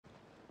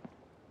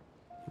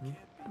Yo.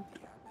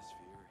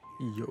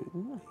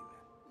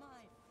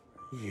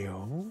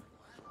 Yo.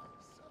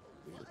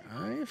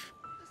 Live.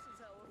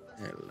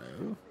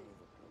 Hello.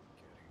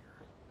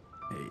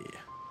 Hey.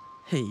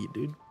 Hey,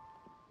 dude.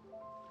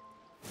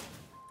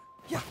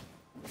 Yeah.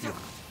 Wah,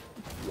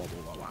 wah,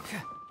 wah, wah.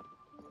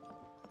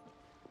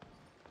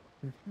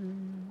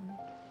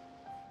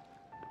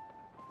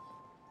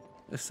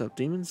 What's up,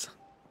 demons?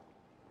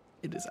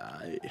 It is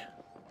I,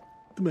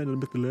 the man of the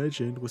myth, the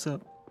legend. What's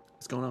up?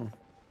 What's going on?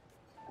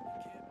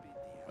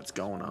 What's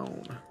going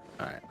on?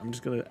 Alright, I'm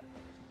just gonna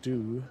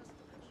do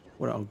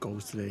what are our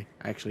goals today.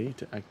 Actually,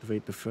 to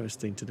activate the first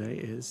thing today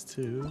is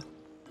to...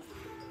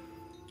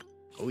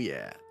 Oh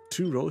yeah,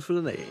 2 rolls for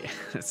the day.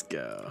 Let's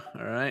go.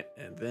 Alright,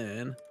 and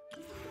then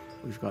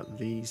we've got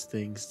these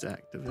things to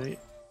activate.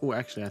 Oh,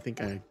 actually, I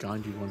think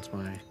Gandhi wants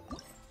my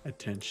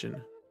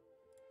attention.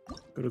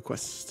 Go to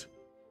quest.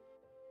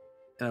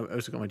 And I've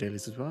also got my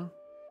dailies as well.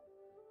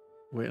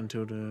 Wait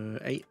until the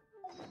 8.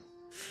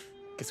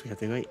 Guess we have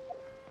to wait.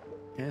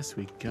 Yes,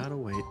 we gotta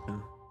wait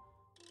then.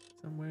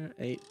 Somewhere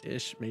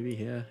 8-ish, maybe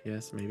here.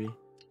 Yes, maybe.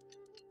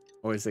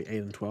 Or it's like 8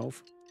 and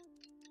 12.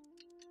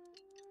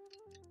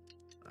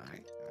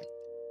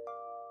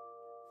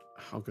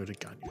 I'll go to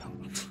Ganyu.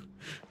 Hold on.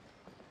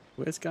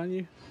 Where's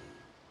Ganyu?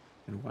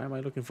 And why am I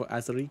looking for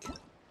Azarik?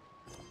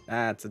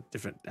 That's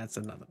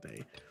another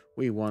day.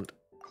 We want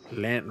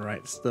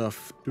Lanternite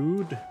stuff,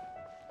 dude.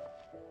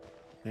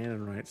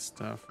 Lanternite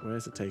stuff.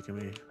 Where's it taking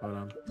me? Hold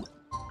on.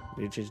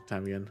 Need to change the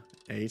time again.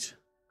 8.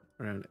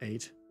 Around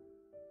 8.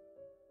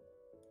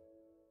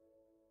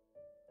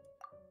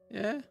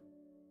 Yeah.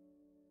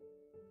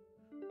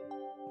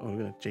 Oh,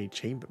 look at that Jade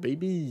Chamber,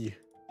 baby.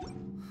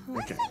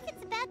 Looks like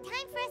it's about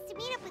time for us to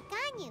meet up with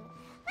Ganyu.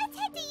 Let's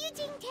head to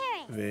Eugene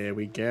Terrace. There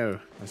we go.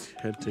 Let's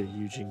head to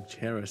Eugene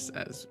Terrace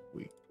as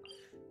we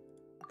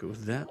go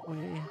that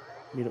way.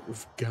 Meet up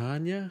with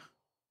Ganya.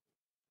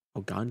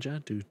 Oh,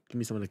 ganja? Dude, give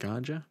me some of the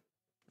ganja.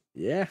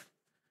 Yeah.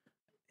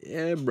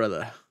 Yeah,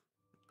 brother.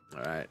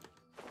 Alright.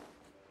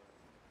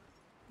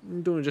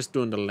 I'm just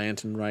doing the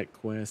Lanternite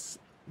quest,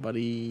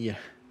 buddy.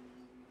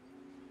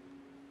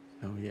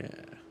 Oh, yeah.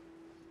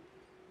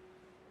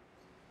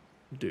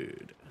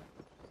 Dude.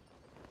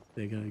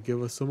 They're gonna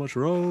give us so much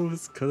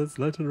rolls because it's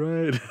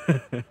Lanternite.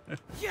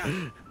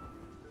 Yeah.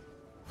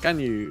 Can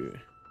you?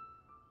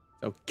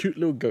 Oh, cute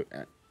little goat.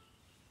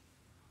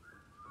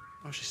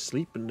 Oh, she's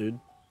sleeping, dude.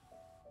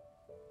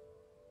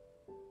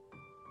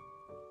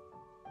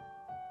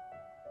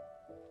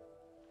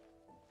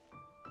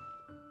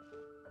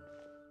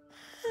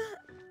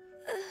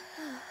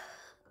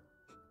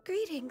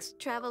 Greetings,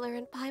 traveler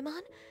in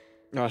Paimon.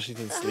 Oh, she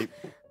didn't sleep.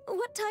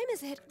 What time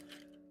is it?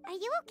 Are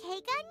you okay,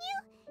 Ganyu?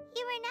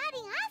 You were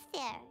nodding off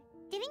there.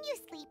 Didn't you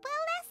sleep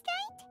well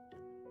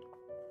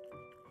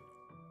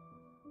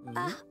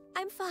last night?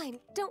 I'm fine.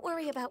 Don't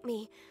worry about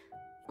me.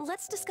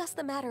 Let's discuss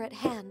the matter at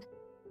hand.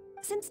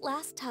 Since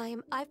last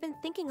time, I've been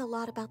thinking a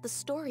lot about the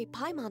story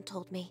Paimon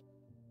told me.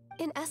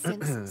 In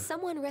essence,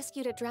 someone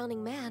rescued a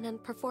drowning man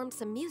and performed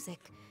some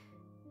music.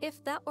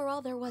 If that were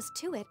all there was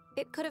to it,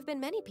 it could have been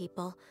many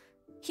people,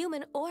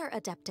 human or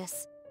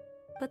Adeptus.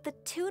 But the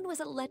tune was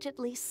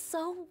allegedly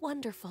so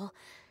wonderful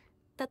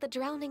that the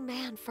drowning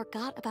man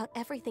forgot about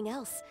everything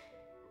else,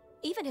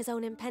 even his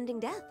own impending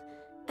death,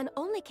 and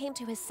only came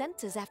to his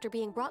senses after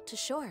being brought to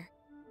shore.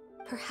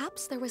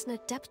 Perhaps there was an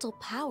adeptal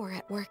power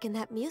at work in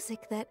that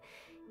music that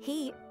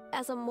he,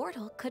 as a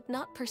mortal, could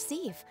not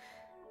perceive.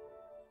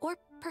 Or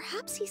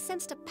perhaps he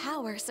sensed a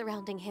power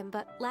surrounding him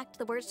but lacked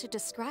the words to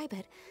describe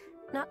it,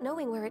 not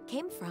knowing where it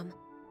came from.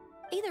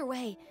 Either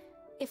way,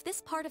 if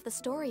this part of the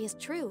story is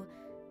true,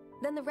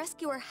 then the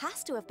rescuer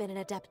has to have been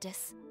an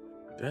Adeptus.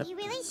 You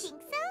really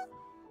think so?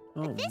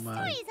 Oh But this my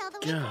story is all the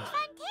way from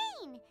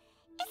Fontaine.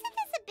 Isn't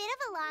this a bit of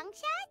a long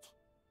shot?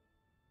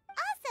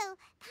 Also,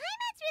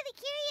 Paimon's really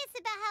curious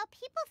about how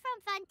people from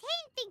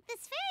Fontaine think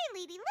this fairy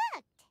lady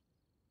looked.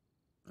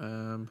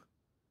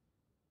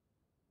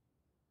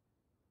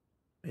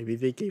 Maybe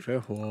they gave her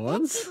She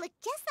horns?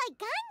 looked just like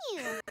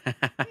Ganyu.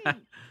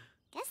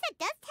 Guess that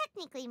does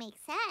technically make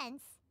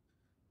sense.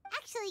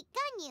 Actually,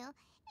 Ganyu,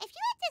 if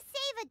you had to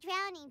save a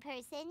drowning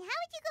person, how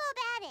would you go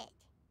about it?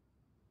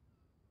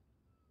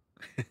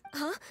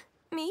 Huh?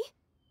 Me?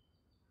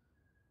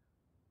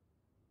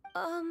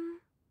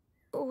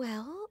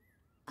 Well,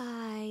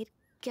 I'd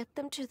get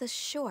them to the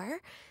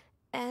shore,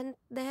 and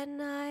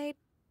then I'd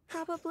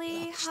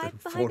probably Watch hide them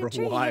behind for a a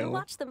tree while. and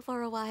watch them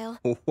for a while.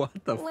 What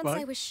the Once I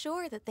fuck? was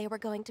sure that they were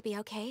going to be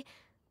okay,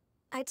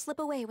 I'd slip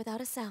away without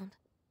a sound.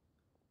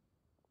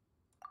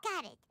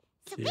 Got it.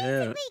 So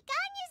Yeah. basically,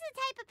 Ganyu's the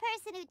type of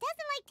person who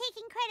doesn't like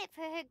taking credit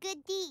for her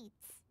good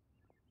deeds.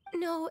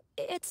 No,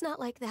 it's not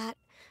like that.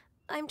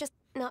 I'm just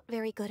not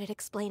very good at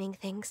explaining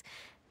things.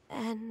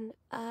 And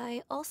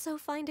I also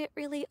find it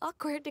really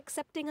awkward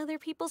accepting other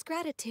people's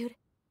gratitude.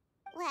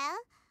 Well,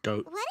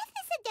 Goat. what if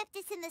this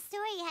Adeptus in the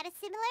story had a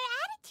similar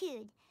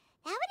attitude?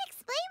 That would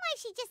explain why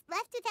she just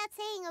left without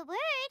saying a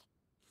word.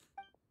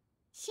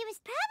 She was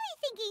probably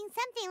thinking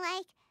something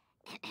like,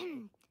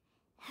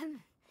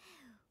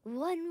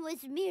 One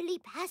was merely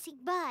passing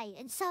by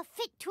and saw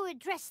fit to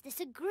address this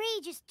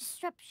egregious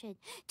disruption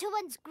to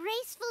one's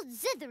graceful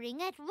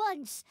zithering at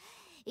once.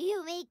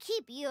 You may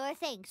keep your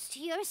thanks to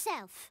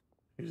yourself.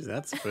 Who's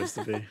that supposed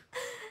to be?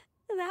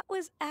 That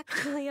was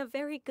actually a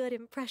very good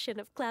impression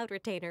of Cloud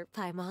Retainer,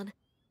 Paimon.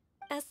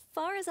 As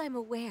far as I'm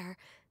aware,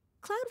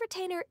 Cloud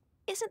Retainer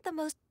isn't the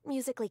most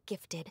musically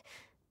gifted.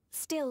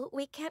 Still,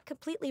 we can't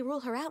completely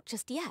rule her out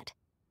just yet.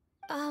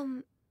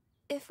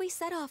 If we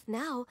set off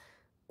now,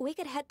 we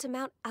could head to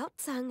Mount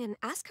Outsung and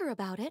ask her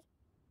about it.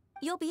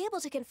 You'll be able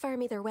to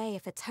confirm either way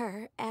if it's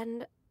her,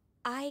 and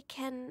I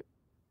can,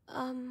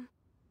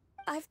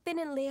 I've been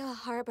in Lea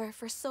Harbor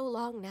for so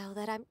long now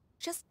that I'm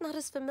just not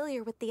as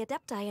familiar with the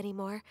Adepti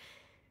anymore.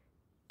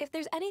 If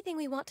there's anything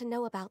we want to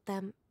know about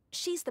them,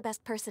 she's the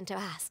best person to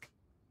ask.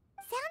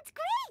 Sounds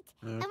great!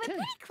 Okay. And we're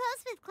pretty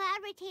close with Cloud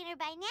Retainer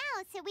by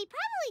now, so we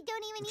probably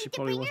don't even She need to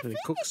probably bring wants her me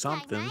food to cook this time,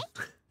 something.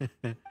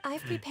 right?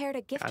 I've prepared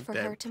a gift for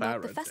Goddamn her to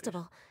mark the Cloud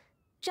festival,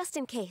 just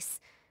in case.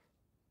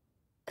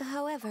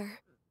 However,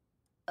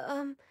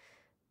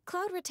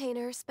 Cloud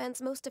Retainer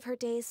spends most of her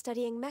days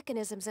studying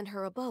mechanisms in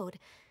her abode.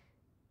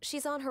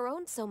 She's on her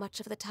own so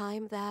much of the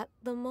time that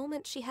the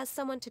moment she has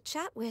someone to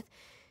chat with,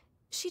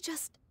 she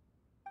just...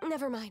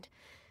 Never mind.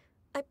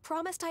 I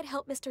promised I'd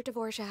help Mr.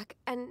 Dvorak,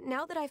 and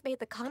now that I've made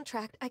the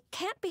contract, I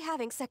can't be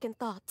having second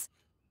thoughts.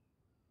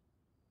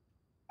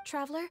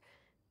 Traveler,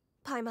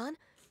 Paimon,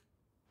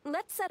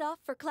 let's set off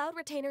for Cloud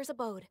Retainer's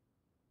abode.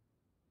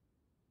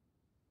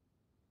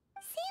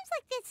 Seems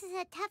like this is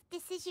a tough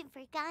decision for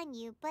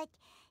Ganyu, but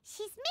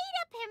she's made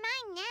up her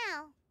mind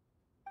now.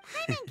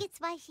 Paimon gets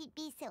why she'd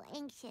be so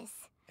anxious.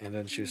 And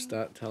then she'll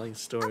start telling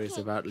stories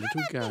Okay, about how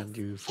little about this?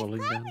 Ganyu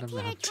falling If down Cloud the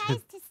Retainer mountain. tries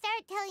to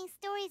start telling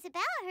stories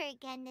about her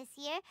again this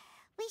year,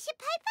 we should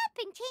pipe up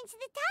and change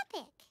the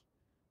topic.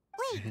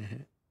 Wait,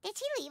 did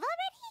she leave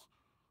already?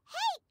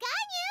 Hey,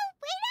 Ganyu,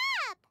 wait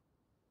up!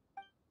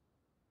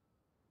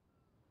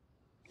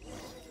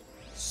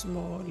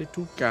 Small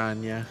little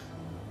Ganya.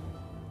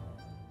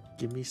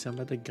 Give me some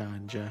of the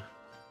ganja.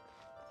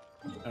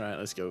 Alright,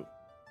 let's go.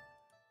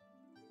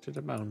 To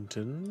the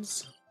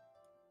mountains.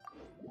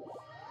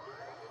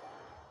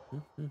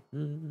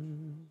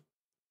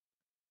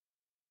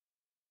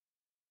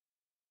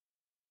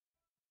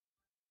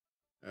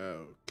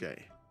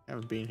 Okay.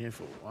 Haven't been here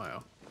for a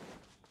while.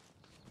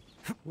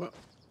 What?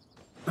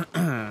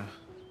 Oh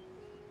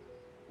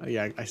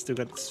yeah, I still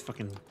got this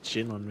fucking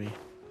gin on me.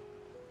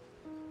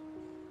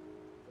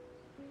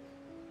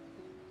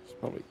 She's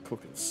probably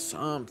cooking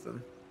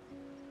something.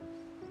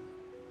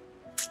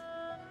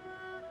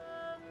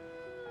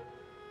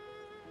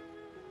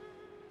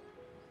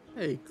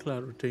 Hey,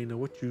 Cloud Retainer,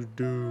 what you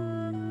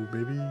do,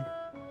 baby?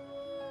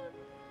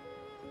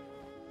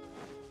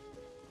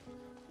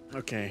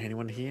 Okay,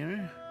 anyone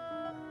here?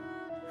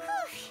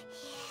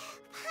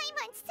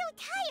 Paimon's so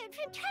tired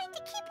from trying to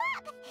keep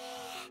up.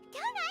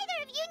 Don't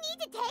either of you need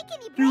to take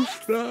any You breaks?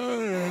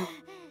 fly!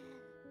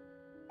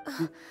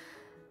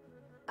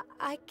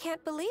 I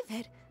can't believe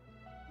it.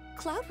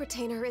 Cloud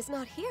Retainer is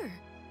not here.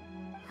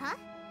 Huh?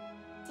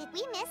 Did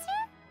we miss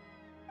her?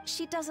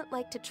 She doesn't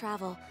like to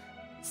travel,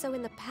 so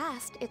in the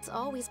past, it's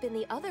always been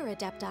the other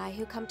Adepti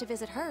who come to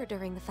visit her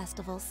during the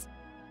festivals.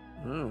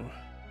 Oh.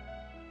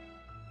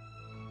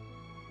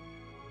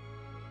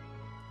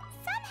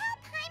 Somehow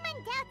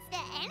Paimon doubts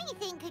that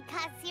anything could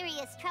cause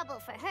serious trouble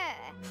for her.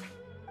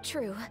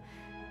 True.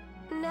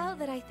 Now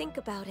that I think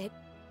about it,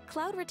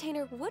 Cloud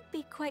Retainer would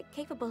be quite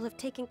capable of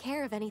taking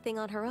care of anything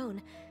on her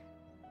own.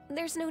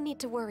 There's no need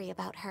to worry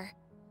about her.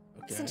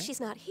 Okay. Since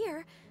she's not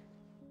here,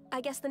 I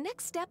guess the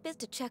next step is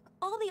to check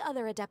all the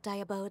other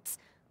Adepti abodes,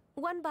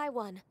 one by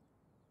one.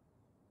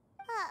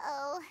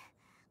 Uh-oh.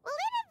 Will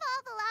it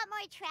involve a lot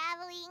more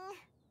traveling?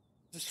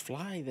 Just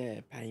fly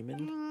there,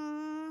 Paimon.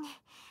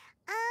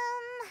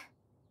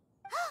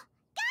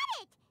 Got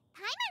it!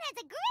 Paimon has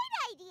a great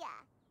idea!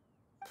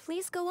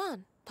 Please go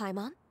on,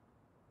 Paimon.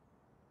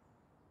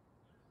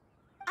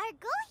 Our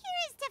goal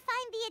here is to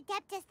find the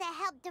Adeptus that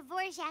helped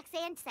Dvorak's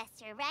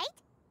ancestor, right?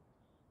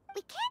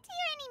 We can't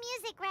hear any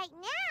music right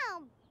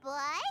now,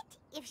 but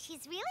if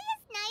she's really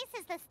as nice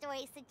as the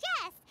story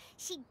suggests,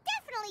 she'd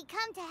definitely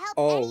come to help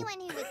anyone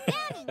who was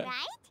drowning,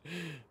 right?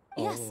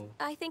 Yes,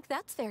 I think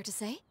that's fair to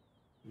say.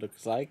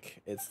 Looks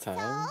like it's So, time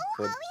all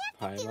for we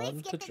have to do is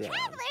Paimon to get the drown.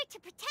 Traveler to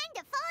pretend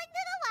to fall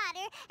into the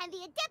water, and the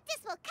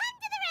Adeptus will come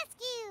to the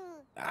rescue!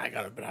 I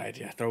got a better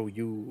idea. Throw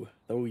you.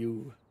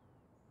 You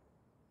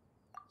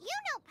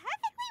know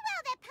perfectly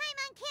well that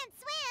Paimon can't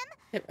swim!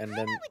 Yep, and Paimon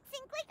then would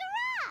sink like a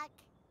rock!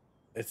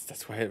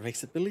 that's why it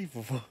makes it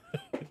believable.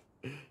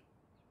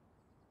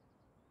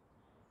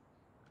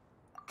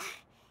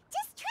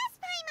 Just trust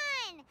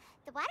Paimon!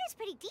 The water's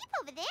pretty deep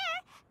over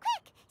there.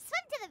 Quick,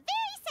 swim to the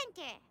very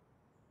center.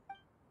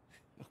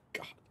 Oh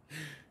god.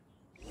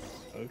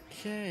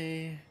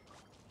 Okay.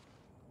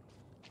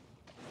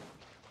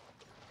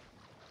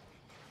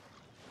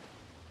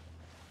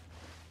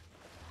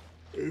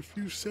 If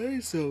you say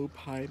so,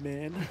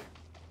 Paimon.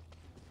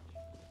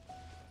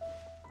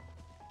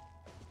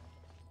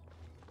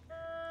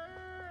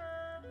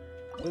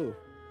 Oh,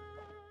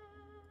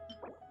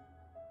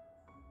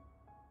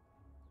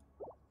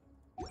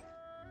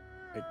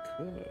 I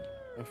could.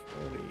 A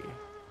 40.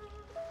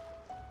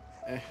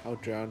 I'll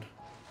drown.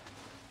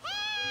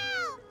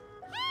 Help!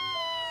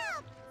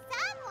 Help!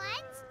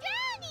 Someone's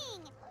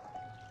drowning!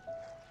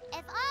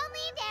 If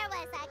only there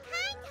was a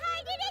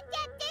kind-hearted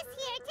Adeptus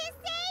here to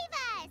save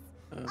us!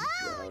 I'm Oh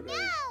drowning.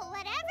 no!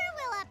 Whatever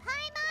will a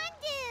Paimon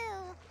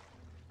do?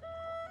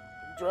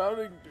 I'm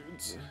drowning,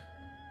 dudes.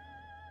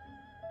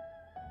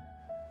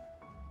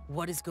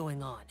 What is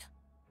going on?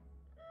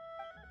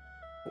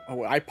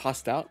 Oh, I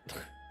passed out?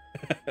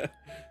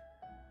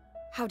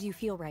 How do you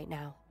feel right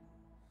now?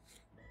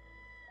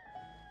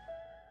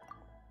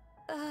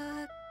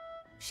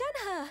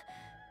 Shenhe,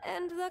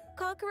 and the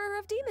Conqueror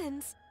of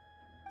Demons.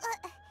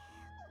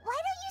 Why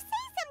don't you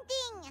say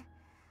something?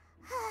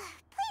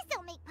 Please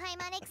don't make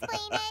Paimon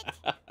explain it.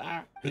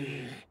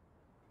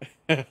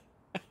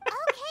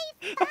 Okay,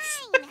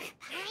 fine.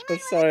 Paimon I'm will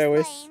sorry,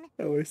 explain.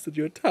 I wasted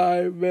your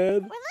time, man. We're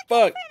looking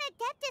Fuck. for an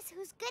Adeptus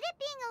who's good at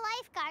being a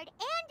lifeguard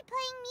and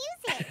playing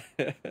music.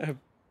 But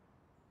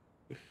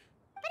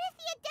if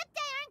the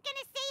Adepti aren't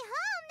gonna stay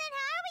home, then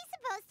how are we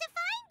supposed to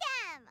find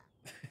them?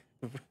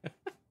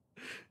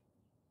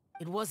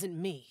 It wasn't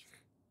me.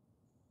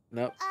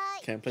 Nope.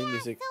 Can't play yeah,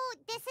 music. So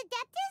this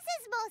Adeptus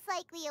is most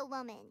likely a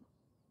woman.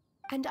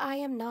 And I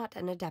am not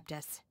an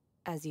Adeptus,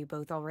 as you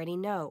both already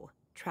know,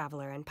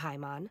 Traveler and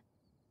Paimon.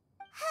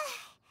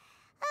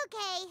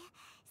 Okay,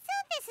 so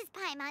this is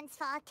Paimon's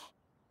fault.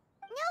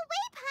 No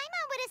way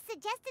Paimon would have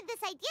suggested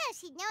this idea if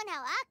she'd known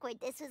how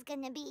awkward this was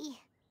gonna be.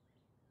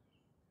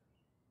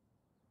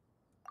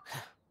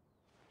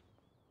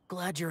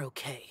 Glad you're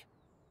okay.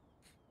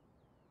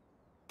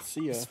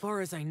 See ya. As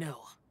far as I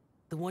know,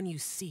 the one you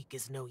seek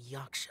is no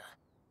Yaksha.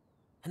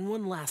 And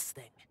one last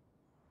thing.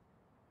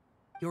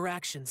 Your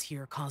actions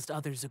here caused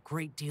others a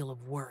great deal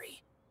of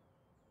worry.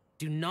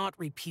 Do not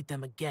repeat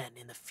them again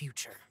in the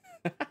future.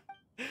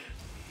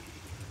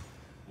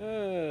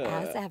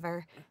 As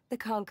ever, the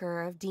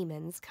Conqueror of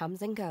Demons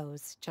comes and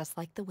goes, just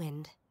like the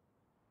wind.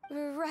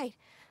 Right.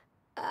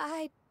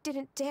 I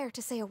didn't dare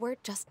to say a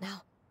word just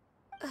now.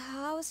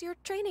 How's your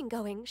training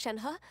going,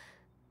 Shenhe?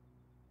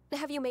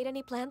 Have you made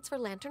any plans for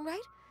Lantern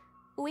Rite?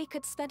 We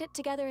could spend it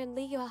together in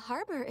Liyue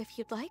Harbor if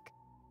you'd like.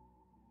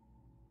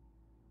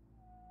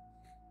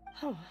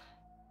 Oh,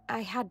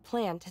 I had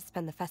planned to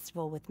spend the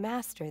festival with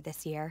Master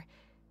this year.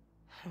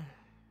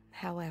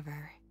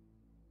 However...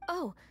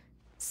 Oh,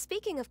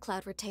 speaking of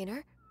Cloud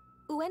Retainer,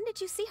 when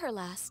did you see her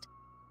last?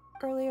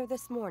 Earlier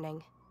this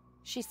morning,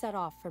 she set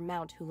off for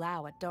Mount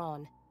Hulao at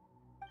dawn.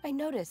 I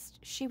noticed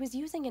she was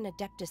using an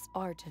Adeptus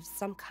art of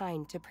some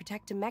kind to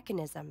protect a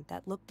mechanism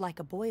that looked like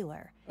a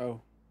boiler.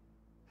 Oh.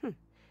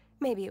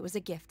 Maybe it was a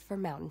gift for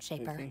Mountain I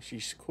Shaper. think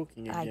she's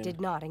cooking again. I did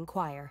not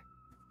inquire.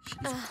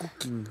 She's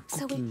cooking.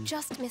 So we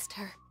just missed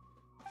her.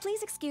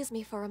 Please excuse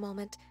me for a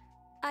moment.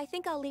 I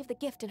think I'll leave the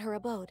gift in her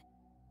abode.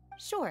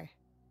 Sure.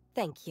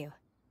 Thank you.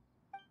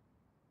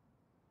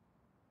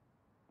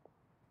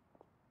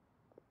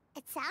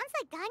 It sounds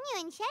like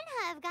Ganyu and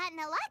Shenhe have gotten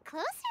a lot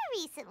closer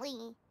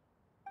recently.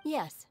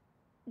 Yes.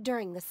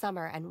 During the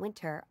summer and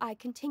winter, I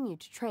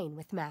continued to train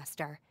with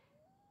Master.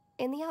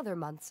 In the other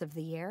months of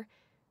the year,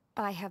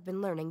 I have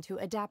been learning to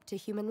adapt to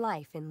human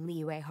life in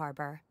Liyue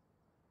Harbor.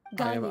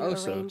 I am Ganyu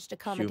also arranged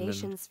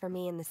accommodations for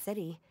me in the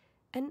city,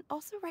 and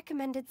also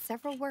recommended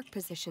several work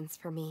positions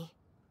for me.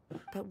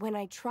 But when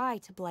I try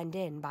to blend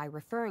in by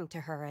referring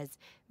to her as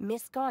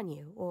Miss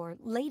Ganyu or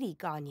Lady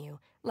Ganyu,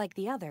 like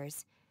the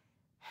others,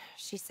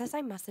 she says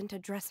I mustn't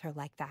address her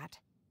like that.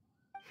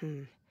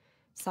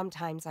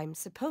 Sometimes I'm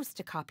supposed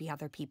to copy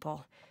other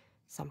people.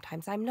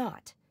 Sometimes I'm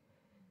not.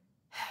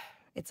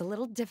 It's a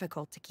little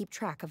difficult to keep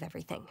track of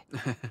everything.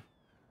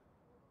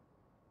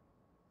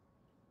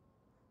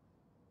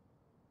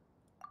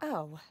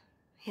 Oh,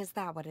 is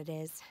that what it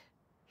is?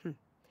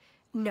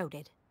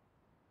 Noted.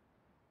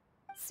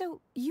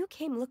 So, you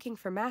came looking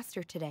for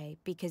Master today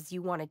because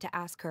you wanted to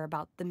ask her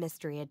about the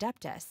Mystery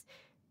Adeptus.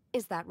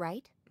 Is that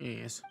right?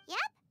 Yes. Yep.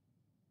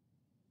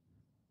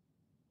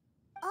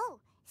 Oh,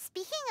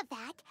 speaking of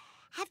that,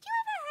 have you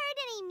ever heard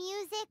any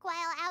music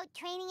while out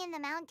training in the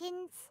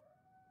mountains?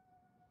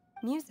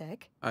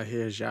 Music? I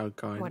hear Zhao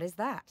going. What is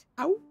that?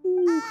 Ow!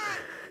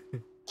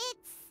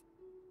 It's...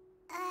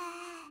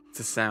 It's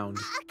a sound.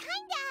 a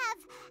kind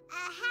of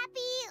a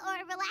happy or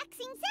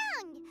relaxing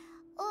sound.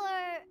 Or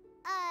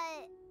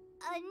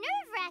a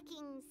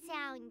nerve-wracking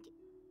sound.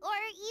 Or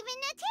even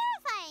a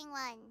terrifying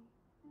one.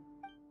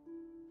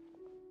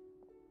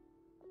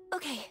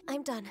 Okay,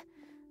 I'm done.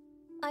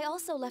 I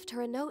also left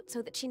her a note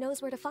so that she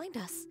knows where to find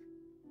us.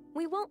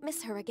 We won't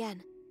miss her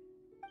again.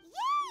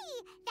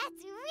 Yay!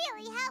 That's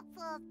really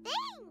helpful.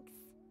 Thanks!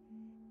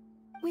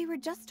 We were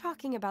just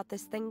talking about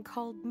this thing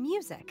called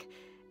music,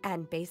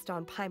 and based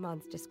on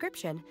Paimon's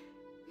description,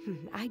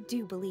 I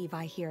do believe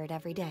I hear it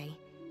every day.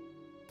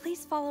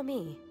 Please follow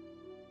me.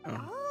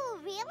 Oh,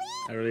 really?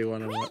 I really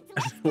want to Great,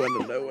 let's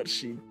want to know what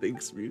she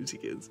thinks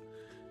music is.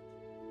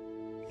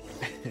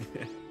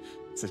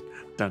 It's like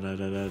dun dun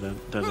dun dun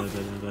dun dun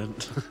dun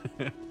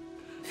dun.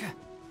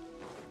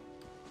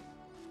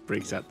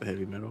 Breaks out the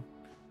heavy metal.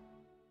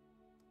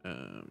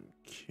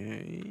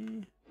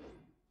 Okay.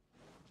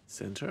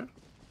 Center.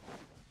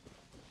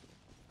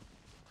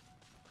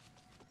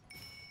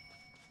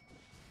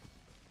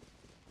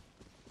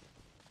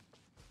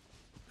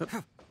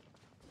 Hup.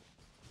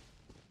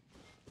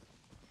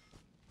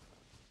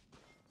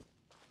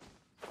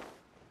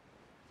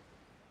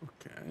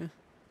 Okay.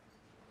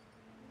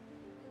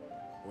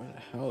 Where the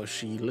hell is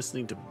she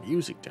listening to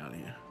music down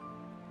here?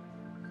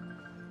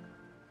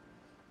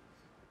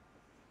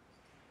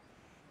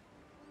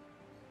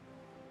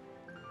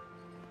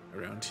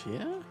 Around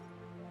here?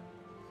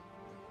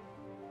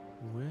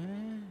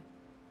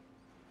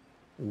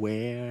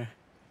 Where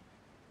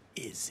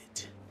is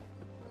it?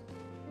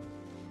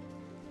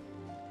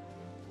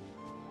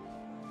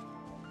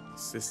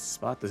 Is this the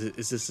spot?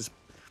 Is this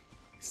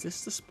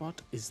the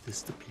spot? Is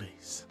this the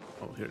place?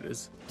 Oh, here it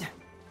is.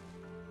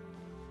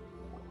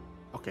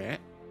 Okay.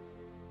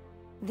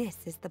 This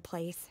is the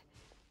place.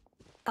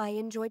 I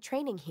enjoy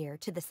training here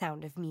to the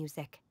sound of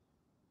music.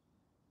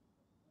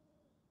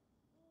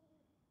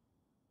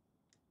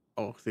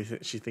 Oh,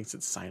 she thinks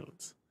it's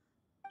silence.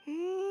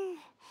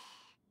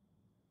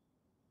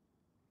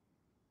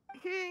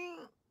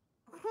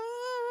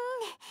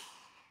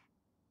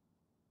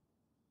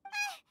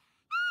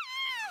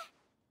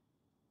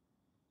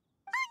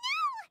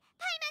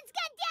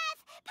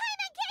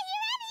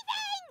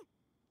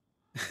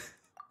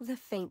 The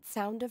faint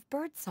sound of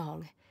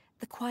birdsong,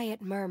 the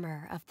quiet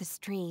murmur of the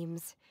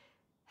streams.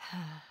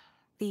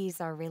 These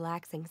are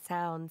relaxing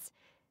sounds.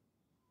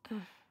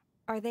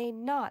 Are they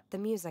not the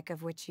music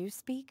of which you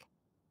speak?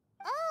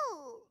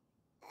 Oh,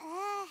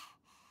 Paimon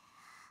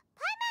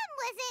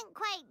wasn't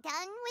quite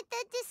done with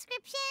the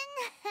description.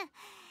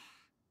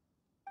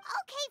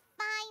 Okay,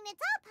 fine,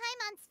 it's all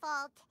Paimon's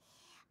fault.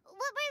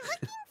 What we're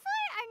looking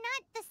for are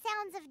not the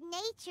sounds of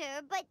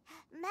nature, but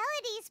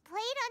melodies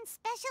played on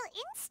special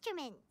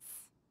instruments.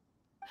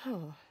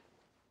 Oh,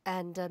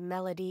 and a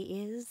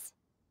melody is?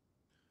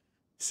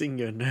 Sing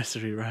your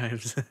nursery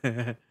rhymes.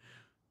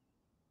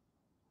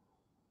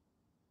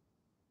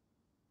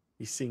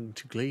 You sing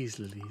to glaze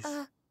lilies.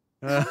 I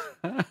remember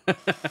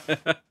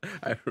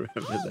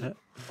that.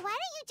 Why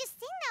don't you just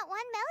sing that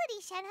one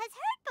melody Shen has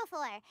heard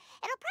before?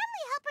 It'll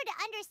probably help her to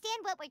understand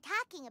what we're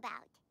talking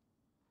about.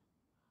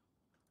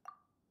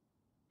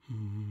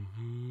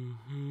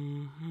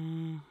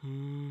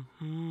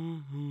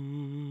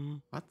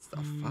 What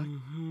the fuck?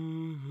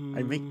 I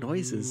make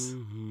noises.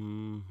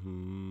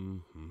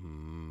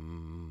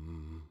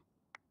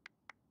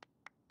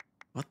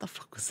 What the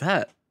fuck was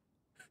that?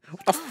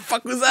 What the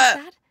fuck was that?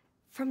 Is that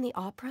from the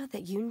opera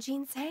that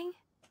Yunjin sang?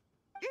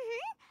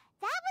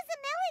 That was a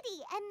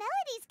melody, and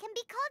melodies can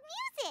be called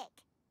music.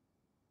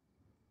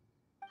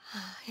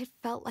 It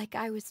felt like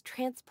I was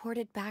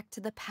transported back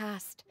to the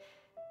past.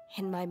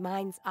 In my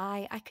mind's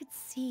eye, I could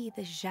see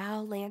the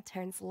Xiao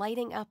Lanterns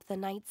lighting up the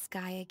night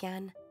sky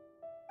again.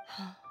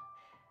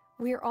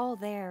 We're all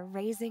there,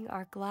 raising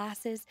our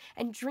glasses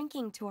and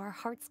drinking to our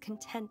heart's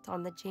content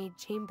on the Jade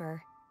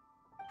Chamber.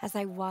 As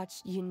I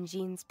watched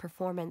Yunjin's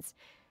performance,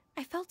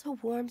 I felt a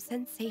warm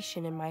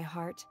sensation in my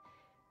heart.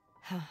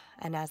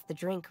 And as the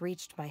drink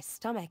reached my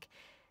stomach,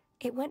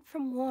 it went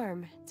from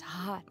warm to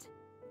hot.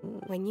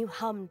 When you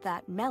hummed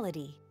that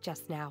melody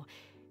just now,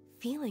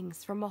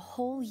 feelings from a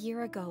whole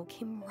year ago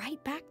came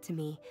right back to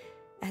me,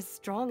 as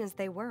strong as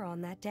they were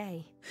on that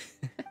day.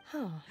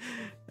 So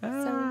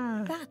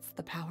that's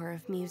the power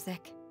of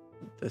music.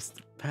 That's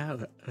the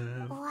power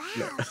of... Wow,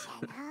 Shen,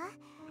 huh?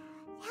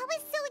 That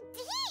was so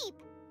deep.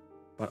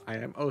 But I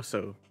am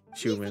also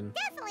human. Music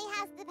definitely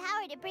has the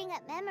power to bring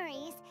up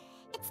memories.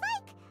 It's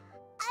like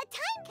a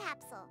time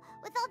capsule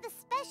with all the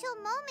special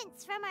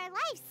moments from our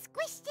lives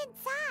squished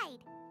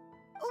inside.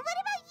 What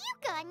about you,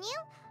 Ganyu?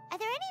 Are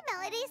there any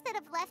melodies that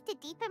have left a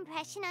deep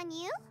impression on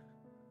you?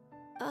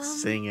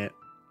 Sing it.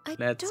 I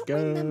Let's don't go.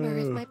 remember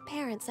if my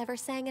parents ever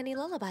sang any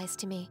lullabies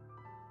to me.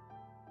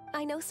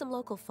 I know some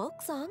local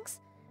folk songs,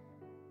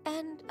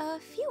 and a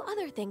few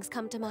other things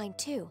come to mind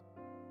too.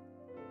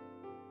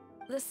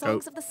 The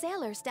songs of the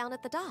sailors down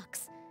at the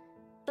docks,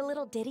 the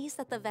little ditties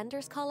that the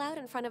vendors call out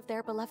in front of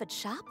their beloved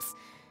shops,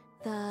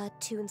 the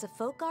tunes of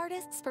folk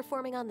artists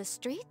performing on the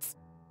streets.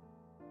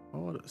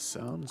 Oh, the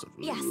sounds of...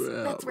 Yes,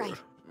 that's right.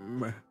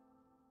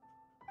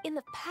 In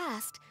the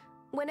past,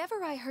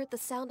 whenever I heard the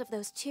sound of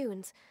those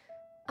tunes,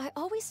 I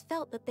always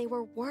felt that they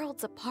were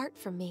worlds apart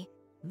from me.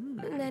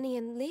 Nenny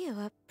and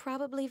Leo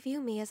probably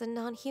view me as a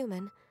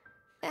non-human.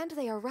 And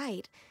they are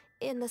right,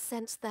 in the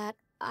sense that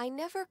I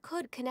never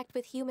could connect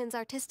with humans'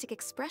 artistic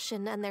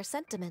expression and their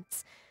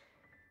sentiments.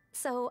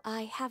 So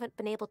I haven't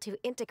been able to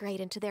integrate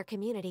into their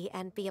community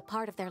and be a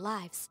part of their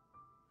lives.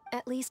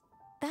 At least,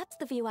 that's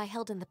the view I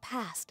held in the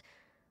past.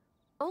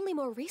 Only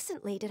more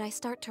recently did I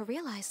start to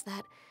realize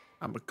that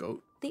I'm a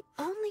goat. the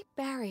only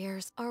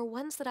barriers are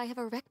ones that I have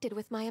erected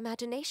with my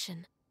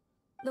imagination.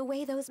 The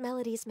way those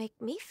melodies make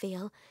me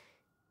feel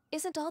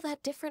isn't all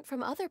that different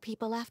from other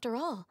people after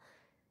all.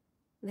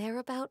 They're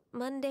about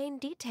mundane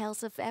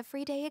details of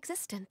everyday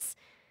existence.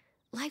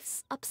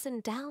 Life's ups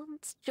and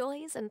downs,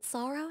 joys and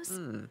sorrows.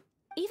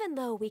 Even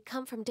though we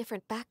come from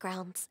different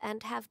backgrounds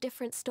and have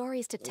different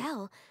stories to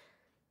tell,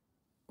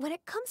 when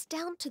it comes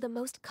down to the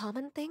most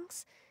common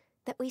things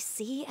that we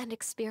see and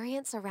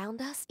experience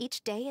around us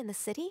each day in the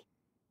city,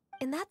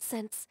 in that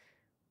sense,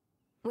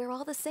 we're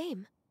all the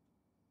same.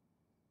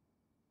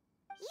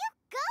 You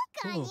go,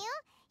 Ganyu!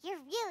 You're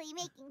really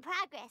making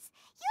progress.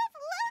 You have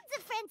loads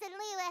of friends in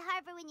Liyue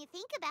Harbor when you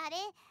think about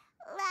it.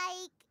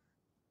 Like,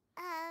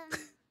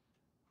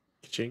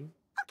 Ka-ching.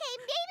 okay,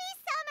 maybe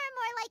some are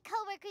more like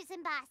coworkers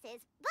and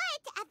bosses.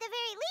 But at the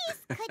very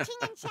least,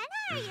 Kuching and Shenna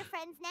are your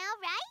friends now,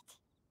 right?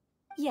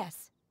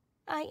 Yes,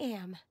 I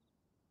am.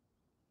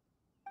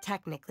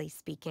 Technically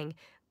speaking,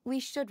 we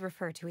should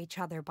refer to each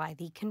other by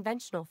the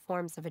conventional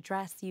forms of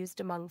address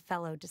used among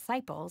fellow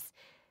disciples.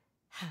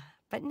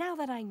 But now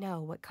that I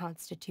know what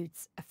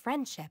constitutes a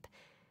friendship,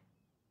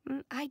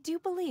 I do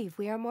believe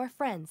we are more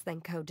friends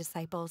than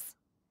co-disciples.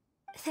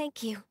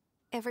 Thank you,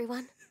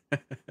 everyone.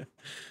 Once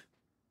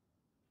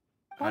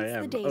I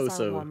am the days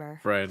also are warmer,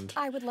 friend.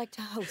 I would like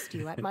to host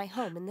you at my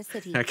home in the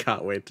city. I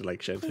can't wait to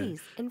like Shen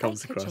Please invite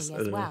comes across Kuching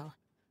as well.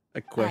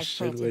 a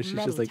question planted where she's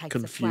many just like types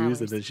of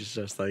confused and flowers. then she's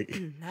just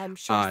like, I'm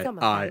sure some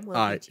of them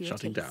will be to your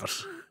shutting down.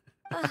 taste.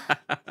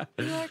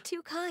 You are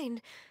too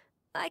kind.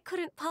 I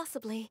couldn't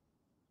possibly.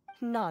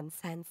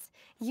 Nonsense.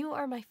 You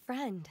are my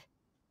friend.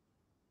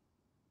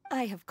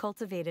 I have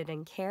cultivated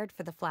and cared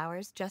for the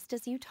flowers just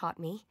as you taught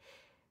me.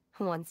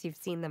 Once you've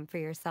seen them for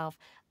yourself,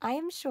 I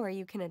am sure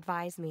you can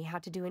advise me how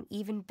to do an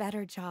even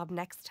better job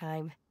next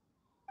time.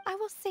 I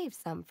will save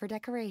some for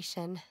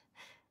decoration.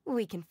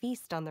 We can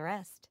feast on the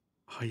rest.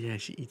 Oh yeah,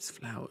 she eats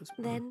flowers.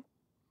 Bro. Then,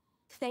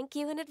 thank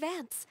you in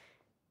advance.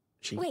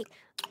 She... Wait,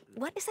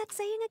 what is that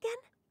saying again?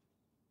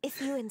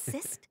 If you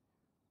insist?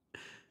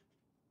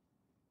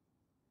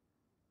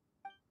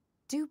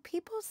 Do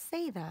people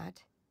say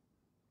that?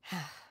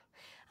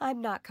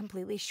 I'm not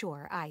completely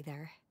sure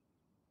either.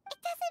 It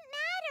doesn't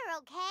matter,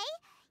 okay?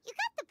 You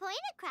got the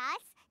point across.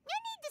 No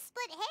need to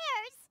split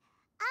hairs.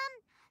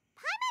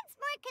 Paimon's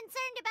more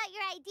concerned about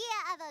your idea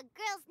of a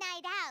girls'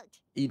 night out.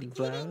 Eating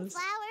flowers? Eating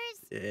flowers?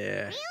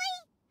 Yeah. Really?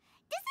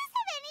 Does this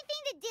have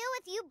anything to do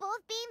with you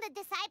both being the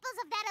disciples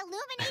of that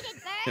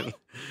illuminated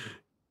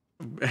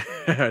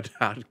bird?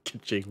 How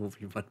Ka-ching will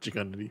be munching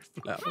underneath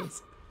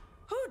flowers.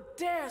 Who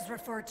dares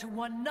refer to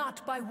one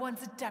not by one's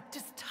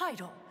Adeptus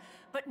title,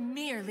 but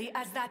merely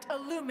as that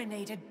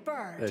illuminated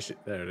bird?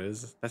 There it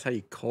is. That's how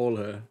you call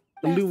her.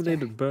 Master.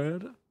 Illuminated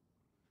bird?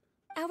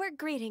 Our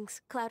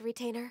greetings, Cloud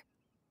Retainer.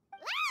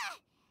 Ah!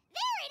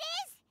 There it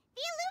is!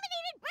 The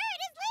illuminated bird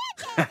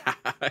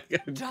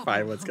has landed!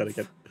 Paimon's gotta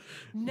get...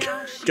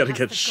 Now she Gotta has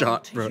get the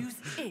shot, gall bro. to use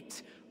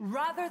it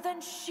rather than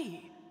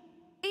she,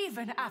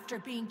 even after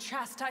being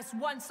chastised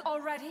once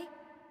already.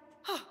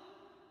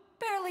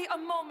 Barely a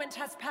moment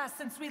has passed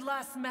since we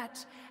last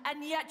met,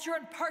 and yet your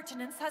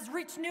impertinence has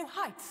reached new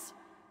heights.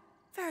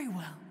 Very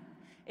well.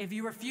 If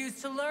you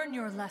refuse to learn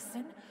your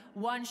lesson,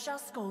 one shall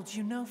scold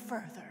you no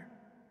further.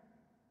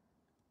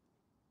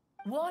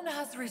 One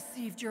has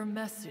received your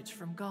message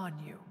from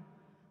Ganyu.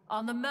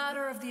 On the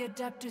matter of the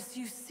Adeptus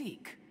you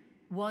seek,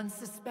 one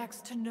suspects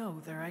to know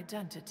their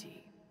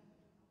identity.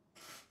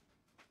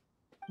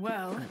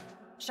 Well,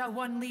 shall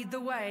one lead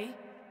the way?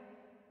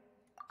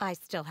 I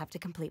still have to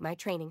complete my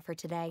training for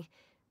today,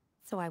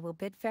 so I will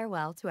bid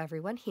farewell to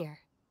everyone here.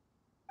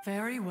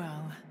 Very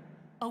well.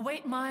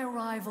 Await my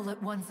arrival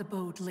at one's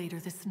abode later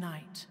this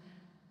night.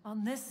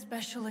 On this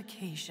special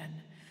occasion,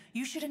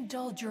 you should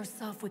indulge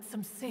yourself with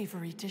some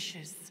savory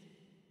dishes.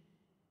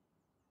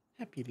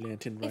 Happy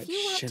lantern, right? If you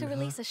want to Shenhe?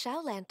 release a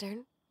Xiao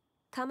Lantern,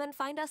 come and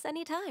find us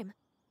anytime.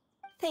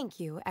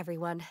 Thank you,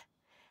 everyone.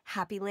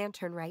 Happy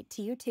Lantern Rite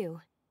to you too.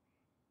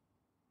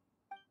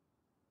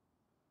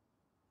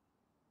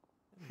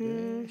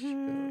 There she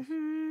goes.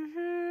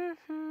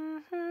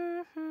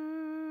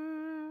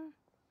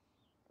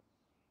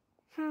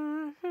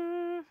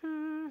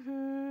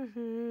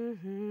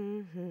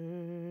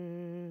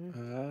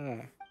 Ah.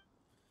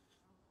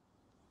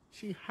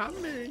 She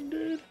humming,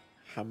 dude.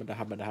 Hamada,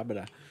 hamada,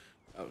 hamada.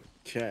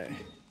 Okay.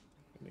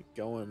 Let me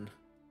go in.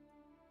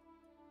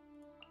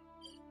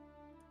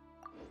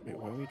 Wait,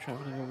 why are we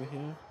traveling over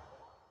here?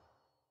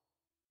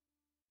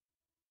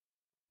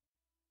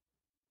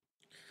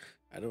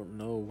 I don't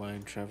know why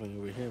I'm traveling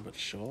over here, but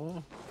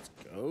sure. Let's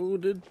go,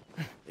 dude.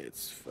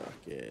 It's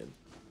fucking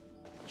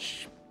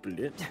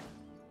split.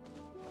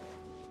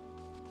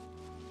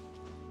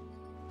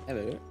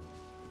 Hello.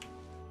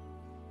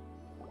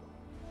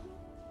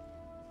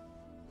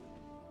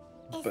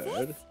 Is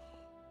Bird. this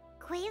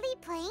Quaily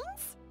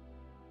Plains?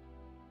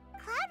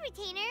 Cloud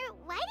Retainer,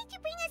 why did you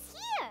bring us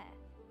here?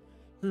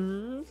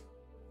 Hmm?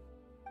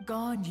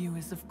 Ganyu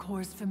is of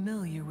course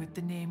familiar with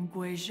the name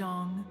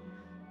Guizhong,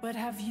 but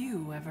have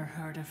you ever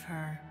heard of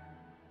her?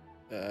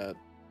 There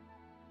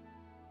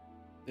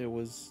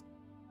was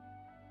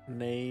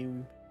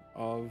name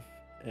of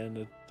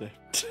an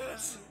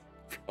adeptus,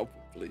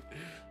 probably.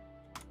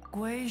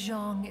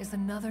 Guizhong is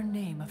another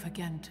name of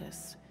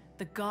Agentis,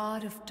 the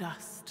god of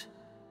dust.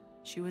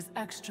 She was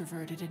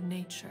extroverted in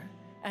nature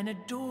and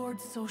adored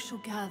social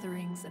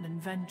gatherings and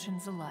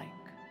inventions alike.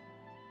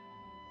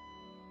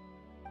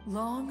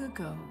 Long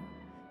ago,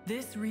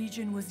 this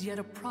region was yet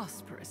a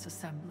prosperous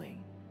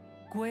assembly.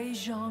 Gui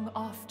Zhang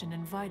often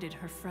invited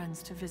her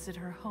friends to visit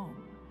her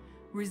home,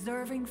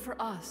 reserving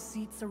for us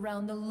seats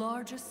around the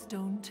largest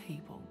stone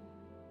table.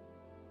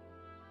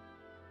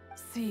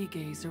 Sea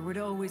Gazer would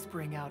always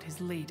bring out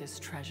his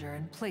latest treasure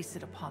and place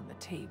it upon the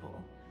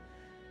table.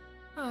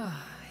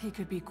 He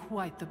could be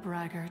quite the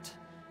braggart.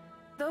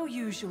 Though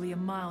usually a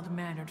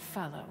mild-mannered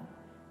fellow,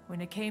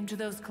 when it came to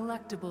those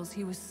collectibles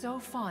he was so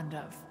fond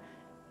of,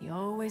 he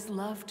always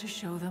loved to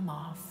show them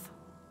off.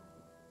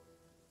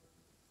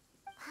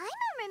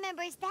 Paimon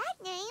remembers that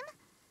name.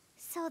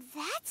 So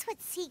that's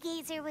what Sea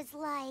Gazer was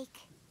like.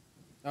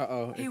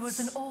 Uh-oh, He was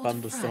an old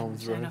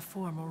thunderstorms, friend and bro. a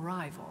former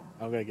rival.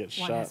 I'm gonna get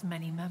One shot. has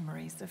many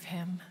memories of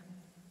him.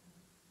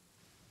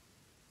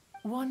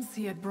 Once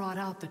he had brought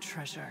out the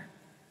treasure,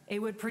 it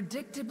would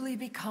predictably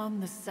become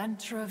the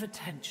center of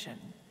attention.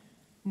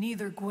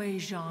 Neither Gui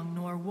Zhang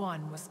nor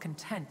one was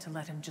content to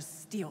let him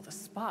just steal the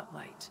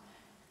spotlight.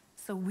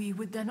 So we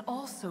would then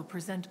also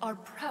present our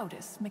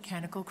proudest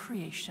mechanical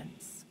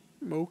creations.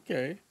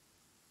 Okay.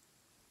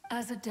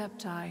 As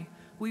Adepti,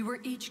 we were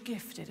each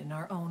gifted in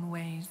our own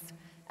ways,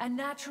 and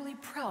naturally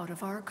proud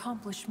of our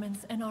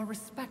accomplishments in our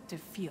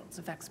respective fields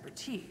of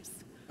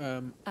expertise.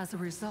 As a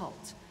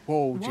result,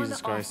 Whoa, one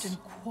Jesus Christ. often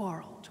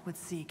quarreled with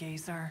Sea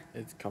Gazer.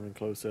 It's coming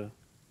closer.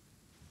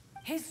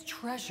 His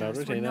treasures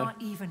were Retainer.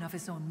 not even of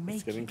his own making.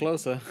 It's getting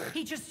closer.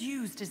 He just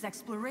used his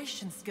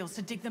exploration skills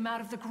to dig them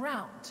out of the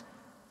ground.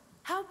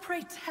 How,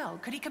 pray tell,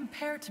 could he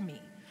compare to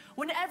me,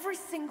 when every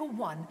single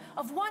one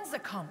of one's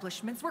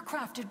accomplishments were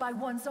crafted by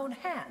one's own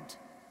hand?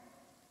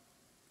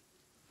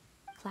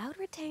 Cloud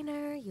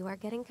Retainer, you are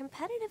getting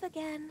competitive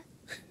again.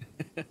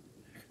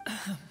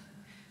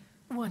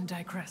 One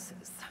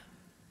digresses.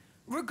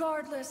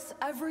 Regardless,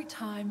 every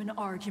time an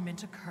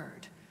argument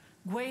occurred,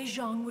 Gui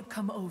Zhang would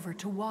come over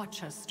to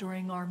watch us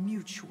during our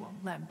mutual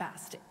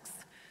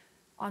lambastics.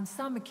 On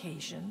some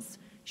occasions,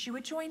 she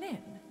would join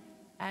in,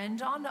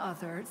 and on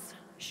others,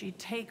 she'd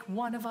take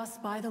one of us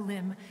by the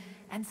limb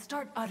and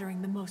start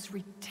uttering the most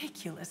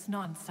ridiculous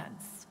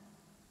nonsense.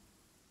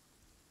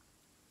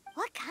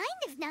 What kind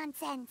of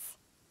nonsense?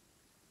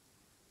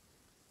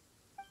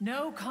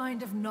 No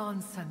kind of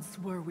nonsense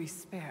were we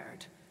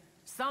spared.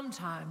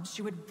 Sometimes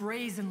she would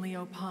brazenly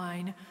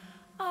opine,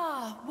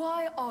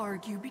 why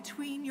argue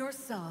between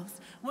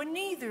yourselves when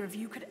neither of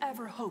you could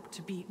ever hope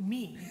to beat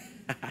me?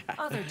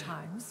 Other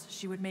times,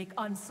 she would make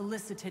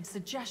unsolicited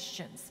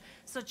suggestions,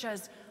 such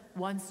as,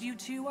 once you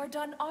two are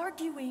done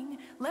arguing,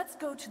 let's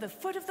go to the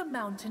foot of the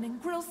mountain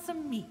and grill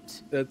some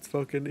meat. Let's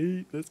fucking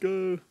eat. Let's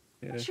go.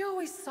 Yeah. She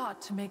always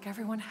sought to make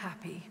everyone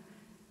happy,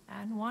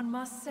 and one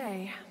must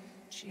say,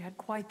 she had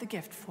quite the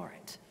gift for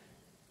it.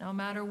 No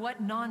matter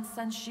what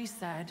nonsense she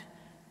said,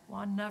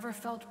 one never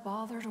felt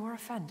bothered or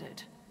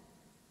offended.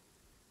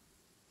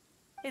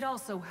 It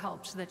also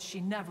helped that she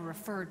never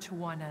referred to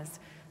one as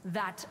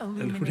that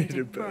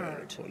illuminated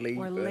bird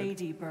or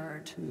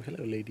ladybird. Ooh,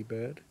 hello,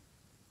 ladybird.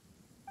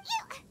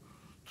 You...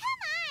 Come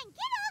on,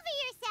 get over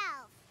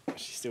yourself!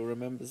 She still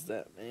remembers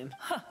that, man.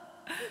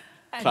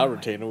 Anyway, Cloud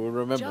Retainer will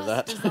remember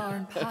that. just as our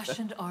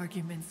impassioned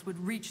arguments would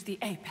reach the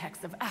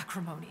apex of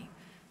acrimony,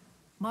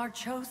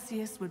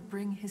 Marchosius would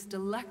bring his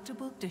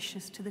delectable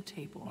dishes to the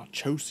table.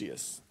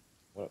 Marchosius.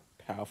 What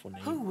a powerful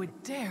name. Who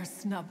would dare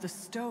snub the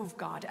stove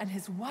god and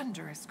his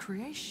wondrous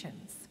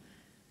creations?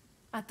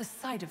 At the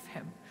sight of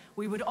him,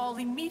 we would all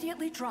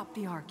immediately drop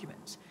the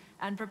argument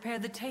and prepare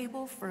the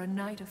table for a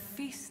night of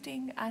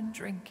feasting and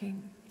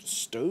drinking.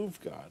 Stove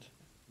god.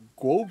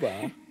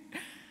 Guoba.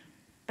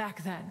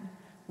 Back then,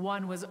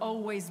 one was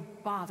always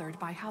bothered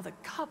by how the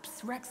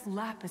cups Rex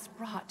Lapis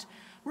brought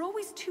were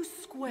always too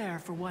square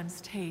for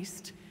one's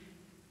taste.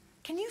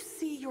 Can you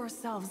see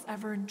yourselves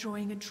ever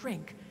enjoying a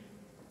drink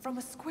from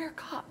a square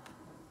cup?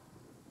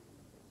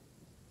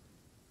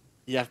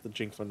 You have to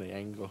drink from the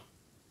angle,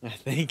 I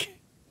think.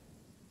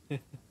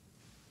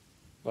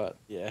 But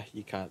yeah,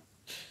 you can't.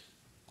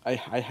 I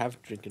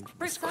have drinking from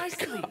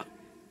Precisely.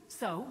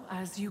 So,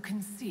 as you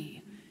can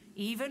see,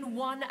 even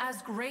one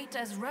as great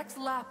as Rex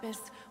Lapis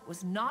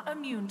was not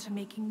immune to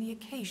making the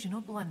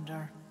occasional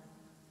blunder.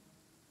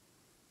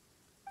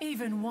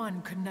 Even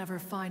one could never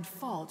find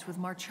fault with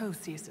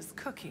Marchosius's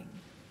cooking.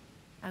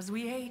 As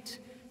we ate,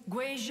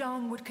 Gui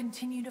Zhang would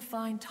continue to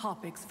find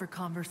topics for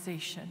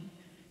conversation,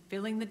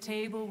 filling the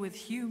table with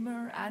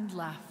humor and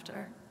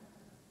laughter.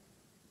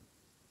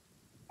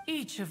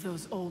 Each of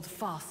those old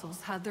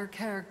fossils had their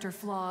character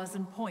flaws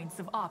and points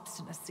of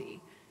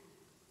obstinacy.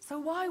 So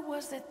why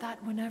was it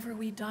that whenever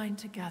we dined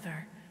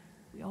together,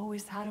 we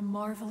always had a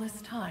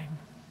marvelous time?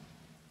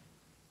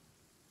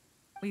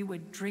 We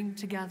would drink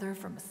together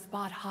from a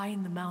spot high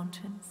in the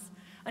mountains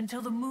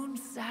until the moon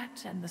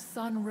set and the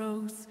sun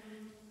rose,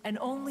 and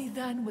only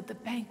then would the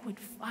banquet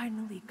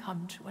finally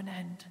come to an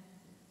end.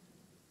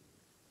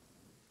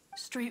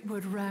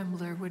 Streetwood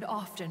Rambler would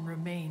often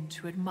remain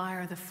to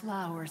admire the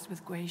flowers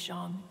with Gui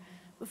Zhang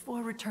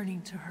before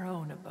returning to her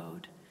own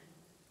abode.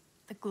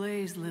 The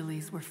glaze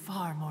lilies were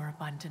far more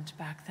abundant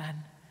back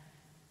then,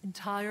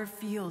 Entire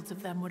fields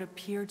of them would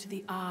appear to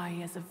the eye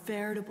as a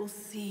veritable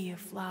sea of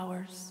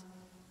flowers.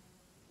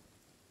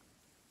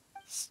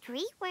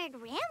 Streetward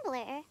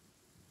Rambler?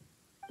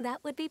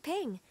 That would be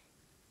Ping.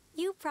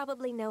 You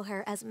probably know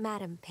her as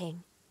Madam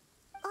Ping.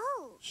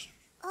 Oh,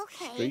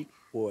 okay.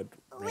 Streetward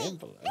Wait,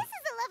 Rambler. this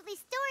is a lovely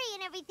story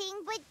and everything,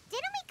 but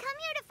didn't we come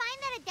here to find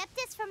that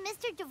Adeptus from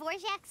Mr.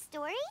 Dvorak's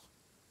story?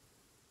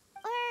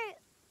 Or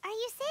are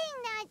you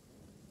saying that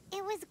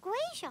it was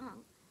Guizhong?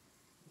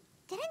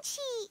 Didn't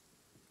she,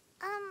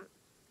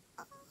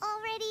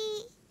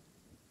 already,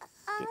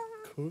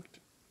 Get cooked?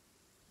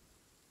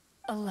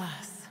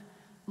 Alas,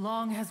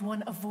 long has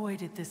one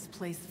avoided this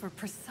place for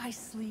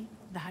precisely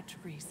that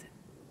reason.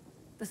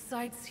 The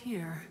sights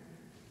here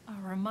are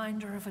a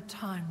reminder of a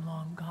time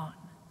long gone,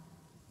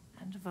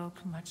 and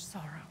evoke much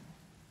sorrow.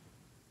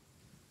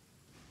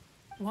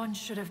 One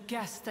should have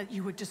guessed that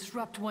you would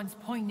disrupt one's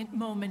poignant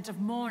moment of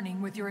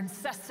mourning with your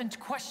incessant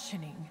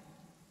questioning.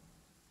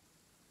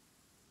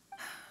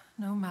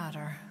 No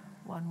matter,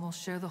 one will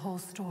share the whole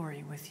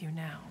story with you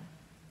now.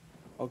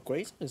 Oh,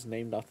 Grace is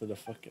named after the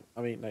fucking...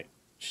 I mean, like,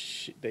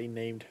 they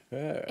named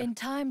her. In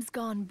times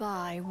gone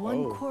by,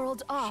 one Oh,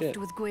 quarreled oft shit.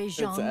 with It's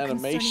Guizhong an concerning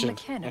animation.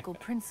 mechanical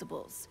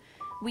principles.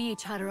 We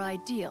each had our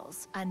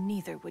ideals, and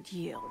neither would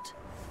yield.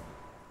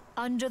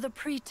 Under the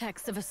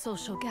pretext of a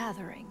social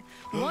gathering,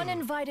 one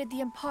invited the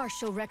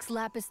impartial Rex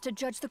Lapis to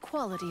judge the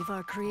quality of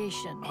our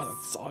creations. Oh,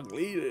 that song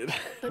leaded.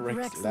 But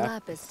Rex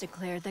Lapis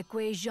declared that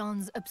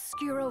Guizhong's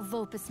Obscuro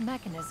Vulpus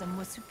mechanism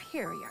was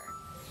superior.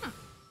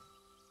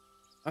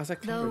 I was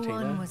like, Though Tina.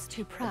 one was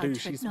too proud Dude, to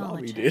she's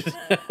acknowledge Bobby, it.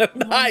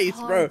 dude. Nice,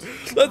 bro. One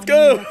Let's knew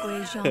go. that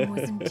Guizhong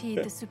was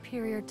indeed the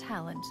superior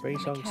talent in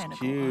Guizhong's mechanical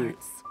cute.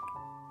 arts.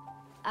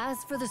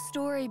 As for the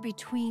story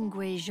between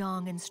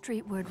Guizhong and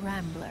Streetward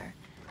Rambler,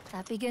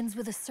 that begins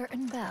with a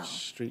certain bell.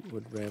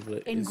 Streetwood Rambler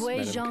In is Madam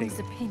Guizhong's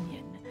Ping.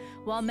 opinion,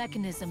 while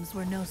mechanisms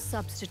were no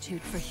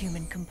substitute for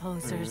human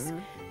composers,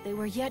 they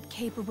were yet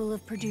capable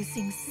of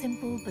producing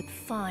simple but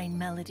fine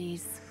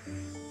melodies.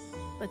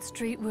 But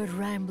Streetward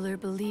Rambler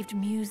believed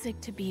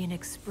music to be an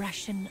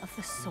expression of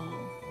the soul,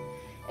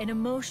 an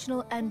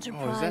emotional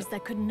enterprise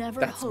that could never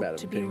that's hope Madam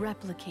to be Ping.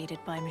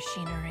 replicated by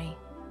machinery.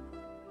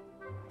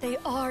 They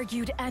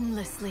argued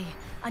endlessly,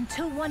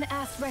 until one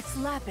asked Rex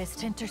Lapis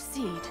to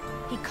intercede.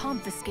 He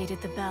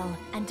confiscated the bell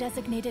and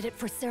designated it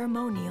for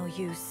ceremonial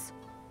use.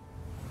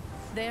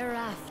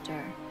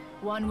 Thereafter,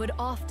 one would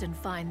often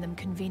find them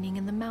convening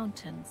in the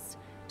mountains,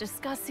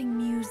 discussing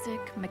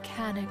music,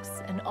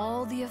 mechanics, and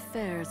all the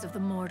affairs of the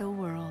mortal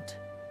world.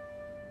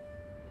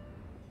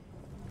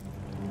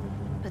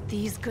 But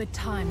these good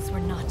times were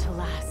not to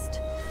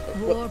last.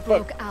 War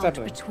broke out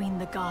happening? between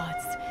the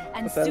gods,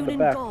 and What's that in soon the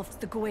back?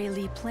 engulfed the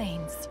Guili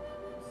Plains.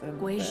 in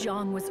the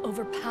Guizhong was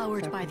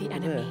overpowered by the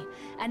happening over enemy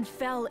and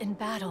fell in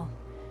battle.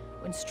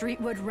 When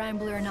Streetwood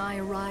Rambler and I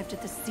arrived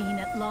at the scene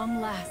at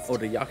long last, Oh,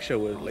 the Yaksha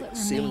was all like that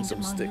sealing remained some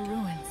among stick. the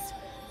ruins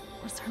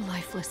was her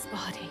lifeless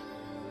body.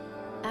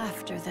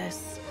 After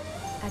this,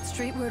 at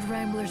Streetward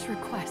Rambler's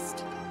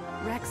request,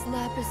 Rex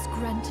Lapis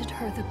granted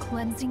her the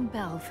cleansing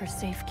bell for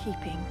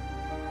safekeeping.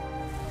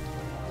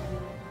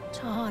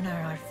 To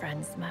honor our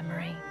friend's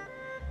memory,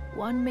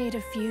 one made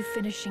a few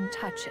finishing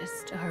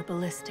touches to her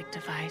ballistic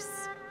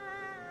device.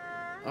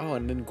 Oh,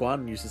 and then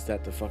Guan uses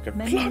that to fucking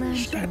Many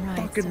plunge that lantern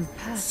rites fucking have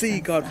passed sea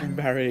since god then. from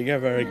marrying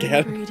ever Many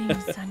again.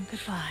 greetings and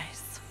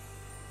goodbyes.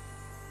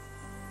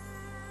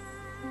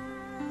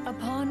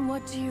 Upon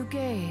what do you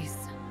gaze?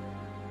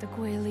 The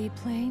Guili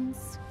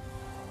Plains?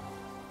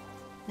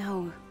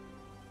 No.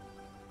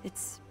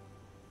 It's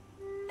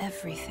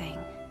everything.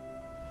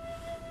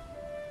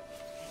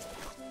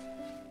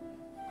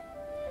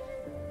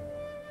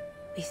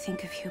 We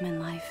think of human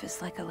life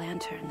as like a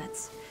lantern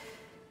that's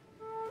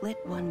lit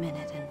one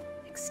minute and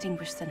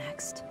extinguished the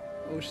next.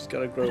 Oh, she's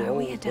gotta grow But are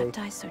we old, bro.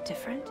 Adepti so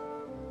different?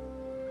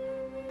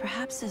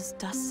 Perhaps as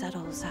dust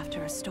settles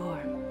after a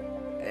storm,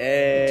 we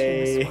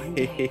too must one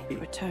day Hey.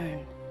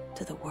 return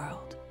to the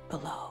world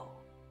below.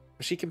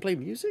 She can play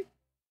music?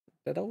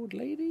 That old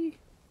lady?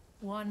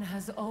 One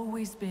has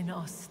always been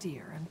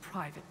austere and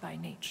private by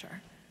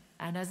nature,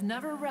 and has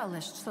never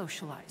relished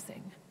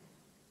socializing.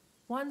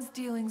 One's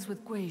dealings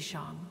with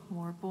Guizhong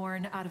were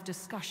born out of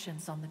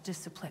discussions on the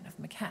discipline of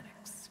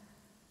mechanics.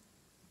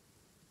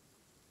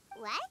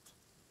 What?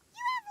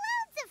 You have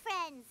loads of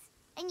friends,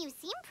 and you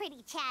seem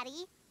pretty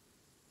chatty.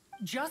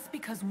 Just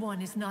because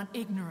one is not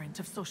ignorant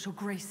of social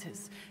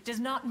graces does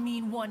not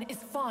mean one is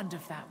fond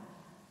of them.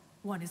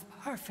 One is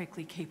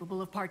perfectly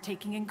capable of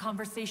partaking in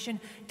conversation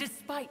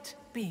despite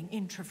being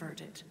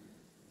introverted.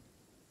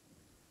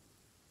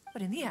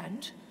 But in the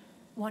end,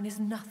 one is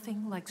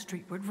nothing like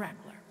Streetward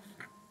Rambler.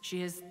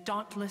 She is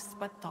dauntless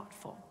but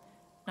thoughtful,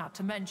 not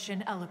to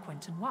mention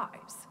eloquent and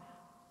wise.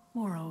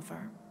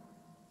 Moreover,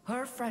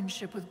 her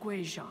friendship with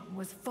Guizhong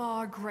was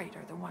far greater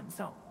than one's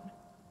own.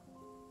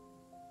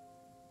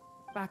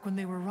 Back when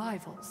they were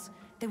rivals,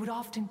 they would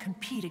often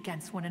compete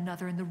against one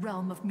another in the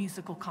realm of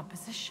musical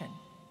composition.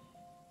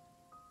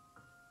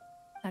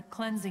 That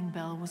cleansing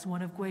bell was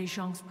one of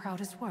Guizhong's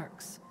proudest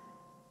works,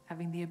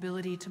 having the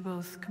ability to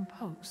both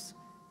compose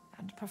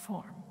and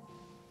perform.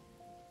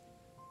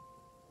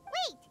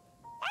 Wait,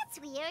 that's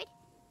weird.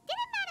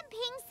 Didn't Madame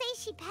Ping say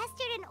she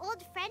pestered an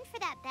old friend for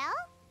that bell?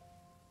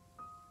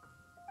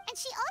 And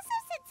she also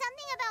said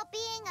something about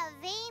being a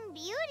vain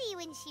beauty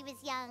when she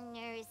was young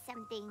or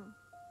something.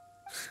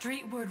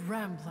 Streetward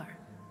Rambler,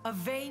 a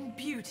vain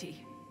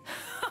beauty.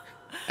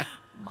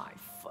 My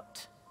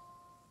foot.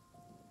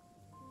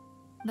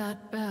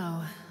 That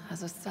bell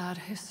has a sad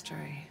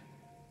history.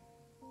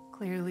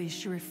 Clearly,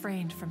 she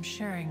refrained from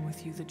sharing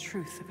with you the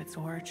truth of its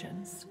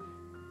origins,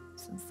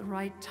 since the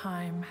right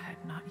time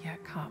had not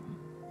yet come.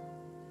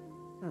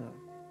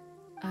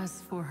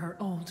 As for her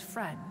old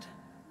friend,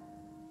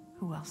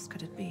 who else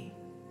could it be?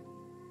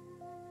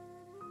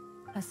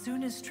 As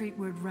soon as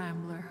Streetward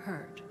Rambler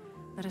heard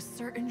that a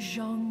certain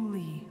Zhang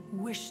Li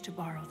wished to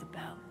borrow the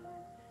bell,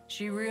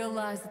 she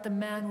realized that the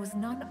man was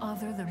none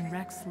other than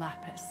Rex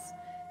Lapis,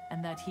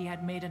 and that he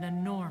had made an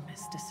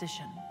enormous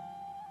decision.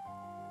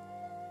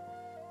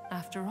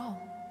 After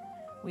all,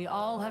 we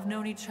all have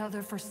known each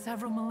other for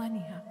several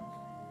millennia.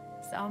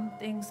 Some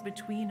things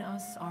between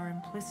us are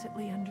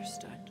implicitly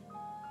understood.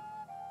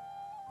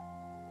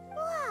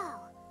 Whoa!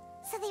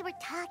 So they were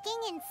talking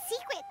in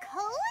secret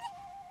code?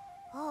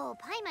 Oh,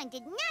 Paimon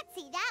did not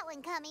see that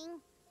one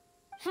coming.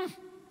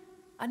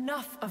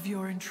 Enough of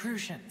your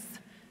intrusions.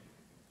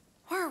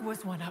 Where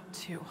was one up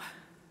to?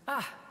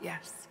 Ah,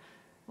 yes.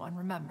 One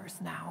remembers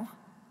now.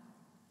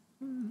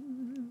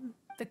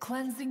 The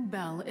cleansing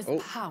bell is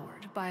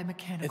powered by a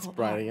mechanical It's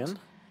bright art, again.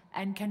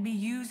 and can be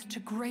used to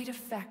great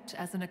effect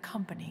as an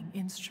accompanying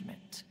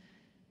instrument.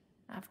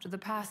 After the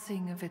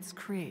passing of its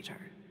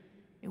creator,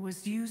 it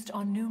was used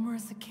on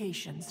numerous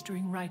occasions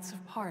during rites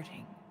of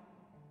parting.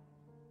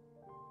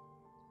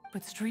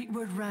 But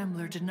Streetward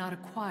Rambler did not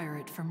acquire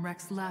it from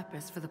Rex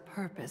Lapis for the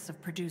purpose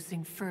of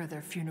producing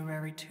further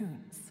funerary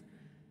tunes.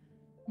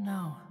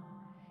 No.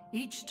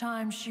 Each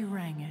time she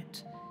rang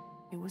it,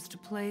 it was to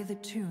play the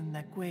tune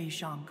that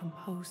Guizhong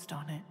composed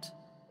on it.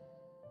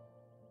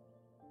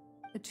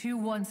 The two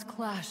once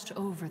clashed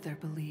over their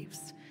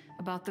beliefs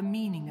about the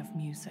meaning of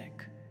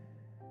music.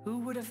 Who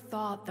would have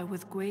thought that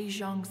with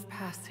Guizhong's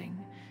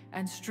passing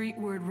and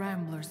Streetward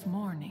Rambler's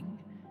mourning,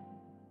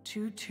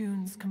 two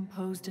tunes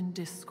composed in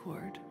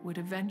discord would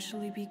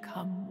eventually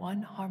become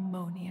one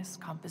harmonious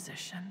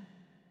composition?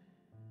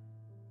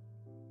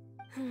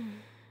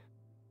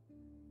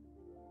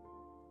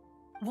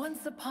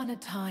 Once upon a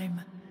time,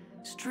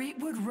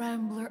 Streetward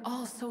Rambler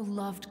also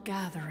loved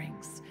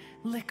gatherings,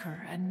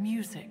 liquor, and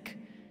music.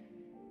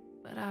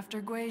 But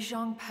after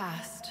Guizhong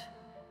passed,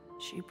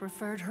 she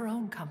preferred her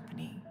own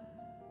company.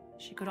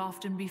 She could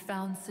often be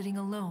found sitting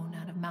alone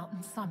at a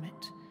mountain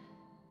summit,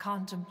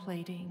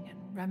 contemplating and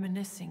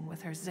reminiscing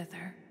with her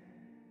zither.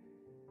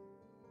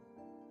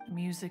 The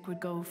music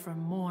would go from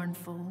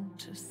mournful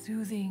to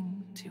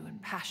soothing to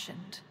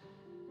impassioned.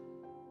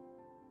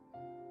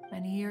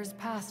 Many years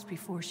passed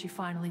before she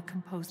finally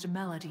composed a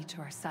melody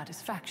to her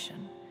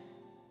satisfaction.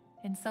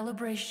 In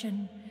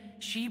celebration,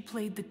 she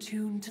played the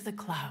tune to the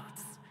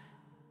clouds.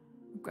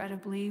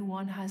 Regrettably,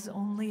 one has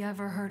only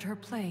ever heard her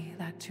play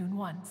that tune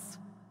once.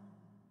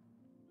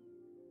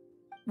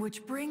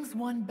 Which brings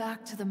one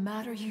back to the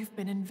matter you've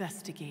been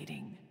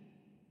investigating.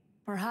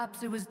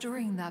 Perhaps it was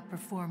during that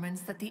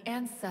performance that the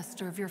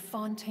ancestor of your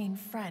Fontaine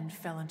friend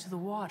fell into the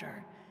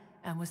water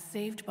and was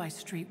saved by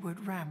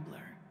Streetward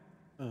Rambler.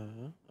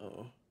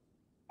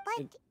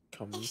 But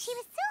if she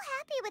was so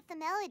happy with the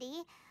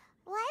melody,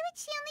 why would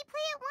she only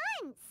play it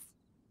once?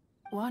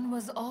 One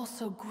was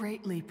also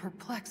greatly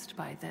perplexed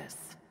by this.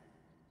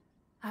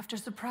 After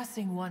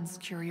suppressing one's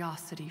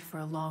curiosity for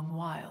a long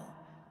while,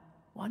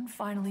 one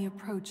finally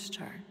approached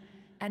her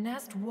and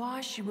asked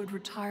why she would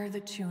retire the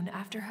tune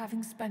after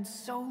having spent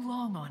so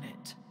long on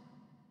it.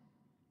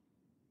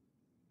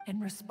 In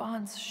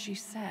response, she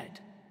said,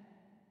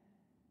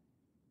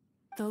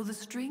 "Though the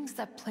strings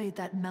that played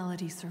that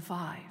melody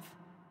survive,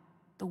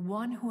 the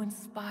one who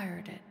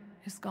inspired it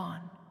is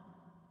gone.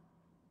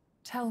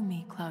 Tell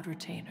me, Cloud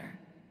Retainer,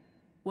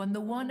 when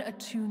the one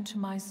attuned to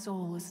my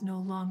soul is no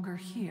longer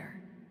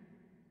here,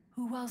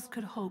 who else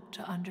could hope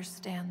to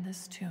understand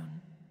this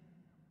tune?"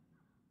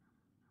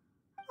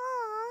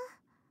 Aw,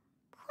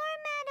 poor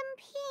Madame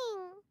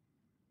Ping.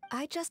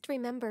 I just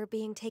remember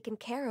being taken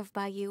care of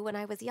by you when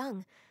I was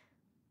young.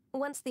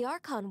 Once the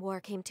Archon War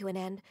came to an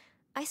end,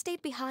 I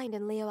stayed behind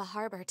in Liyue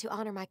Harbor to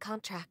honor my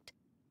contract.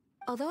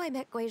 Although I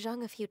met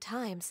Guizhong a few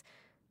times,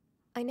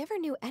 I never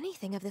knew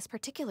anything of this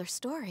particular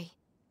story.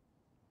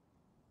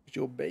 It's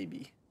your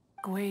baby.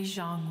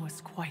 Guizhong was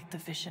quite the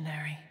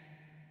visionary,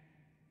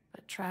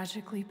 but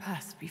tragically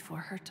passed before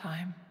her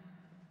time.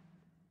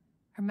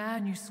 Her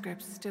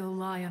manuscripts still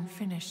lie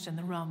unfinished in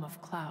the realm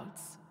of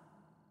clouds.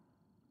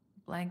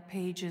 Blank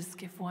pages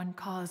give one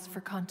cause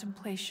for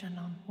contemplation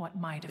on what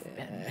might have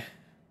been.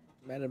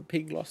 Madam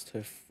Pig lost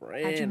her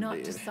friend. Had you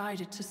not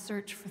decided to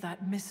search for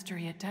that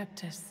mystery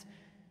Adeptus,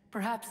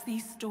 perhaps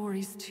these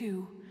stories,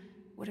 too,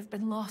 would have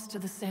been lost to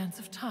the sands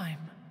of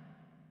time.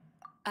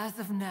 As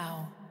of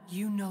now,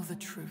 you know the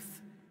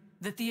truth,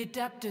 that the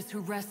Adeptus who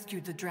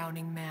rescued the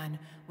drowning man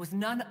was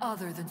none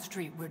other than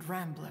Streetwood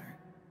Rambler.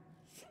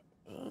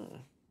 Oh.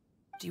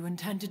 Do you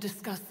intend to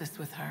discuss this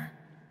with her?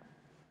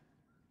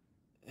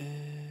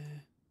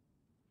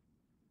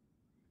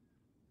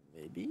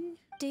 Maybe?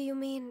 Do you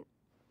mean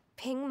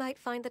Ping might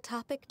find the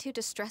topic too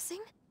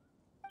distressing?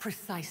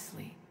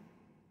 Precisely.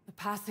 The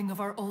passing of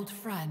our old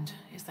friend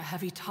is a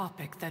heavy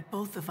topic that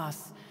both of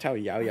us Tell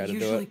Yao are Yao to do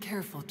usually it.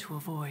 careful to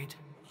avoid.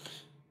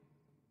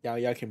 Yao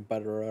Yao can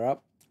butter her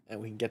up,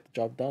 and we can get the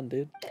job done,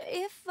 dude.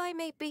 If I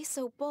may be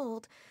so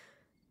bold,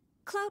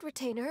 Cloud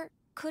Retainer,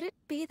 could it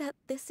be that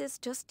this is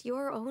just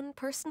your own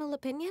personal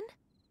opinion?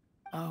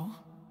 Oh?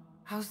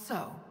 How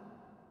so?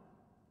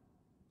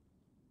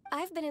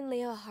 I've been in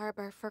Leo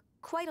Harbor for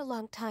quite a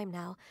long time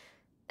now,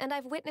 and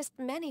I've witnessed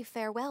many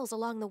farewells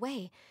along the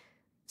way,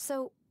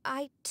 so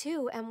I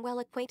too am well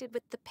acquainted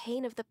with the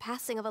pain of the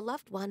passing of a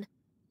loved one.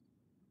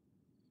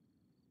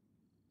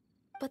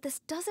 But this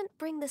doesn't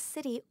bring the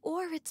city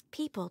or its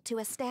people to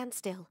a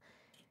standstill.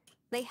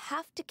 They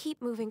have to keep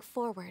moving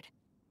forward.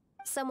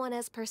 Someone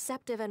as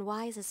perceptive and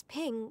wise as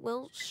Ping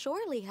will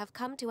surely have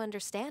come to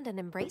understand and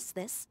embrace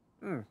this.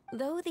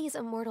 Though these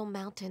immortal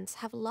mountains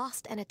have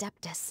lost an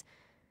Adeptus,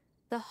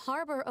 the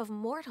harbor of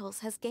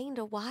mortals has gained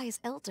a wise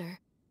elder.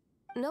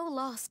 No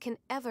loss can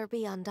ever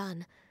be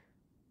undone,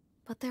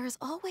 but there is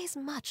always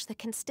much that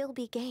can still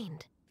be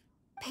gained.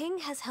 Ping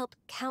has helped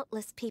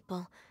countless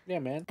people, Yeah,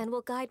 man. and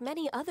will guide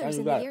many others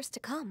in the years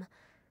to come.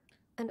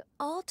 And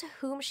all to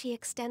whom she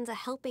extends a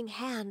helping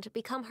hand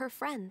become her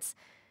friends.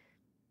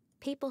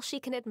 People she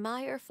can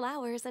admire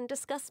flowers and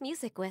discuss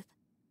music with.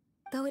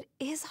 Though it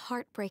is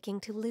heartbreaking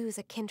to lose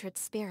a kindred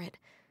spirit,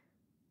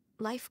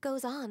 life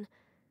goes on,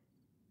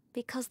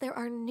 because there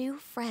are new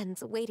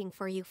friends waiting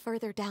for you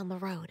further down the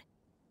road.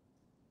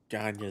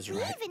 Ganya's We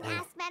right. even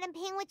asked Madame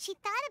Ping what she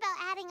thought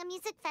about adding a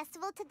music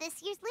festival to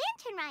this year's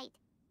Lantern Rite.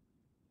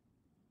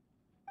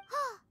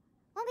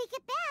 When we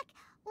get back,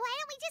 why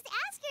don't we just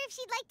ask her if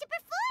she'd like to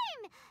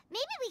perform?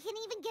 Maybe we can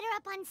even get her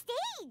up on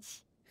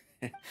stage.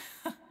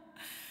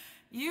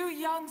 You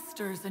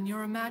youngsters and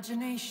your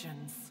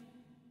imaginations.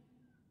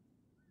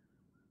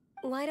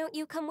 Why don't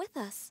you come with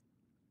us?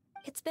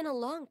 It's been a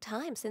long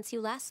time since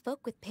you last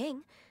spoke with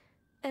Ping,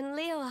 and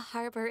Leo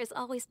Harbor is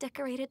always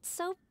decorated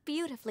so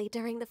beautifully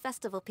during the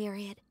festival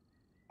period.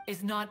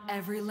 Is not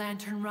every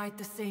Lantern Rite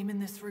the same in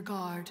this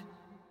regard?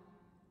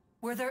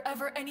 Were there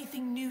ever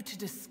anything new to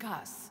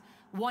discuss?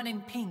 One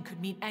in Ping could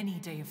meet any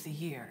day of the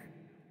year.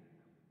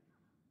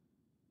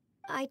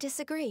 I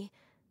disagree.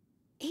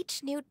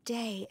 Each new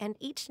day and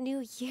each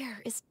new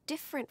year is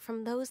different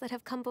from those that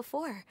have come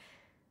before.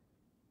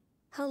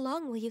 How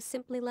long will you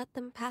simply let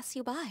them pass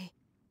you by?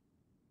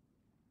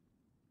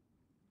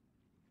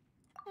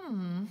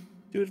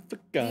 Do it for The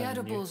Ganya.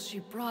 edibles she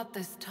brought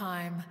this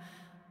time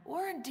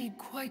were indeed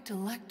quite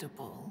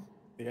delectable.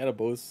 The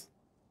edibles.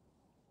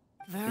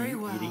 Very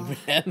well. Eating,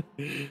 man.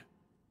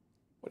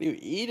 What are you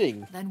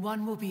eating? Then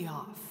one will be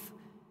off.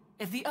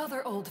 If the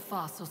other old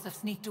fossils have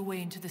sneaked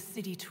away into the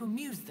city to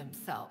amuse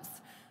themselves,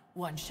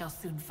 one shall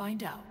soon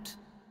find out.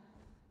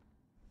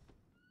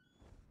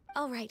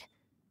 All right.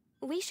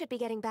 We should be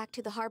getting back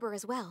to the harbor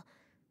as well.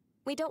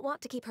 We don't want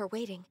to keep her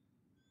waiting.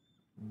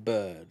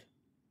 Bird.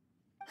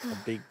 A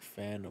big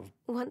fan of...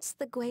 Once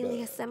the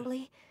Guili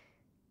Assembly,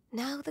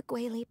 now the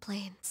Guili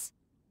Plains.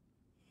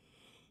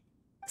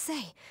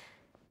 Say,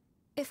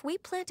 if we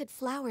planted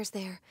flowers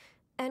there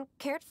and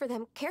cared for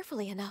them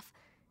carefully enough,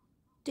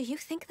 do you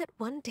think that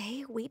one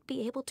day we'd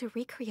be able to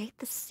recreate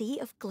the sea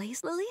of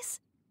glaze lilies?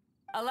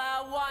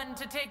 Allow one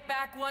to take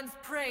back one's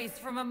praise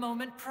from a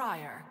moment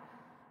prior.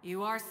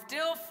 You are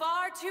still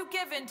far too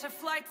given to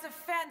flights of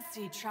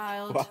fancy,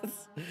 child. What?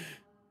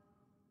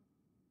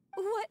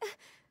 What?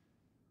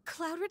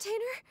 Cloud Retainer?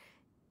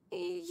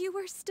 You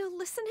were still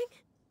listening?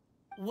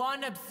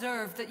 One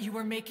observed that you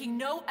were making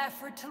no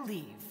effort to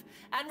leave,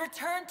 and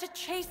returned to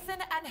chasten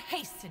and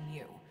hasten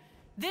you.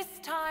 This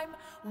time,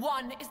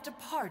 one is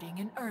departing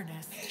in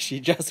earnest. She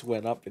just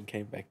went up and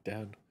came back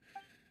down.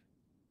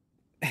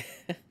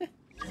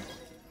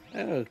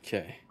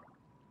 Okay.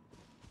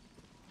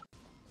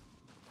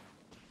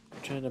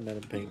 Return to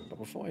Madame Ping, but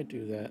before I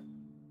do that,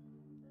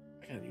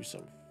 I gotta use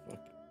some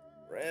fucking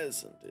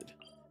resin, dude.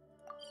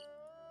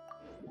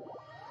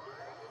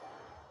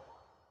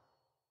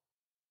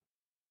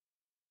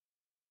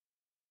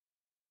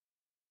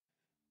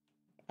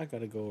 I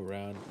gotta go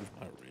around with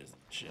my resin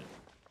shit.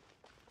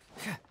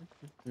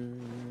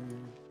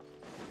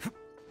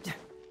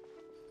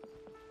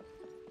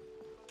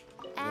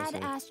 Add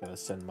I'm Ash. gonna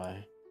send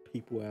my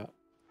people out.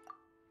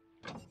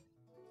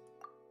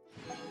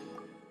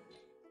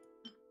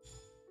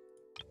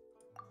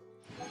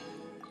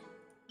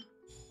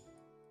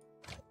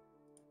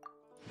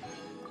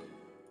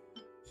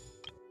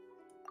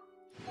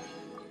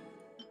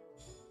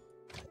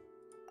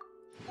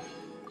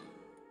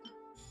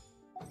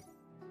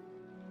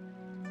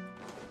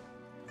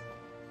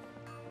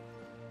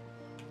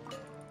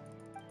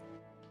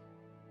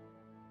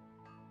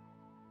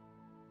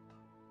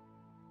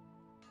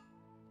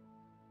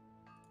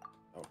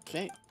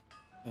 Okay.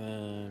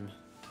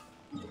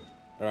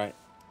 Alright.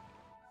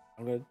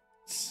 I'm gonna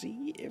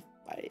see if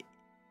I...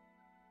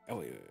 Oh,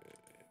 wait.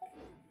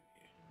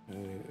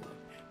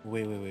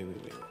 Wait.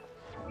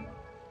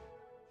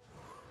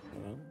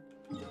 Hold on.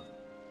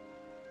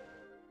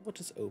 What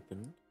is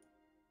open?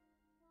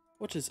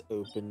 What is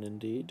open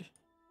indeed?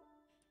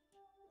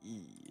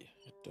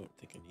 I don't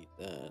think I need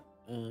that.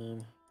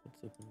 What's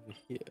open over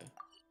here?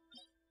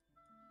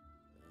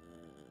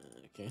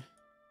 Okay.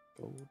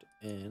 Gold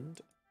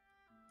and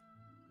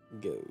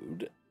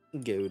gold.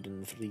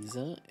 Golden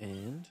freezer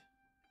and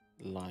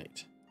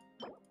light.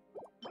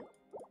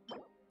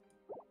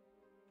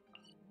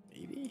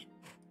 Maybe?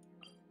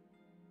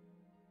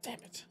 Damn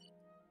it.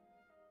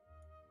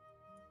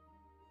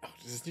 Oh,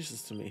 this is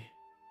useless to me.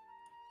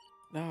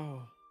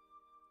 No.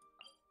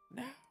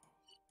 No.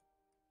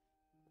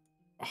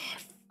 Oh,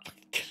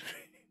 fucking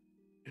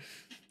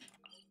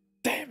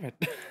damn it.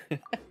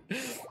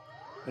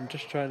 I'm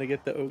just trying to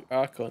get the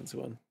Archons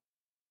one.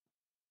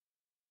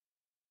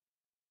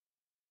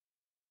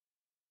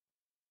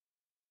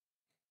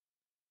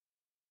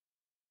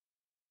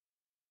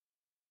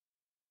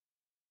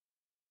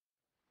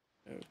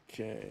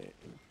 Okay.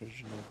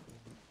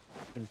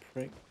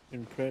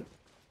 Imprint.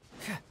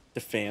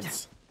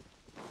 Defense.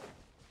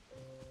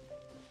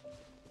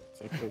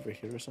 It's like over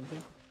here or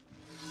something.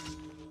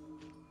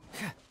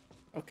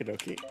 Okie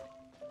dokie.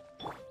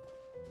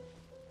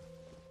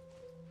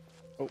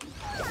 Oh.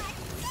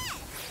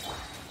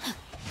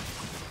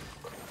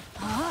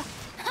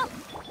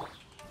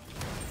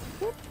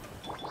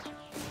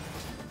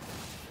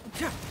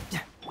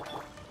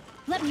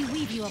 Let me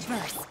weave you a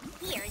verse.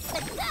 Here's the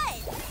good.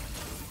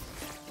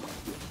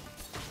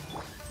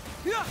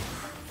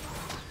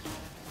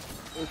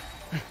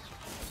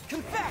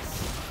 Confess.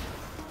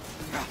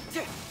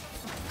 Okay.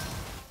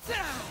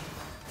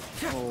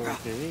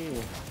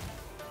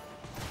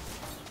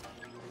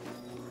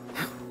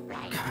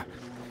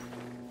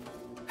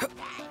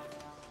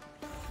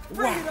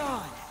 Bring it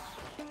on.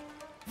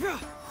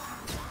 Amp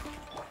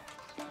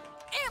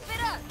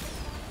it up.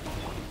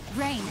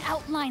 Rain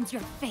outlines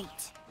your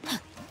fate.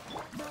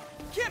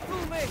 Can't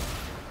fool me.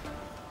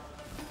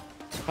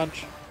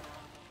 Punch.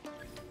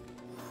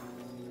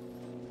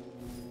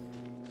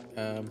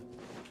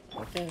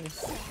 Okay.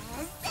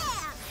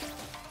 Shazam!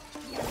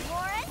 You're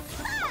more as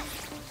fun.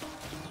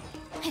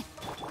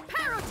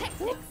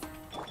 Pyrotechnics.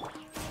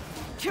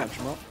 Punch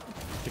him up.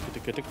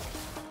 Tick.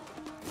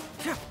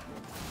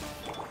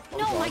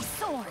 No, my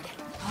sword.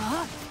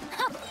 Huh?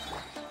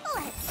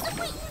 Let's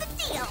sweeten the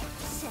deal.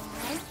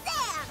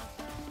 Shazam!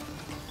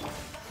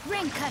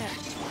 Rain cutter.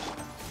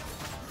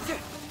 Okay.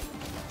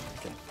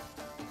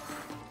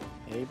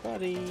 Hey,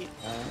 buddy.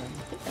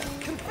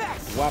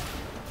 Confess. Whop.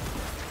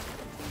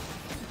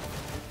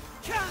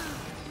 Yeah.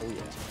 Oh,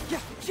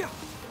 yeah. Yeah.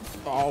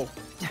 Oh.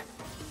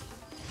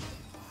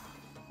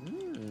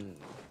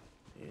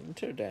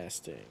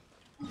 Interesting.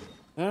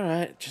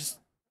 Alright, just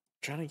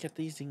trying to get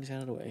these things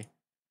out of the way.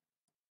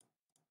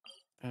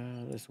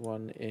 There's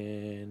one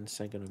in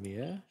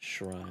Sangonomiya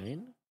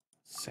Shrine.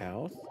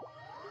 South.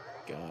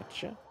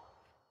 Gotcha.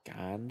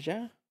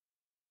 Ganja.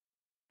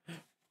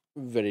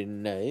 Very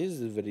nice.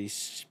 Very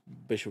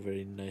special.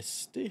 Very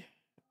nasty.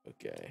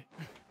 Okay.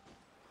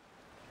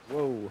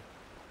 Whoa.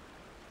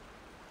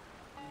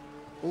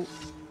 Oh.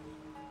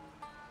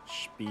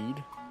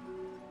 Speed.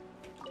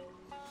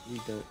 You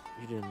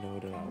didn't know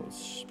that I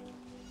was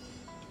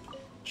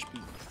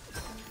speed.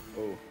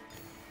 Oh.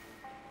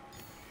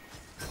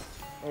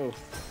 Oh.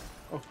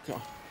 Oh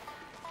god.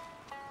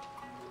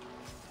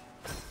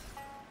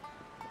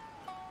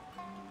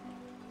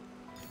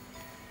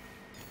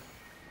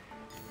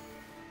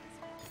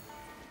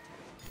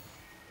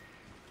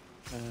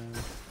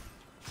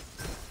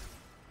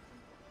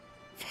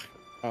 Fuck.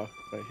 Oh,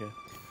 right here.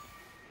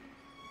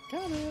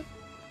 Got it.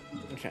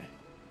 Okay.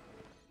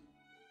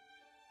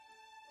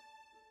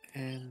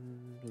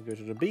 And we go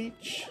to the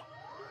beach.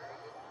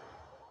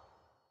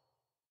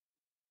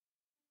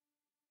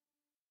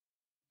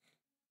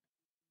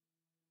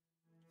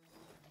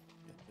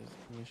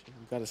 We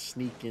gotta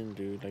sneak in,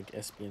 dude, like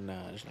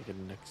espionage, like a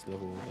next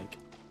level, like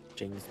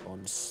James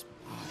Bond spy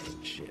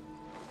and shit.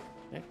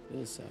 Check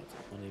this out,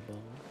 honey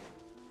bun.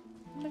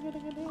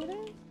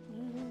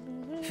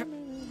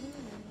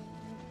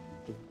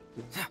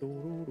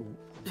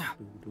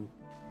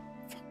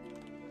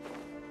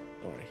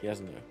 Alright, he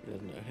doesn't know.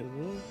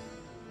 Hello?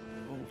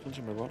 Oh,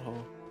 clenching my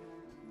butthole.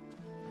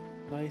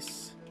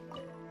 Nice.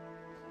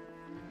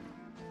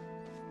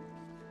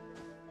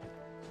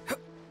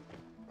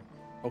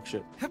 Oh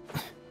shit.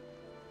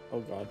 Oh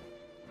god.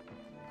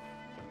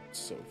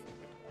 So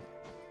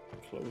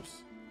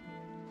close.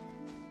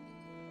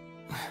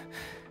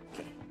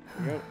 Okay, here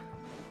we go.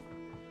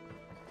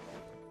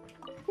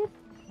 Whoop.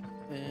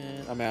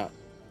 And I'm out.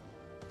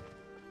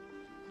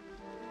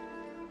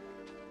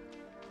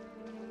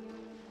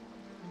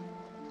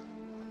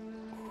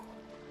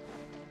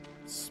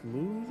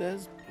 Smooth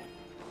as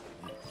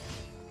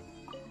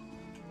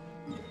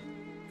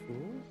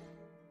cool.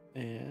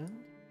 And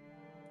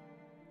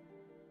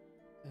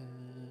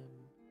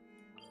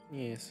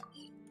yes,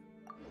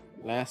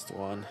 Last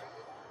one.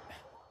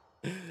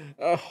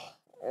 Oh,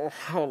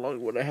 how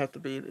long would I have to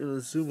be in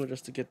Inazuma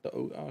just to get the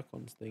O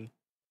Archons thing?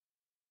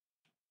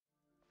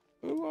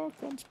 O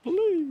Archons,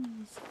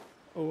 please!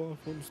 O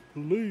Archons,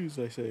 please,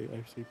 I say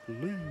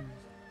please.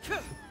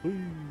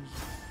 Please.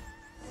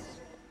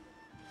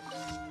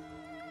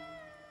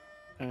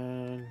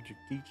 And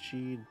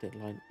Yukichi,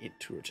 deadline it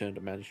to return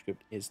the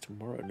manuscript is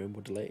tomorrow, no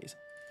more delays.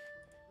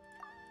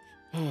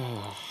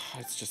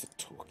 It's just a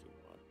talking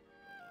one.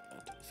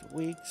 2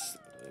 weeks.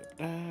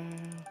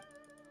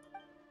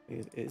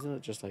 Isn't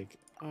it just like,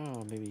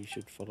 oh, maybe you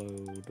should follow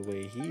the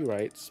way he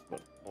writes,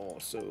 but more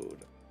so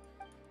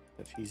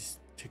that he's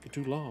taking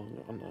too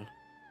long on the...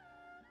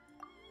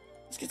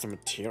 Let's get some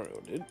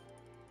material, dude.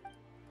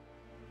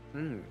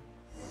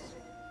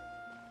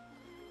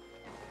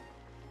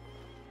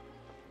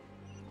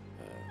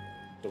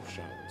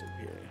 Doshan's over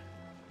here.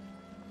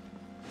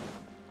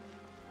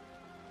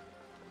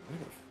 Where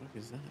the fuck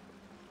is that?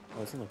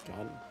 Oh, it's in the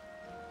garden.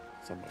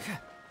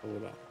 Somewhere.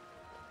 Hold on.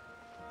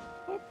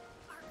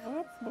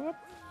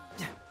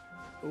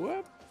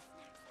 Whoop.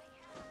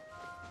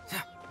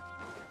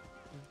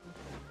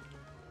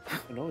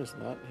 No, it's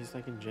not. He's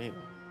like in jail.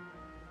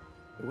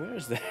 Where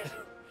is that?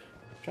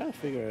 I'm trying to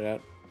figure it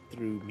out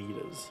through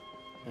meters.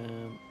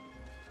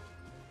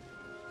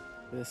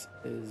 This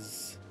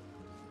is...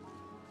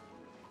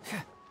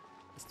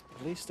 It's the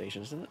police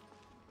station, isn't it?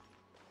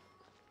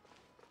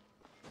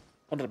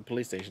 Oh, not the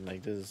police station,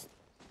 like this is...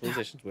 Police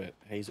station's where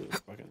Hazel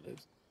fucking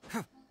lives.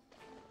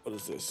 What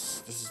is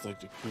this? This is like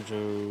the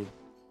Kujo...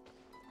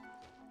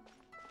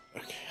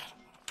 Okay, I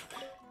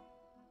don't know.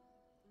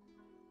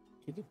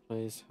 Keep the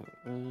place,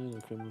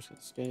 the criminals can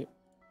escape.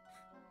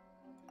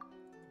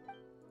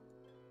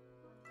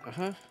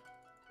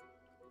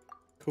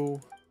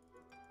 Cool.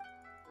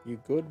 You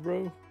good,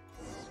 bro?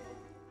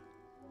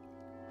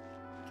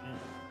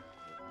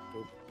 Go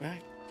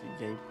back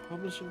to Yay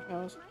Publishing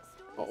House.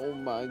 Oh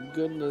my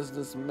goodness,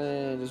 this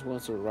man just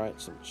wants to write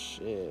some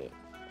shit.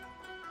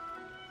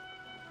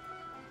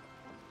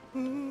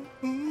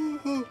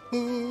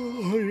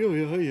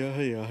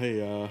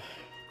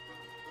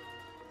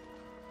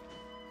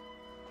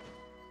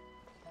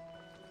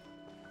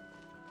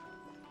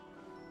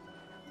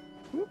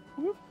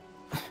 Whoop.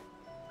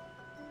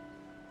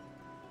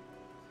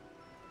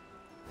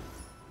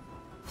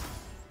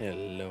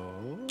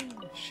 Hello,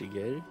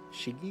 Shiggy?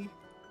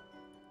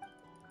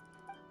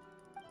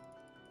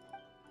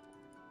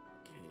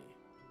 Okay.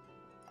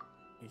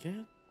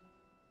 Again?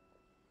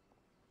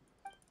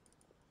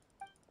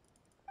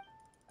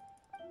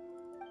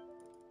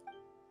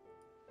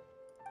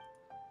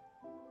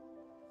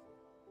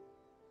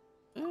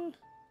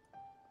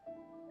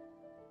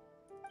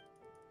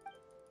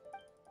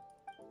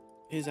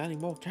 He's adding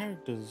more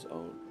characters.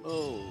 Oh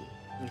no.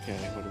 Okay,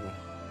 whatever.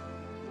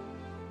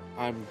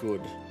 I'm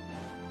good.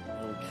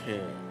 I don't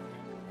care.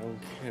 I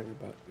don't care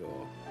about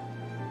your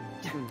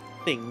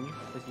thing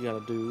that you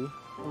gotta do.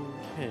 I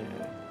don't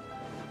care.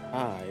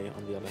 I,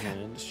 on the other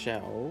hand,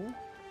 shall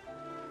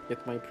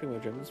get my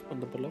primogems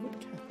from the beloved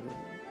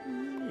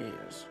Catherine.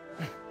 Yes.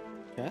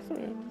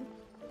 Catherine.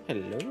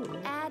 Hello.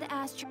 Ad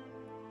Astra.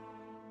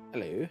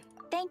 Hello.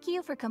 Thank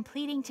you for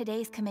completing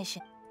today's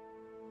commission.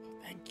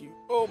 Thank you.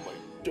 Oh my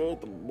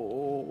god, the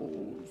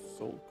mole.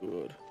 So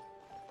good.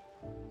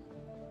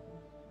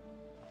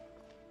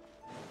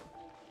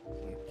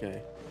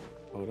 Okay.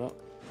 Hold up.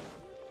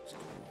 Let's go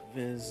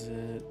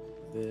visit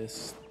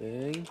this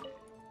thing.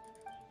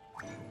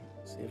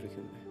 See if we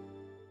can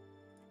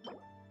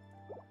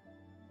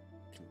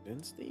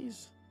condense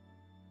these.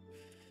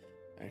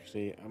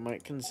 Actually, I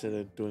might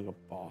consider doing a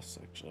boss,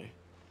 actually.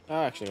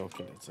 Actually, I'll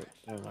condense it.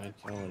 Never mind.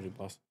 I don't want to do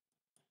boss.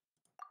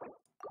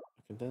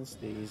 Condense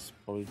these,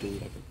 probably do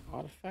like an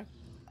artifact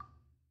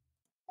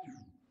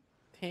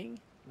thing.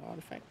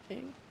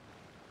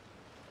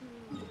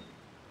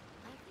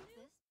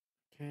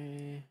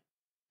 Okay,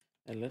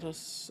 and let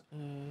us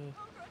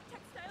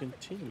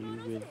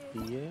continue with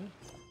the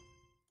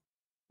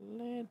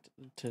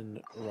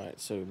lantern. Right,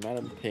 so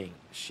Madam Ping,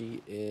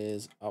 she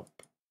is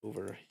up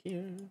over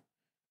here.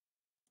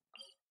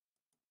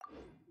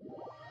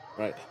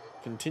 Right,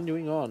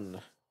 continuing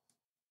on.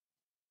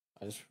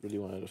 I just really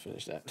wanted to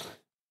finish that.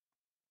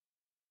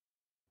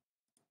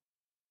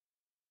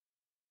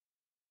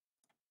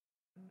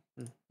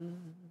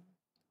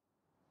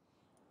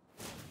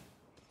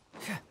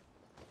 Yeah.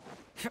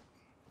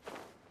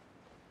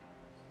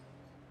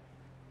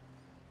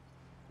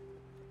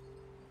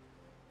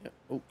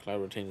 Oh,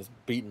 Cloud Retain is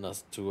beating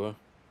us to her.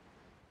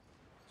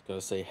 She's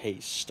gotta say, hey,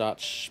 start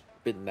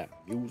spitting that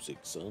music,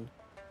 son.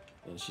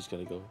 And she's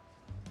gonna go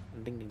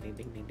ding ding ding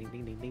ding ding ding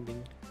ding ding ding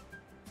ding.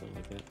 Something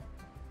like that.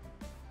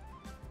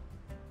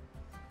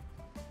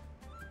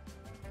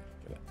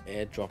 Gotta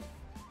airdrop.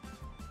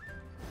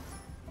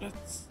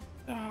 Let's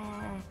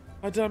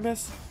did I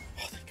miss?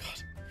 Oh, thank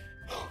God.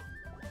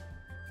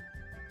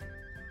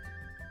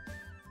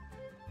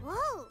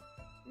 Whoa!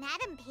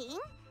 Madam Ping?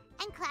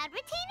 And Cloud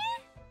Retainer?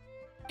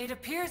 It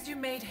appears you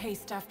made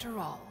haste after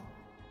all.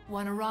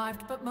 One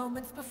arrived but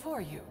moments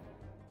before you.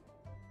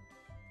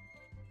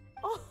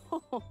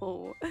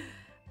 Oh,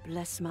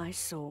 bless my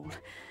soul.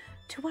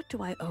 To what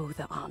do I owe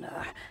the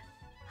honor?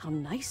 How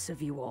nice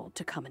of you all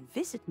to come and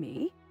visit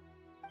me.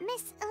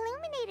 Miss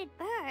Illuminated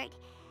Bird,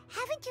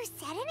 haven't you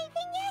said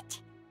anything yet?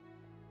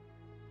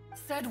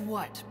 Said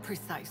what,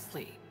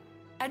 precisely?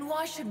 And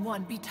why should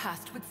one be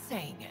tasked with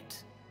saying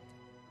it?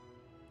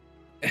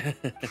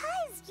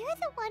 Because you're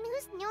the one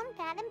who's known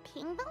Madam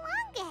Ping the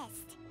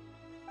longest.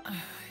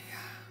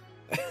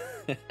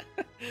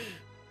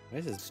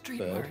 Where's his Street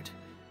bird?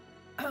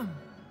 word.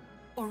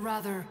 Or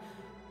rather,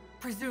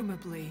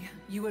 presumably,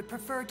 you would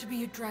prefer to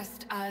be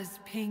addressed as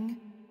Ping?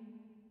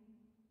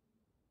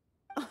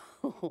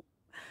 Oh,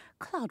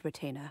 Cloud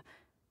Retainer,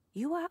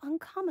 you are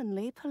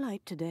uncommonly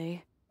polite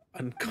today.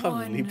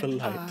 Uncommonly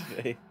polite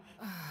today.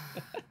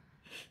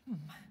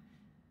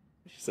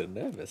 She's so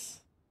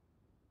nervous.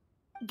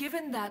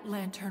 Given that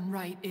Lantern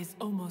Rite is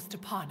almost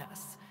upon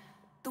us,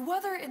 the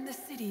weather in the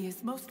city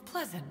is most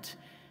pleasant,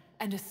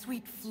 and a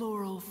sweet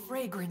floral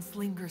fragrance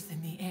lingers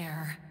in the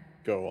air.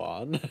 Go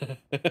on.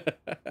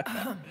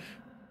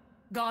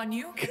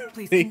 Ganyu,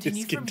 please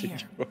continue from here.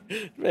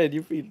 Man,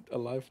 you've been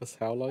alive for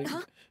how long?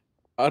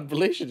 I'd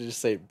believe you to just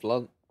say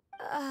blunt.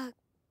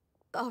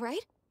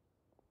 Alright.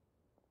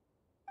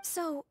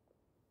 So,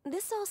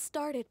 this all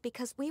started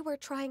because we were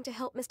trying to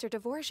help Mr.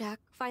 Dvorak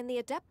find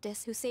the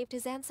Adeptus who saved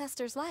his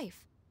ancestor's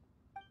life.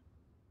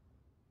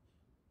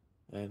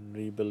 And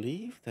we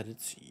believe that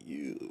it's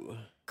you.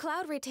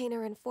 Cloud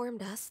Retainer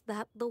informed us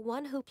that the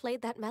one who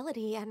played that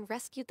melody and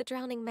rescued the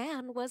drowning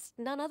man was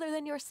none other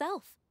than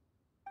yourself.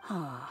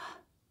 Ah,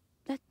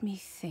 let me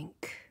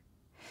think.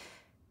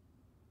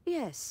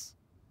 Yes,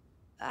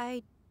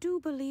 I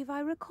do believe I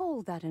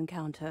recall that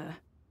encounter.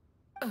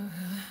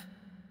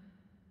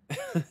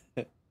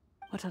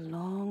 What a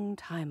long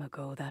time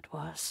ago that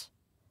was.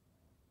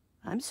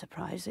 I'm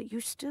surprised that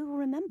you still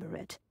remember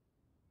it.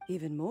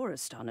 Even more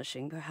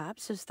astonishing,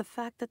 perhaps, is the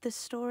fact that this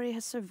story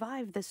has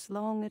survived this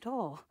long at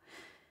all,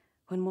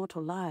 when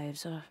mortal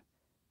lives are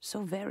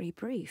so very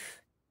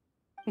brief.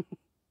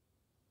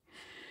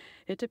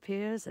 It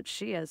appears that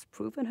she has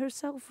proven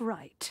herself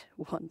right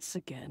once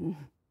again.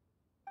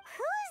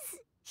 Who's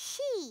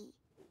she?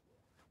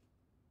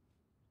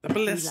 The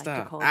We ballista.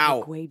 like to call her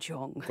Ow.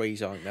 Guizhong.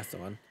 Guizhong, that's the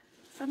one.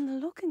 From the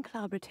look in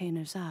Cloud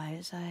Retainer's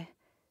eyes, I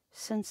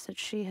sense that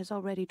she has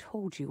already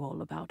told you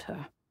all about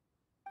her.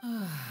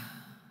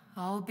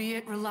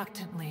 Albeit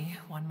reluctantly,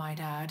 one might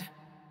add.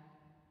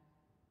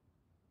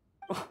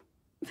 Oh,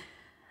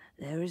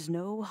 there is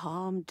no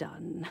harm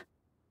done.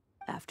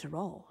 After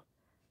all,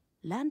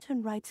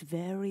 Lantern Rite's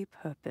very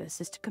purpose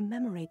is to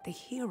commemorate the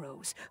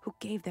heroes who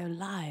gave their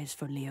lives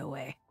for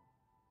Liyue.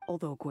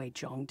 Although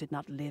Guizhong did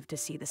not live to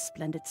see the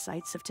splendid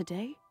sights of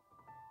today,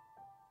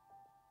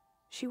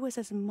 she was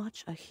as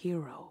much a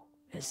hero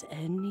as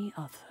any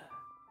other.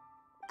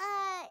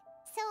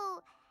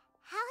 So,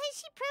 how has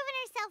she proven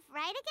herself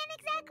right again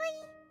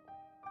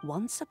exactly?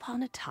 Once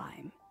upon a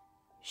time,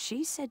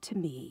 she said to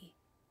me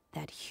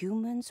that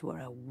humans were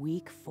a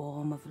weak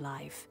form of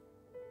life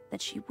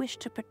that she wished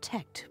to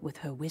protect with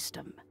her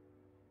wisdom.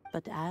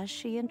 But as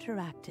she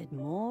interacted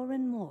more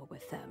and more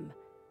with them,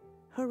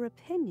 her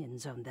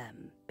opinions on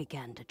them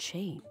began to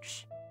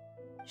change.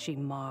 She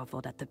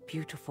marveled at the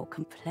beautiful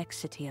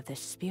complexity of their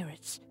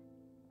spirits,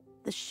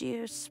 the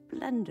sheer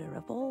splendor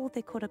of all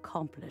they could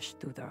accomplish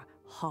through their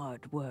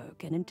hard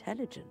work and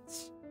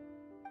intelligence.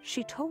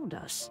 She told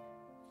us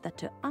that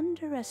to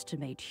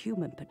underestimate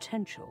human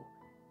potential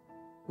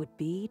would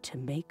be to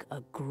make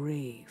a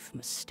grave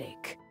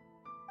mistake.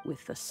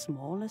 With the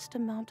smallest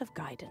amount of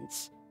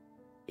guidance,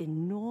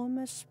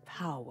 enormous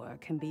power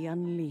can be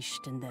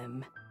unleashed in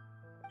them.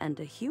 And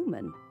a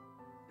human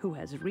who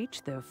has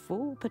reached their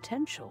full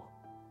potential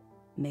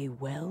may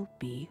well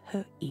be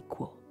her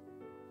equal.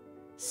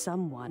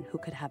 Someone who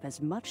could have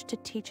as much to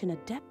teach an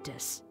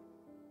Adeptus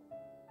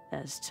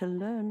as to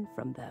learn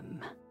from them.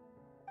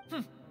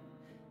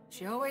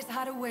 She always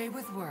had a way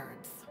with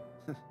words.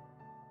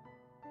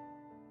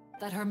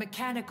 That her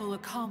mechanical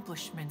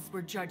accomplishments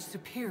were judged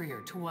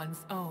superior to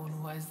one's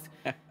own was,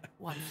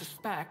 one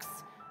suspects,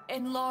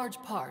 in large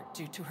part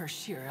due to her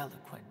sheer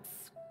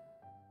eloquence.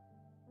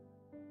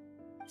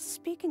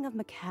 Speaking of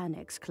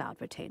mechanics, Cloud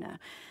Retainer,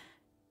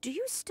 do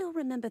you still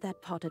remember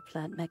that potted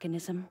plant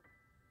mechanism?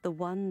 The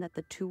one that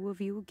the two of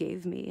you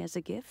gave me as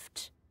a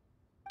gift?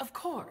 Of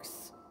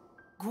course.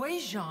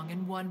 Guizhong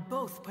and one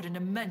both put an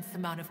immense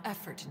amount of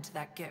effort into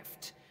that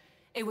gift.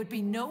 It would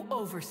be no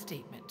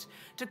overstatement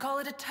to call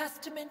it a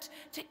testament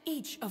to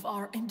each of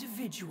our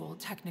individual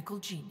technical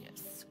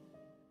genius.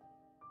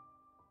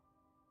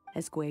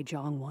 As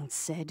Guizhong once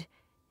said,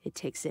 it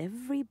takes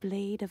every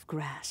blade of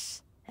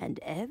grass and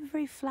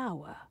every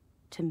flower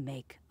to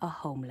make a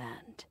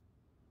homeland.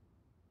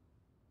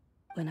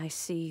 When I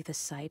see the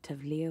sight of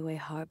Liyue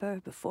Harbor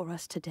before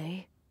us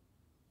today,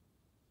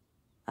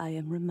 I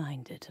am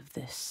reminded of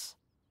this.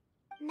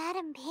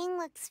 Madam Ping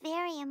looks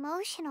very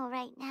emotional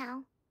right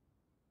now.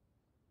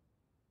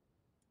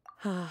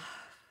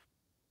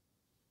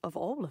 Of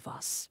all of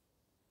us,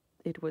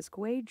 it was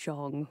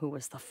Guizhong who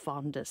was the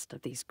fondest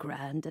of these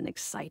grand and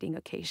exciting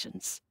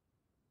occasions.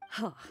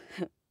 Huh.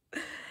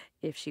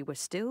 If she were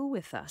still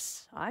with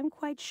us, I'm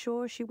quite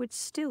sure she would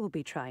still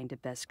be trying to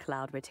best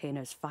Cloud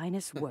Retainer's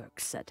finest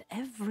works at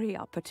every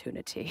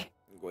opportunity.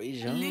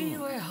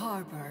 Liyue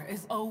Harbor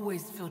is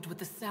always filled with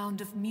the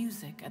sound of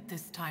music at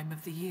this time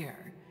of the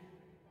year.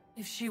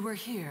 If she were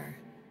here,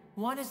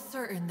 one is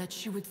certain that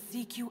she would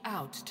seek you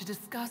out to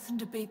discuss and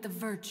debate the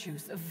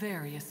virtues of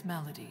various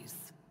melodies.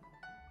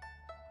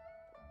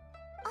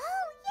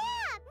 Oh,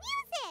 yeah!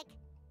 Music!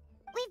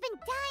 We've been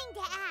dying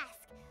to ask.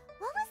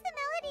 What was the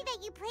melody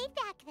that you played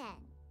back then?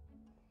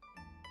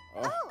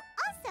 Oh,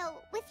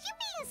 also, with you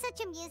being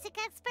such a music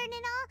expert and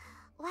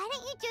all, why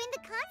don't you join the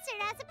concert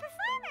as a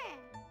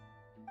performer?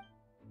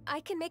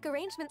 I can make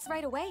arrangements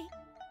right away.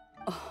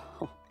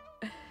 Oh.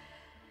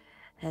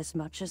 As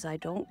much as I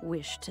don't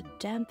wish to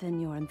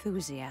dampen your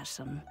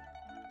enthusiasm,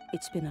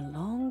 it's been a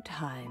long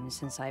time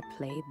since I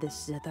played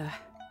this zither.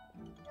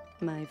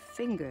 My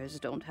fingers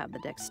don't have the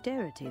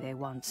dexterity they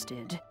once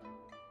did.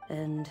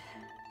 And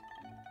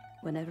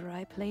whenever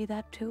I play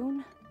that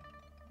tune,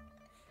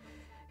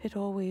 it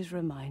always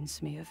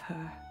reminds me of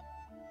her.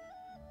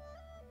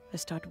 I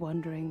start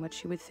wondering what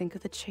she would think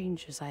of the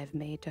changes I have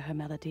made to her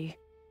melody.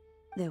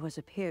 There was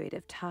a period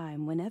of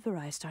time whenever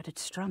I started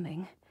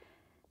strumming,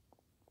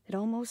 it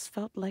almost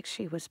felt like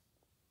she was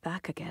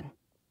back again.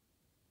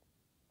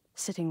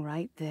 Sitting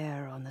right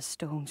there on the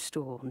stone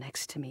stool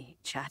next to me,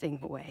 chatting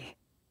away.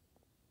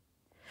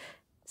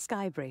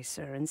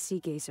 Skybracer and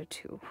Seagazer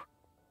too,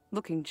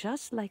 looking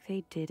just like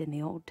they did in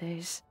the old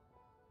days.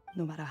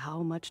 No matter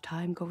how much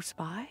time goes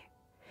by,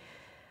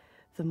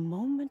 the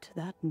moment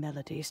that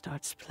melody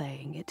starts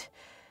playing, it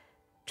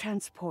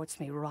transports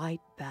me right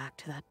back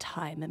to that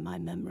time in my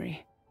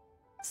memory.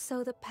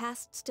 So the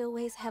past still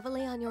weighs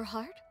heavily on your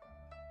heart?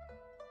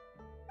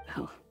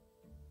 Oh,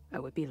 I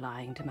would be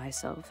lying to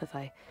myself if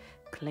I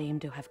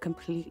claimed to have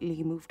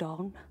completely moved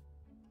on.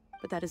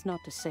 But that is not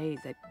to say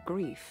that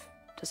grief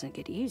doesn't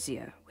get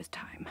easier with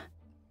time.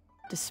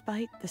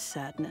 Despite the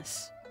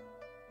sadness,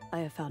 I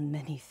have found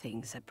many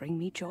things that bring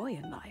me joy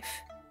in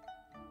life.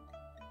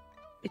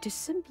 It is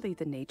simply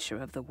the nature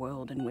of the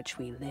world in which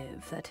we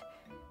live that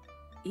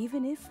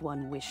even if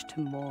one wished to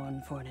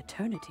mourn for an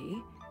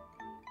eternity,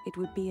 it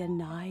would be a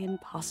nigh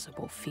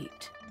impossible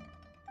feat.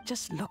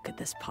 Just look at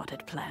this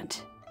potted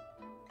plant.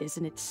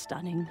 Isn't it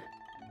stunning?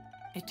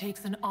 It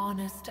takes an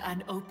honest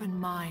and open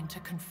mind to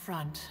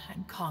confront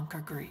and conquer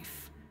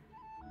grief.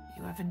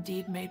 You have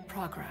indeed made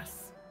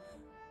progress.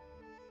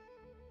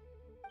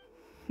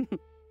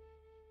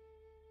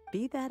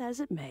 Be that as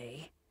it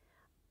may,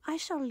 I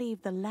shall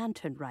leave the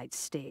lantern rite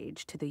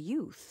stage to the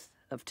youth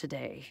of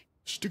today.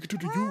 Stick it to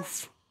the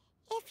youth.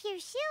 If you're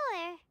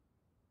sure.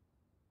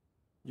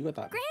 You got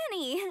that.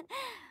 Granny!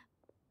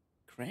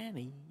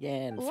 Granny? Yeah,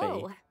 and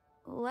Whoa. Faye.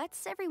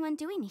 What's everyone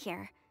doing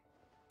here?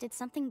 Did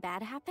something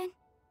bad happen?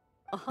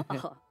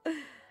 Ah,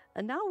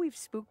 and now we've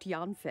spooked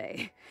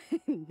Yanfei.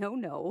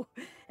 No.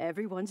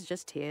 Everyone's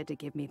just here to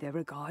give me their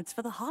regards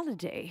for the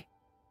holiday.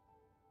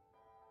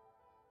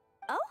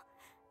 Oh,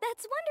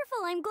 that's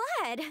wonderful. I'm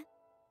glad.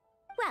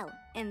 Well,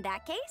 in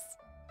that case,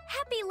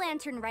 happy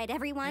Lantern Rite,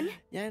 everyone.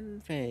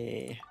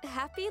 Yanfei.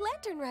 Happy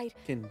Lantern Rite.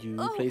 Can you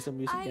play some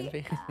music,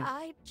 Yanfei?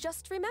 I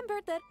just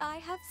remembered that I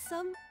have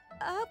some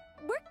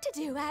work to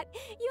do at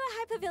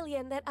Yuehai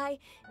Pavilion that I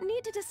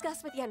need to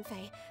discuss with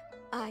Yanfei.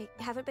 I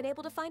haven't been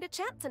able to find a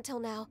chance until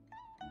now.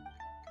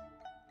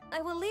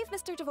 I will leave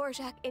Mr.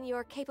 Dvorak in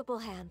your capable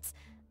hands.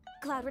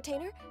 Cloud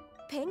Retainer,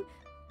 Ping,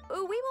 we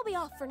will be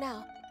off for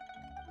now.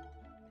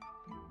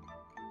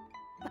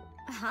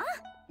 Huh?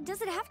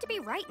 Does it have to be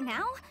right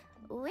now?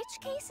 Which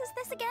case is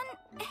this again?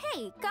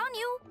 Hey,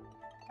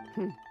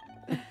 Ganyu!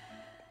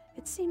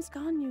 It seems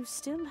Ganyu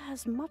still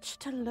has much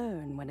to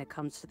learn when it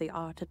comes to the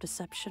art of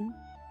deception.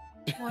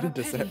 What a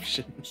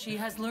Deception. pity. She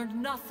has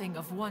learned nothing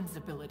of one's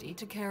ability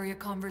to carry a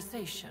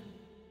conversation.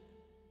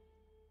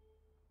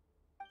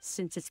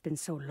 Since it's been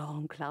so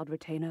long, Cloud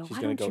Retainer, She's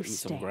why gonna don't go you eat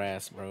stay? some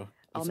grass, bro.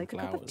 I'll Eat make some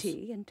a cup of flowers.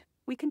 tea and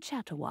we can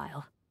chat a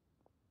while.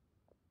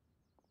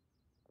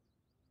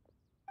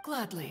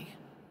 Gladly.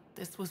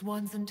 This was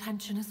one's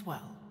intention as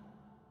well.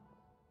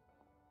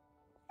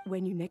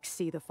 When you next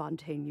see the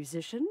Fontaine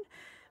musician,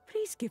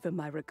 please give him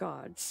my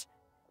regards.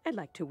 I'd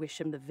like to wish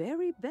him the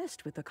very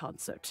best with the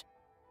concert.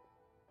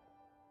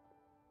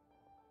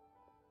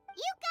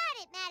 You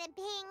got it, Madam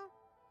Ping.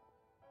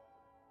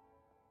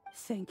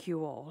 Thank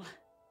you all.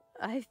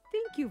 I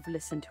think you've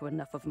listened to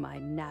enough of my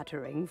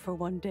nattering for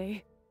one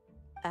day.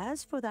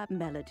 As for that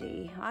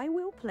melody, I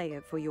will play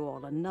it for you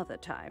all another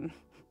time.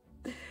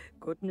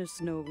 Goodness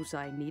knows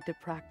I need to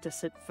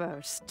practice it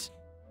first.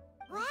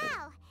 Wow,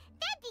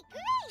 that'd be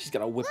great. She's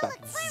gonna whip We'll out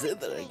look forward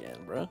zither to it. again,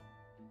 bro.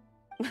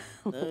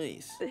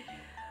 Nice.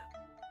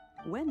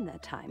 When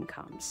that time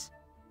comes,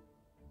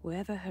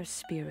 wherever her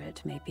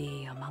spirit may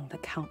be among the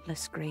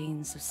countless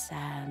grains of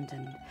sand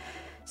and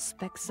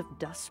specks of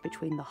dust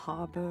between the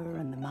harbor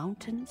and the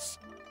mountains,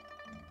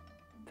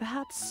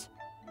 perhaps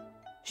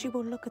she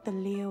will look at the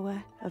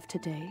Liyue of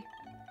today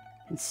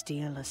and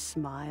steal a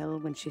smile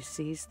when she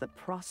sees the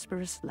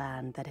prosperous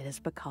land that it has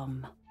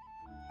become.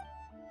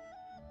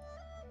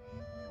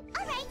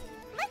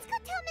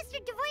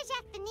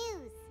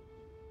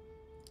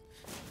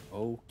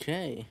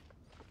 Okay.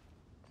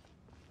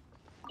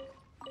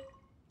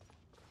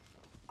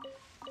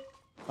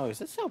 Oh, is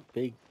this how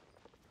big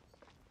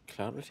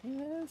Cloud Retain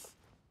is?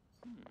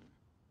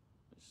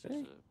 This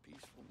is a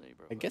peaceful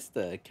neighborhood. I guess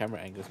the camera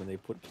angles when they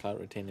put Cloud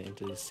Retainer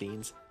into the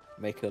scenes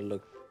make her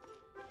look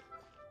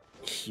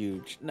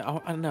huge.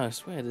 No, I don't know. I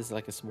swear this is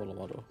like a smaller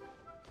model.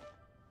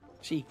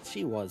 She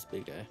was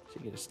bigger. She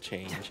could just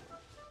change.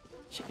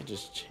 She could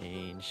just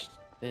change.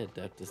 They're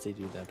adapters. They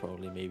do that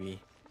probably. Maybe.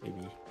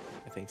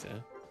 I think so.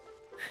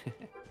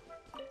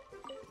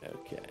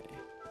 Okay.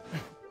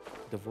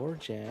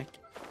 Dvorak.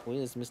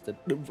 Where's Mr.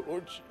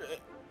 Dvorak?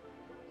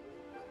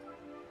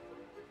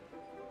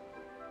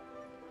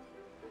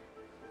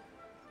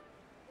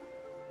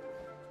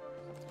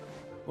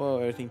 Whoa,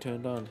 everything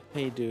turned on.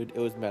 Hey dude, it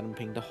was Madam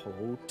Ping the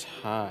whole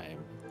time.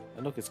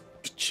 And look, it's...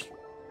 Mr.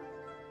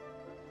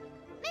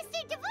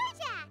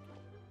 Dvorak!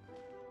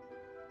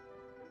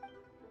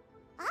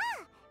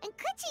 Ah, and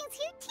Kuching's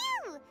here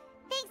too!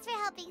 Thanks for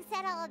helping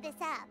set all of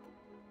this up.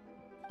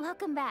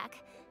 Welcome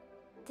back.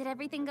 Did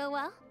everything go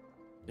well?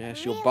 Yeah,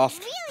 she'll bust.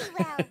 Really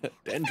well. We found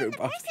Dendro the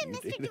bust person you,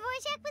 Mr. dude.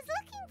 Dvorak was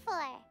looking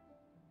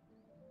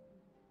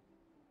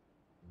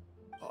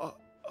for.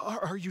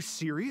 Are you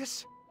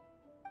serious?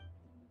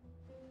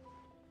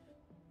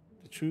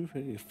 The true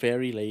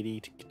fairy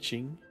lady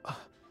Ching.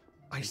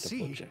 I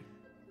see.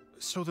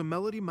 So the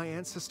melody my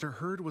ancestor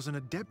heard was an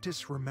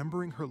adeptus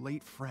remembering her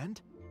late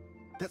friend?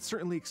 That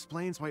certainly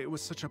explains why it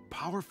was such a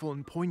powerful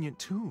and poignant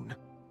tune.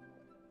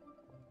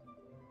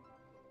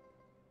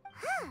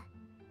 Huh.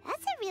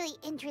 That's a really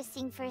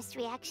interesting first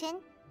reaction.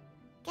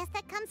 Guess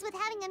that comes with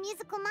having a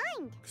musical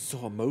mind.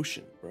 So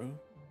emotion, bro.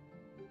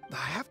 I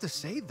have to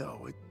say,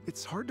 though,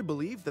 it's hard to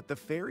believe that the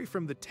fairy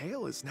from the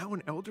tale is now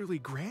an elderly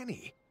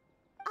granny.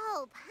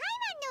 Oh,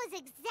 Paimon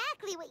knows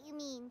exactly what you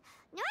mean.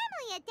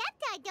 Normally,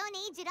 Adepti don't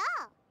age at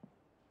all.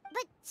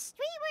 But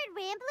Streetward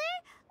Rambler,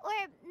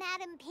 or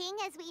Madam Ping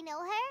as we know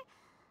her,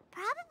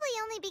 probably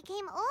only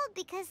became old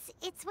because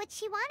it's what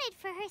she wanted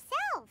for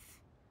herself.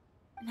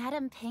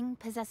 Madam Ping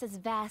possesses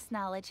vast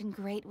knowledge and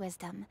great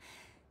wisdom.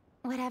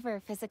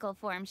 Whatever physical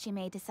form she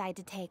may decide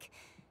to take,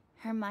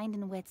 her mind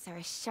and wits are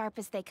as sharp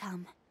as they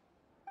come.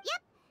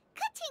 Yep,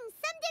 Kuching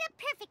summed it up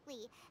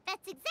perfectly.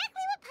 That's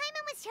exactly what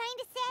Paimon was trying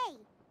to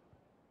say.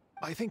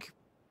 I think...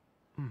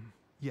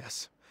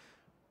 yes.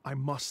 I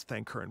must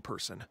thank her in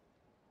person.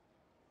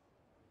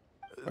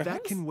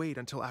 That can wait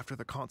until after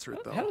the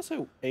concert, though. How does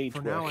her age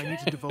For work? now, I need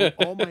to devote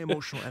all my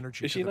emotional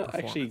energy Is to she the not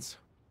actually... performance.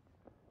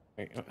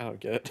 Wait, I don't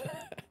get it.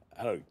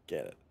 I don't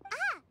get it.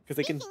 Because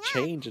they can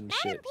change and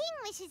shit. Madam Ping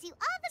wishes you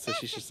all the So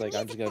best she's at just the like,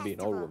 I'm just music gonna be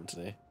an old festival. woman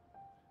today.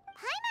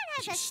 Paimon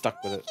has She's a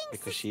stuck with it sneaking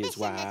because she is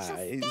suspicion that she'll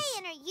wise. stay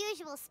in her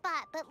usual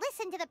spot, but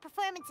listen to the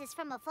performances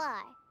from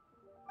afar.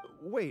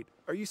 Wait,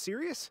 are you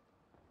serious?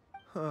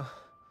 Huh.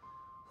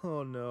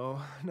 Oh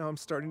no, now I'm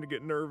starting to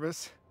get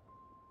nervous.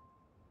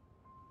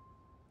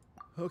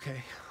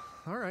 Okay,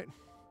 alright.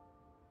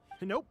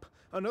 Nope,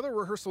 another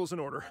rehearsal is in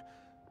order.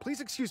 Please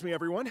excuse me,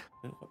 everyone.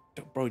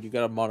 Bro, you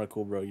got a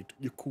monocle, bro.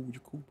 You're cool,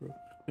 bro.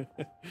 Mr.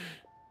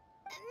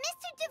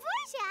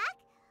 Dvorak?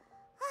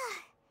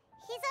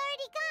 He's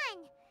already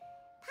gone.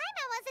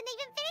 Paimon wasn't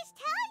even finished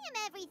telling him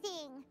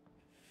everything.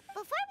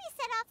 Before we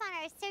set off on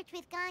our search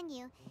with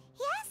Ganyu,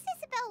 he asked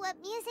us about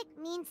what music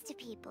means to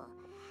people.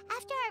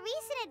 After our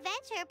recent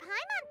adventure,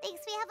 Paimon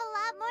thinks we have a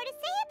lot more to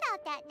say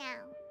about that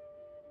now.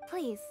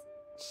 Please,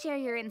 share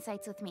your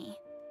insights with me.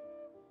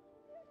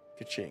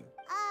 Ka-ching.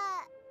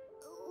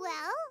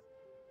 Well,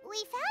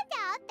 we found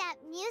out that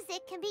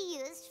music can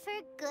be used for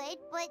good,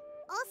 but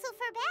also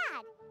for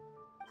bad.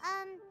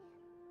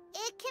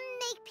 It can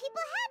make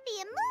people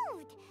happy and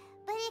moved,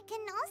 but it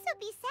can also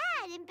be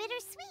sad and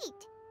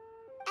bittersweet.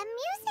 And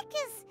music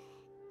is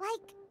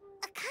like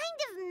a kind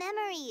of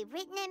memory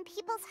written in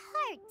people's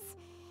hearts.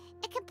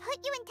 It can put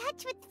you in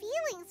touch with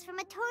feelings from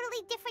a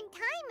totally different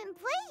time and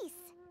place.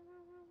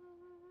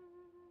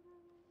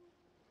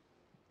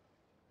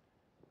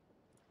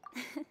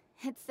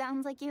 It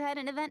sounds like you had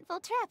an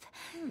eventful trip.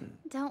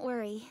 Don't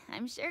worry,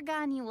 I'm sure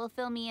Ganyu will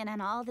fill me in on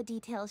all the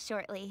details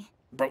shortly.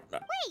 Bro,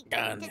 Wait, does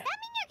that mean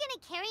you're gonna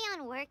carry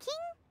on working?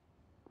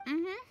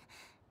 Mm-hmm.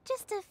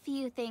 Just a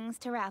few things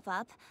to wrap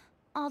up.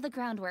 All the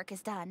groundwork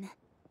is done.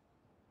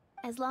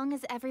 As long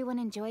as everyone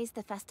enjoys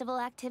the festival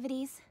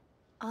activities,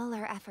 all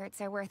our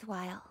efforts are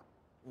worthwhile.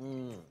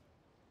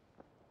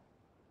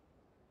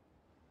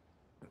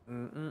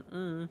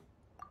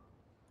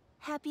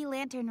 Happy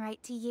Lantern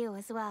Rite to you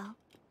as well.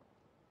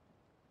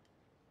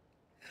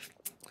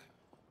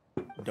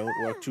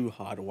 Don't work too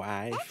hard,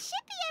 wife. That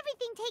should be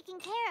everything taken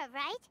care of,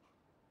 right?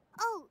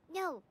 Oh,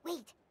 no,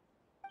 wait.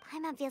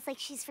 Paimon feels like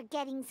she's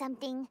forgetting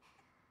something.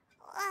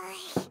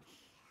 What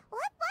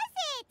was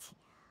it?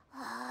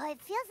 Oh,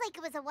 it feels like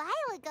it was a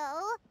while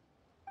ago.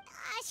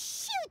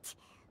 Shoot!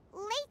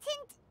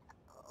 Latent...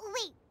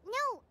 Wait,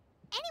 no.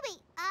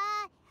 Anyway,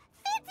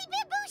 fancy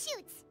bamboo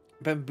shoots!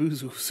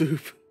 Bamboozle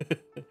soup.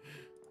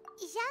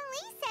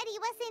 Zhang-Li said he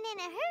wasn't in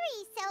a hurry,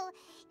 so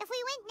if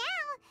we went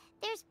now,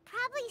 there's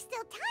probably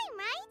still time,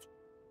 right?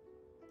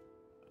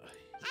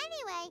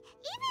 Anyway,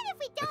 even Even if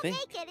we don't make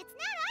it, it's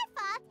not our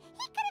fault.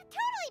 He could have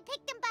totally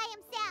picked him by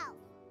himself.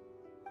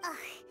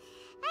 Ugh.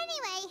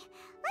 Anyway,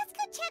 let's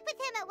go check with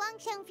him at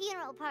Wangsheng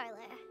Funeral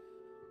Parlor.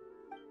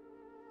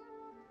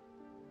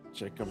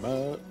 Check him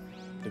out.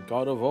 The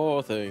god of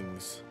all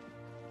things.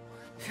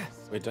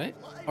 Wait, did I?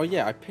 Oh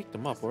yeah, I picked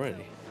him up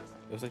already.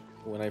 It was like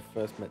when I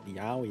first met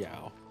Yao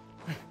Yao.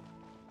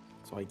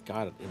 So I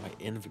got it in my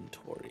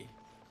inventory.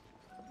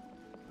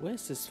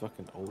 Where's this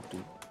fucking old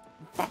dude?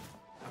 Ah,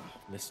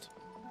 missed.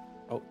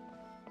 Oh.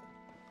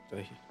 Did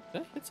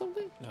I hit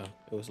something? No,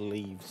 it was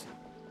leaves.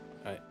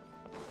 Alright.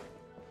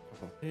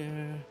 Up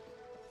here.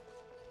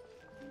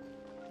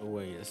 Oh,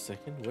 wait a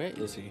second. Where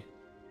is he?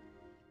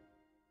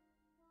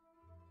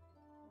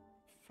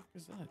 The fuck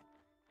is that?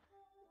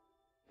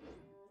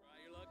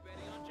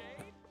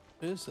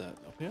 Where is that?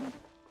 Up here?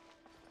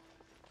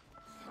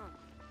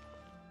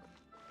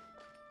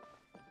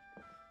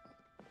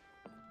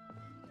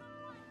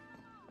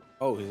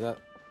 Oh, is that?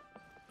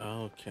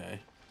 Okay.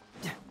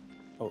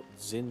 Oh,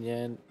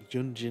 Xinyan,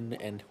 Yunjin,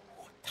 and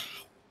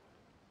Huatao.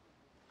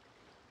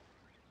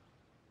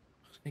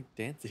 Like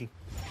dancing.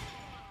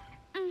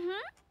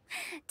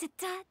 Da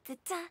da da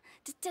da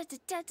da da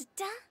da da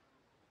da.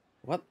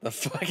 What the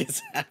fuck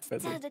is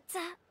happening?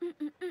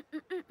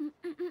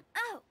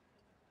 Oh.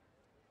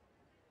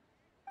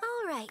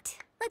 All right,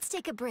 let's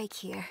take a break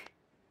here.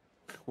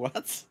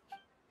 What?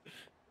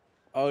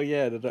 Oh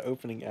yeah, the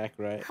opening act,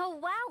 right? Oh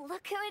wow,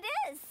 look who it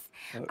is.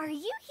 Oh. Are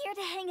you here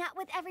to hang out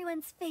with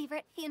everyone's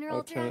favorite funeral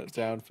I'll turn it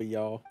director? down for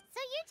y'all.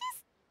 So you're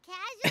just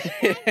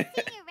casually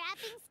practicing your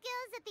rapping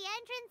skills at the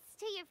entrance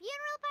to your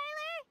funeral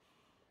parlor?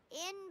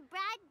 In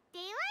broad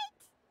daylight?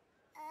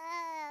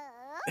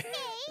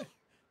 Okay.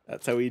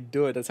 That's how we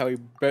do it. That's how we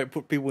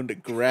put people in the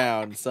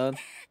ground, son.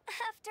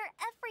 After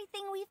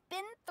everything we've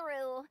been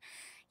through,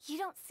 you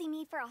don't see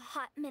me for a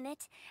hot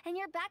minute, and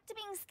you're back to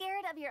being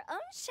scared of your own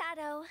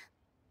shadow.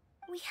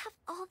 We have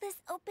all this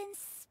open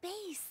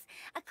space,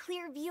 a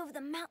clear view of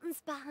the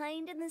mountains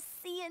behind and the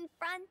sea in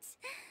front.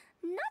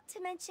 Not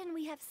to mention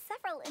we have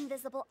several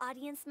invisible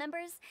audience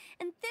members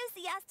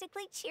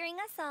enthusiastically cheering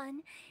us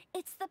on.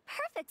 It's the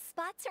perfect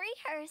spot to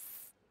rehearse.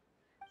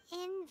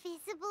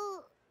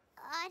 Invisible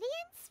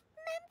audience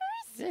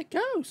members? Yeah,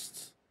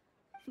 ghosts.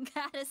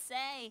 Gotta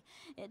say,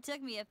 it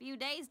took me a few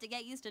days to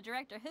get used to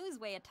Director Who's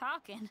way of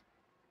talking.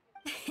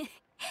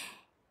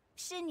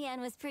 Xinyan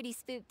was pretty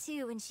spooked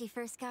too when she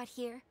first got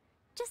here.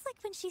 Just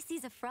like when she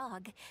sees a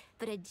frog,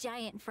 but a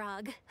giant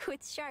frog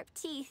with sharp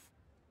teeth.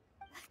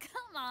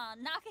 Come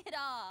on, knock it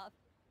off.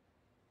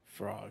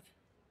 Frog.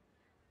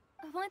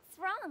 What's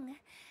wrong?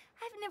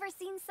 I've never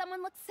seen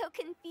someone look so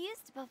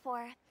confused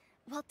before.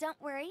 Well,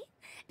 don't worry,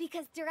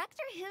 because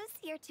Director Who's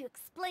here to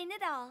explain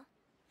it all.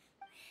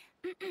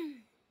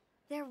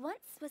 There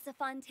once was a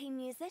Fontaine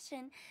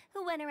musician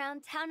who went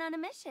around town on a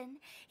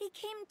mission. He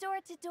came door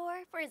to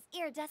door for his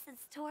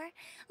iridescence tour,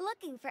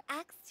 looking for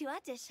acts to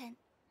audition.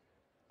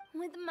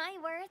 With my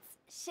words,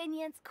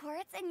 Xinyan's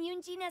chorus, and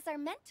Yunjin as our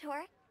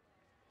mentor,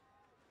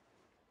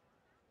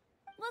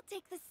 we'll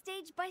take the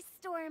stage by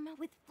storm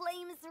with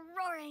flames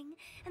roaring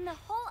and the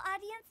whole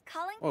audience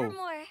calling for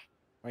more.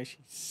 Why is she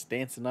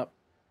dancing up?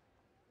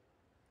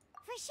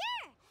 For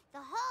sure! The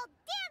whole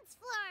dance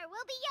floor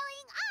will be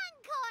yelling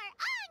encore!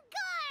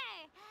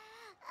 Encore!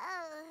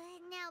 Oh,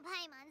 now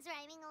Paimon's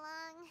rhyming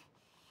along.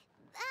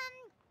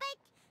 But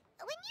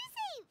when you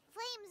say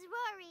flames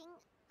roaring,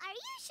 are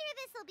you sure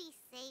this'll be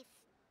safe?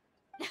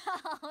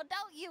 Oh,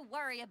 don't you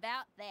worry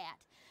about that.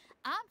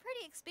 I'm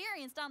pretty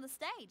experienced on the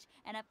stage,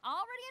 and I've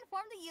already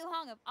informed the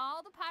Yuhong of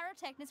all the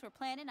pyrotechnics we're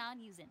planning on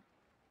using.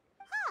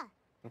 Huh.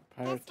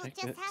 Guess we'll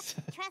just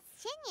have to trust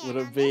Xinyan.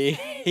 Would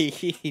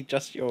it be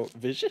just your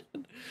vision?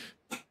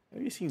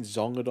 Have you seen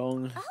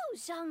Zongadong? Oh,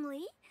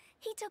 Zhongli.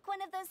 He took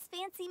one of those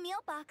fancy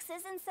meal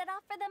boxes and set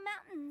off for the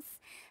mountains.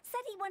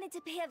 Said he wanted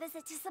to pay a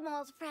visit to some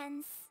old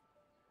friends.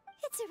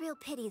 It's a real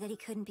pity that he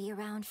couldn't be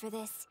around for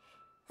this.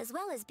 As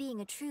well as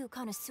being a true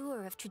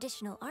connoisseur of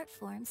traditional art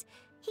forms,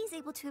 he's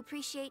able to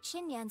appreciate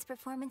Xinyan's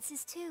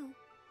performances too.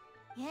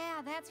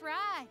 Yeah, that's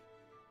right.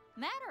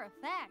 Matter of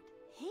fact,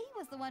 he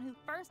was the one who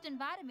first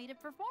invited me to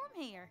perform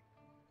here.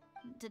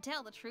 To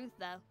tell the truth,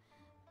 though,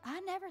 I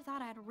never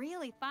thought I'd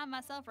really find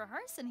myself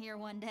rehearsing here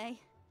one day.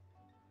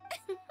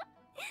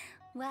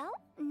 Well,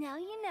 now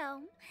you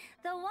know.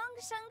 The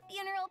Wangsheng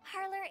Funeral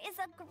Parlor is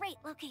a great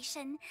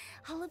location.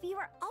 All of you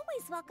are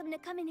always welcome to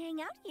come and hang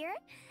out here,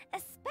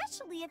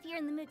 especially if you're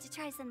in the mood to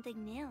try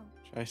something new.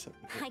 Try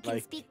something. I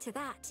can speak to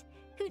that.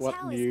 Hu what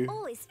Tao new? is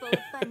always full of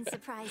fun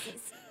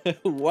surprises.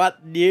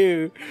 What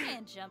new?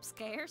 And jump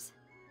scares.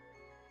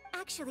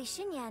 Actually,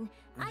 Xinyan,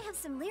 I have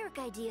some lyric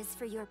ideas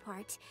for your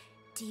part.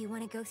 Do you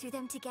want to go through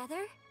them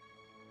together?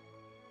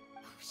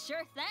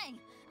 Sure thing.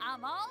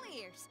 I'm all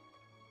ears.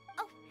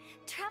 Oh,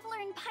 Traveler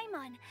in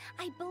Paimon,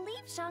 I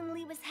believe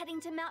Zhongli was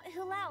heading to Mount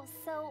Hulao,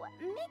 so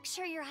make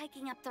sure you're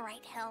hiking up the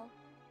right hill.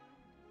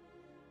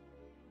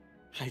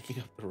 Hiking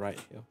up the right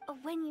hill.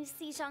 When you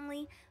see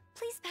Zhongli,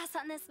 please pass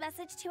on this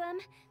message to him.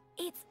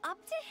 It's up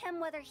to him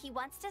whether he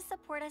wants to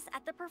support us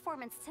at the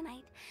performance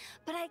tonight,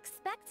 but I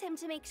expect him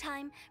to make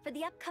time for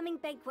the upcoming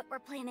banquet we're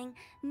planning.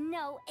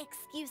 No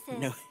excuses.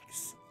 No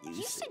excuses.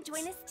 You should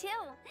join us too.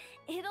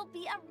 It'll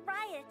be a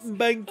riot.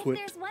 Banquet. If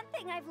there's one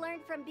thing I've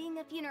learned from being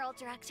a funeral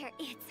director,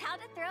 it's how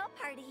to throw a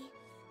party.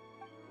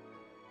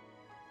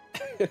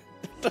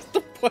 That's the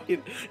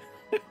point.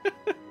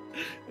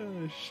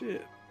 Oh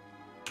shit.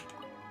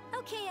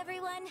 Okay,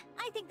 everyone.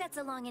 I think that's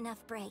a long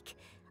enough break.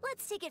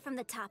 Let's take it from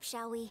the top,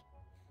 shall we?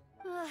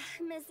 Ugh,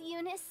 Miss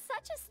Eunice,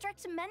 such a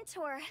strict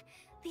mentor.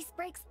 These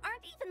breaks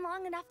aren't even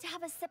long enough to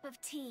have a sip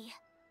of tea.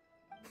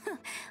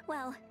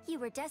 Well, you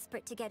were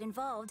desperate to get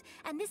involved,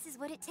 and this is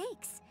what it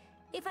takes.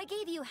 If I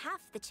gave you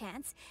half the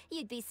chance,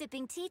 you'd be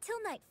sipping tea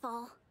till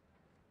nightfall.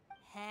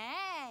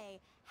 Hey,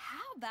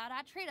 how about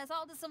I treat us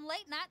all to some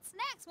late-night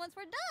snacks once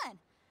we're done?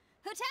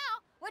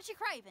 Hutao, what you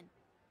craving?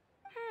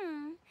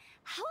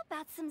 How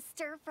about some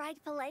stir-fried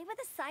filet with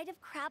a side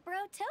of crab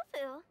roe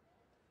tofu?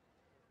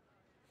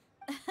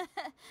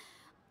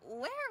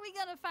 Where are we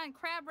gonna find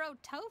crab roe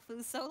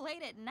tofu so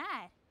late at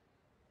night?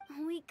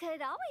 We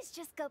could always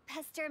just go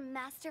pester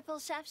Masterful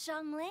Chef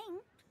Zhongling.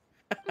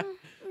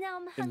 Now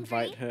I'm hungry.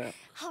 Invite her.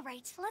 All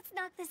right, let's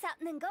knock this out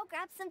and then go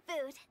grab some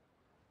food.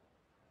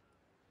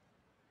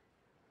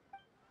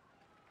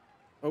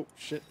 Oh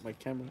shit, my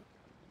camera.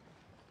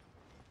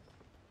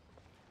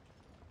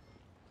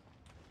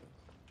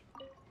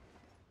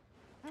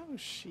 How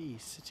is she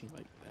sitting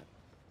like that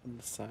on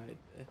the side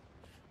there?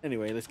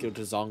 Anyway, let's go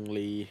to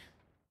Zhongli.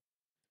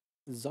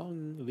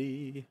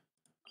 Zhongli.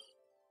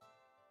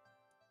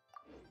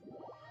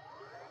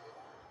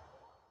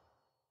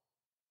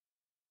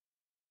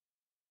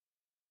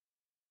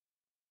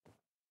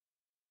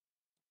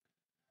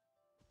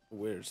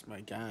 Where's my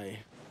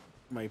guy?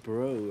 My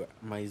bro,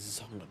 my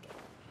Zongdong.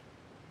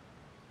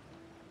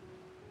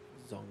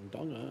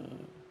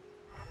 Zongdonga.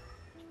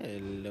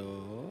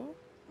 Hello.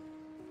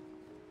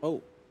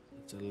 Oh,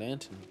 it's a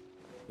lantern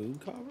boom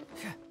carver?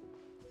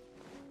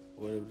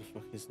 Whatever the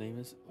fuck his name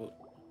is. Oh.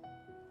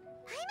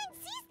 Paimon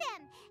sees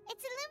them!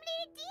 It's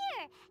illuminated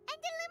deer! And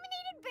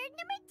illuminated bird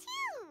number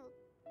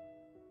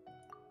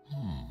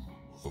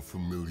 2! A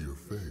familiar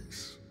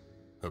face.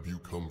 Have you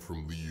come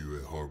from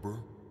Liyue Harbor?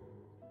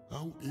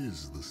 How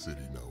is the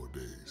city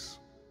nowadays?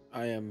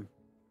 I am...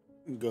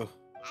 Go.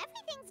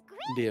 Everything's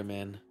great! Dear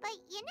man. But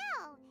you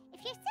know,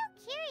 if you're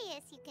so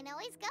curious, you can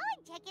always go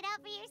and check it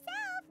out for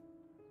yourself.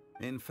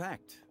 In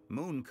fact,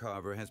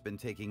 Mooncarver has been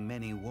taking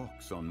many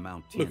walks on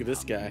Mount Look at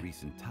this Tianham guy. in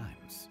recent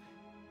times.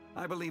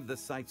 I believe the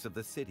sights of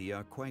the city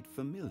are quite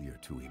familiar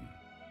to him.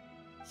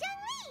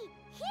 Zhongli!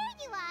 Here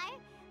you are!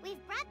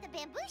 We've brought the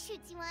bamboo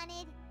shoots you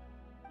wanted.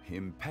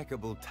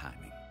 Impeccable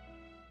timing.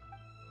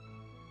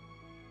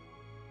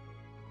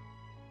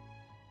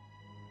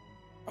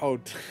 Oh,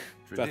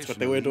 that's what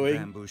they were doing.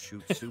 Bamboo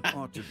shoot soup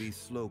ought to be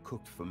slow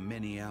cooked for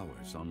many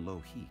hours on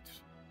low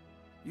heat.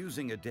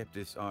 Using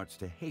Adeptus arts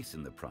to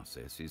hasten the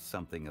process is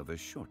something of a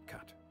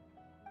shortcut.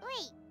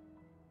 Wait,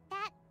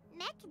 that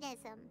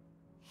mechanism,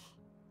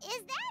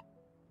 is that?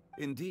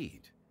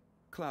 Indeed.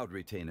 Cloud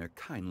Retainer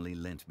kindly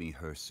lent me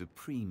her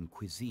supreme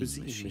cuisine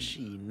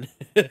machine.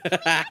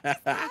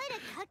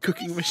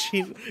 Cooking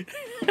machine.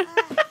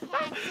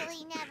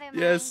 Actually, never mind.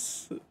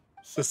 Yes,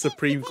 the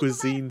supreme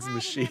cuisines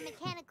machine.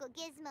 Mechanical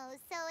gizmos,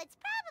 so it's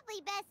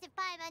probably best if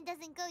Paimon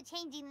doesn't go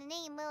changing the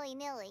name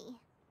willy-nilly.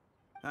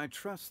 I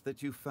trust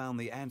that you found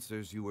the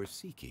answers you were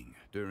seeking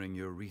during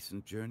your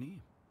recent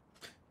journey?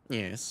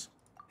 Yes.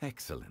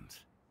 Excellent.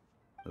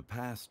 The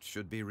past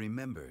should be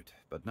remembered,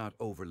 but not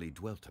overly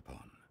dwelt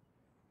upon.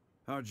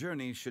 Our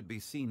journey should be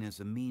seen as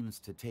a means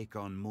to take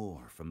on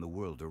more from the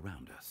world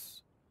around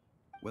us.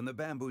 When the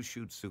bamboo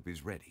shoot soup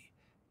is ready,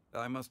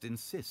 I must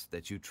insist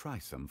that you try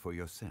some for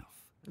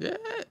yourself. Yeah,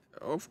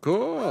 of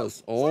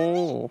course.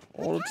 All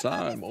the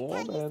time.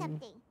 All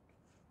men.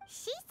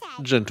 She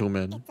said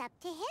Gentlemen. it's up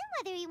to him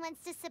whether he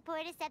wants to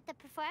support us at the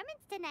performance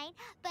tonight,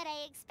 but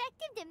I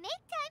expect him to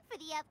make time for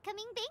the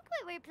upcoming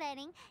banquet we're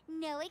planning.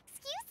 No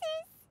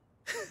excuses.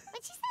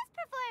 When she says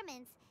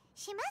performance,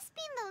 she must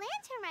mean the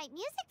Lantern Rite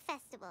Music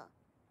Festival.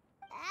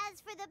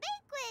 As for the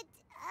banquet,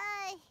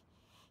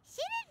 she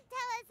didn't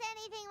tell us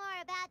anything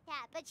more about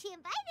that, but she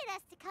invited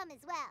us to come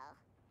as well.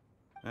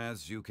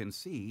 As you can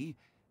see,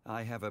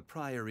 I have a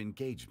prior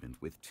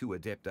engagement with 2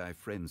 Adepti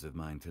friends of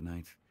mine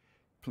tonight.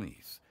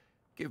 Please,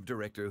 give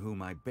Director Hu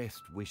my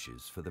best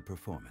wishes for the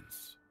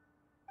performance.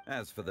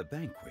 As for the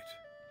banquet,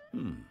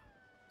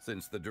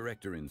 since the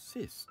Director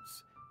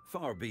insists,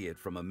 far be it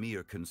from a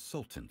mere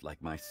consultant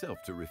like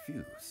myself to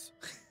refuse.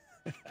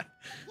 Yay!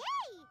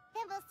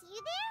 Then we'll see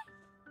you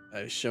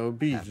there? I shall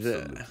be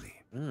Absolutely.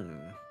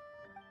 there.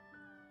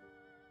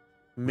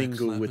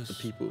 Mingle with the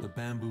Lapis, people. The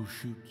bamboo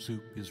shoot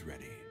soup is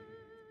ready.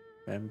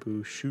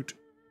 Bamboo shoot.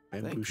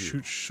 Bamboo Thank you.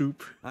 shoot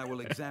soup. I will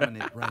examine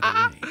it right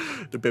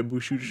away. The bamboo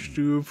shoot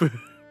soup.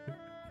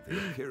 The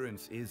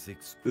appearance is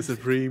exquisite. The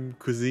supreme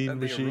cuisine and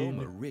machine.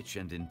 the aroma rich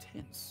and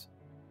intense.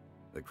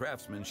 The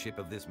craftsmanship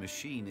of this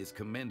machine is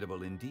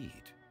commendable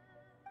indeed.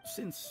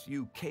 Since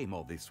you came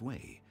all this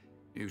way,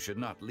 you should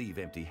not leave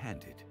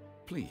empty-handed.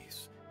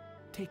 Please,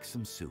 take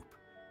some soup.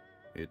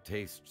 It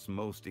tastes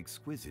most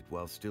exquisite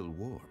while still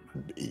warm.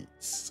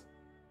 Beats.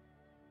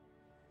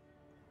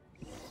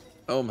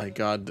 Oh my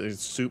god, the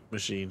soup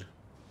machine.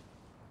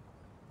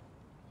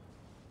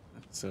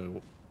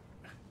 So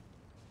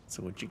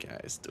what you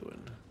guys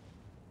doing?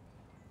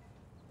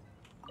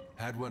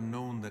 Had one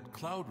known that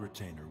Cloud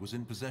Retainer was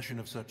in possession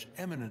of such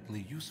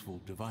eminently useful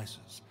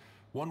devices,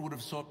 one would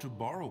have sought to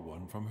borrow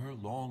one from her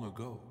long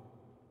ago.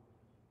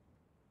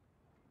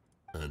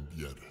 And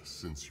yet,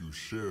 since you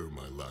share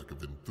my lack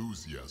of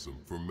enthusiasm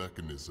for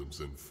mechanisms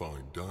and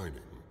fine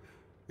dining,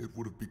 it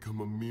would have become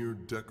a mere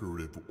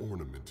decorative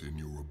ornament in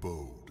your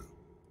abode.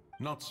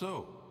 Not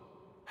so.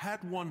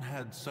 Had one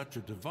had such a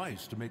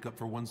device to make up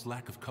for one's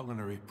lack of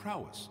culinary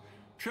prowess,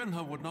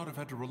 Shenhe would not have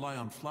had to rely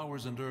on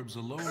flowers and herbs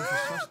alone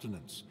for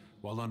sustenance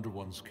while under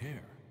one's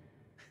care.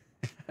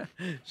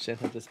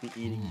 Shenhe just be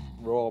eating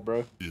raw,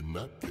 bro. In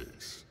that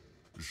case,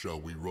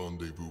 shall we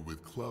rendezvous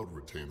with Cloud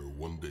Retainer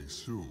one day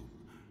soon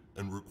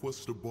and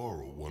request to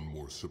borrow one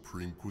more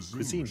Supreme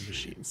Cuisine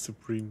machine?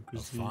 Supreme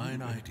Cuisine. A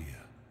fine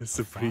idea. A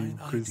Supreme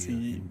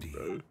Cuisine,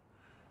 bro.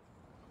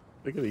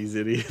 Look at these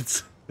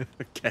idiots.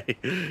 Okay.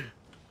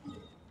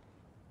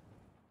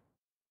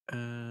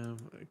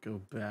 Go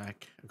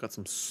back. I've got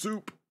some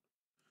soup.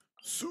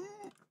 Soup.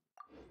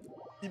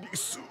 Eating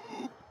soup.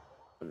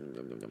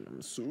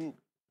 Soup.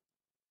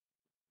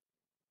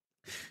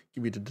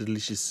 Give me the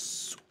delicious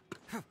soup.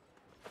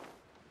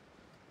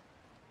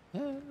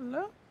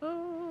 Hello.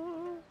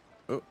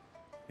 Oh,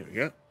 here we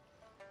go.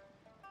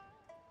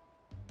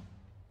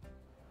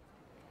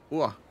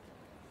 Whoa.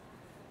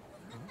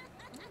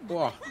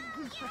 Whoa.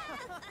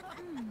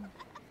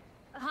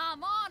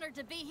 I'm honored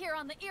to be here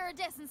on the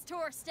Iridescence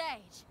Tour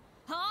stage.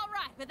 All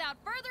right, without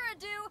further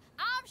ado,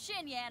 I'm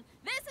Xinyan,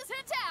 this is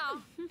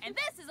Hetao, and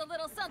this is a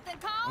little something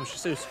called... Oh,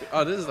 she's so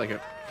oh, this is like a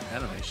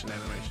animation.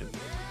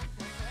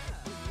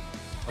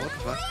 Oh, what the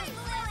fuck?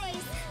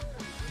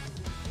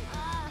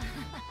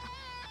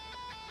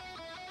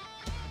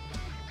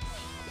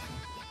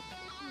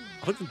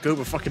 Oh, look at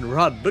Goba fucking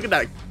run. Look at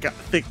that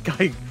thick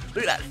guy.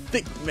 Look at that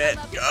thick man.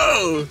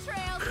 Go!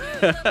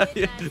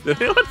 Did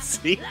anyone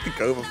see the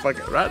Goba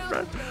fucking run,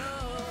 bro?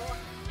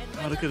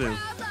 Oh, look at him.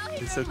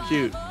 He's so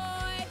cute.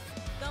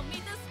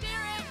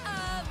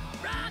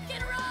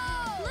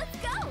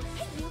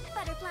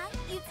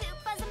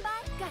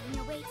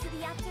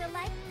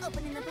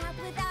 Opening the path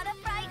without a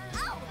fright.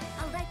 Oh,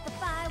 I'll light the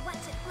fire,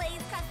 watch it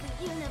blaze across the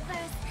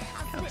universe.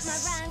 I'll spit my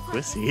rhymes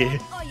squishy.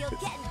 or you'll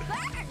get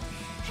burned.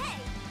 Hey,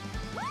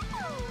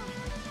 woo!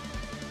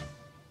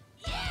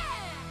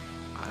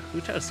 Yeah!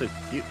 Hutao's so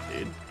cute,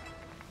 dude.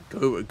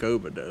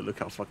 Goba though. Look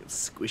how fucking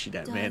squishy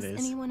that man is.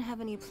 Does anyone have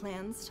any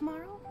plans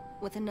tomorrow?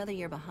 With another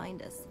year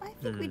behind us, I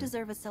think we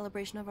deserve a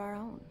celebration of our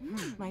own.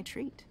 My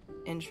treat.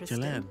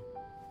 Interesting. Jalan.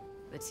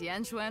 The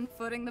Tianquan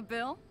footing the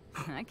bill?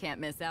 I can't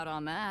miss out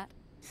on that.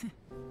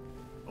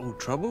 Oh,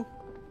 trouble?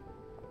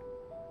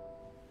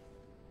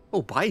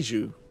 Oh,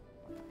 Baiju.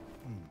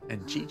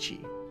 And Chi-Chi.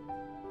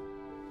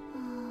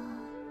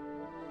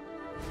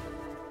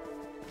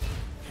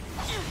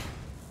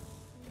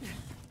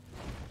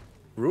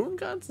 Rune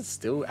guns are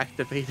still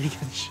activating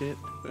and shit.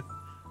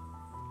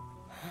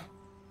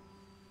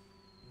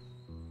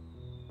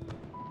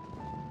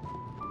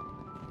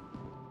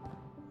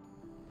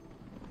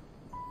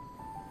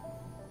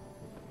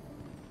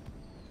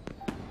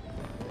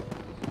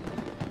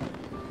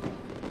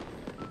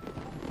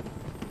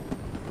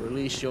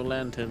 Release your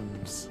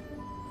lanterns.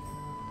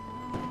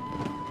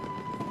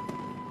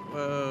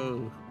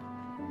 Whoa.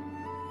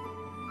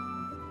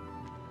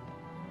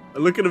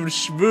 Look at him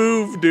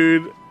schmoove,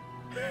 dude.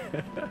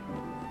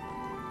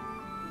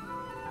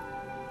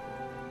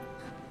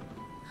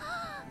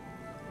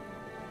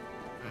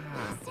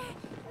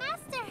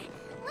 Master,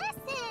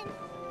 listen!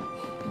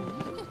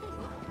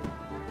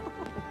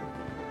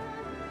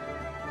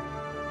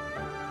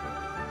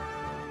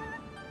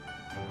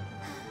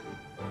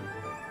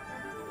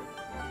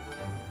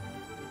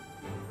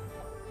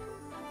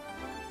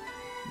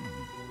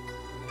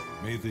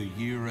 May the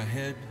year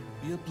ahead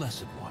be a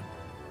blessed one.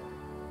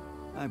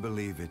 I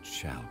believe it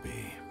shall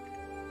be.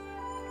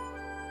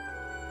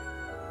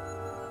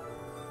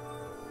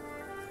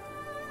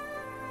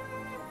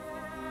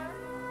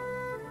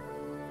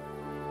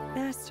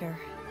 Master,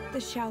 the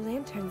Xiao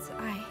Lanterns,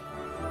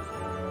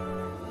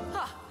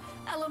 Ha!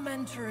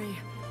 Elementary.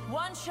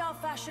 One shall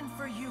fashion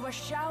for you a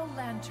Xiao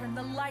Lantern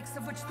the likes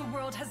of which the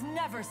world has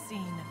never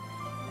seen.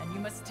 And you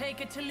must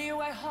take it to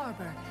Liyue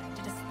Harbor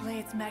to display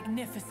its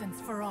magnificence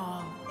for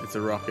all. It's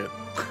a rocket.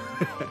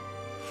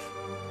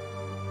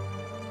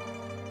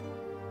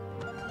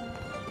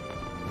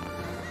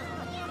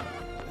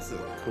 This is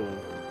a cool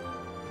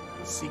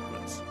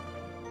sequence.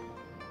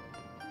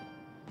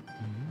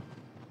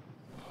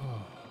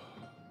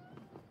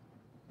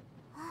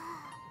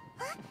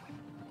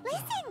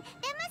 Listen,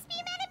 that must be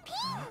Madame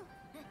Ping!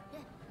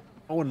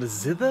 Oh, and the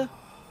zither?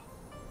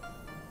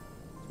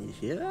 Can you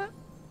hear that?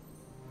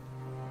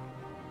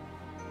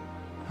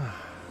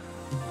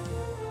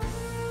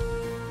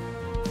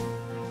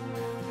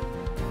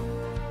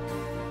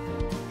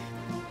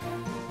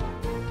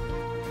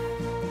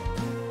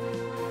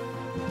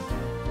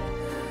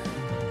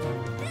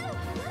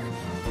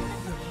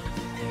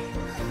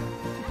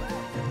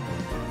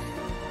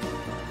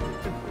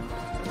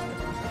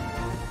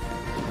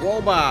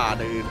 Woba,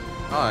 dude.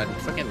 Oh, and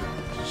fucking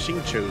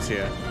Xingqiu's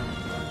here.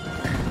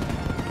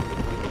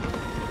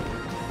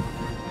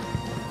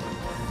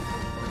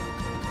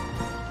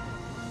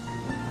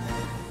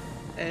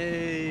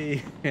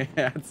 Hey,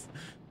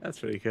 that's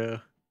pretty cool.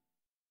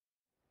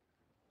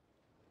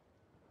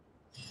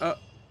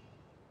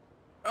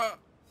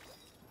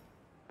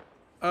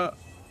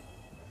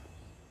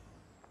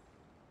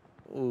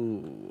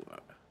 Ooh.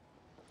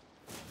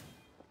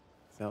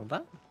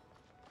 Zelda?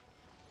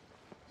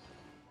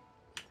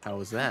 How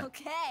was that?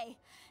 Okay,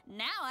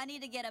 now I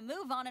need to get a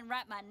move on and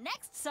write my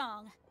next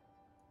song.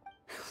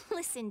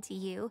 Listen to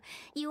you.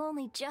 You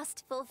only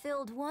just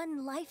fulfilled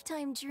one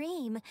lifetime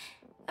dream.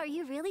 Are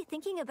you really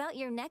thinking about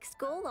your next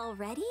goal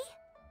already?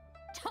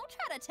 Don't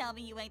try to tell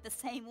me you ain't the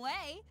same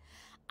way.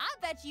 I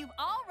bet you've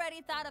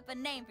already thought up a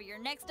name for your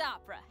next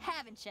opera,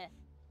 haven't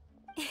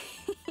you?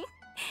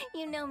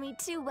 You know me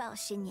too well,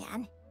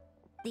 Xinyan.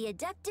 The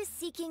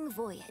Adeptus-Seeking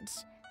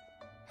Voyage.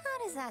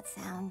 How does that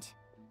sound?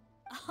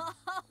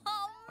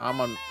 I'm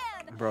on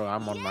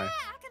my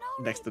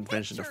next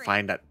adventure to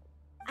find that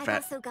I've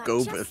fat also got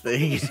Goba just the thing.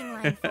 finishing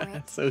line for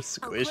it. So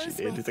squishy, close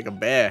dude. with, He's like a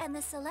bear. And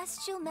the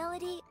celestial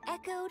melody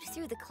echoed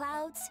through the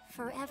clouds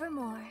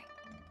forevermore.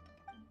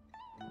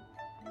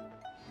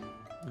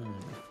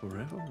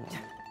 Forevermore.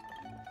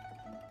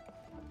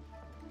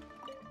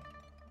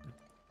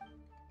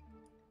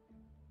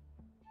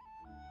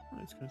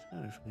 It's good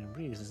from your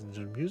breeze. Isn't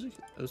your music?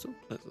 Oh, so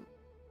pleasant.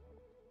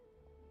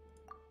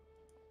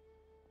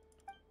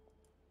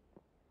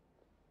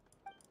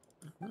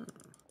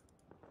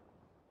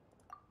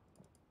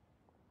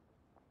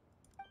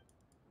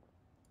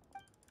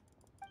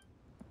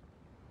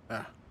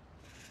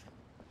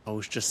 I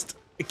was just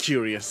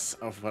curious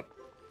of what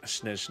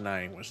Snitch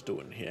 9 was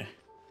doing here.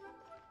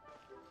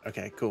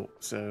 Okay, cool.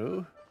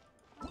 So,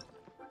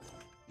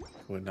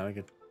 cool. Now I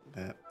get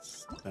that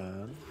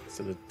done.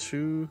 So the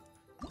two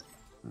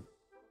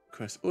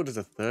quests. Oh, there's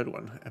a third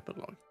one.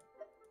 Epilogue.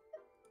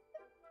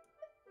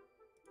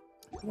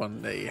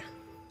 One day.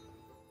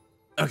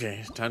 Okay,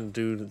 it's time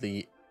to do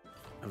the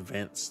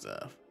event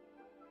stuff.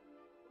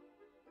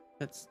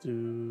 Let's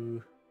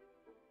do.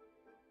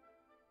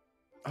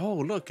 Oh,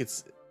 look,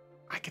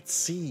 I can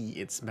see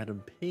it's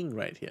Madam Ping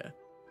right here.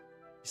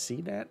 You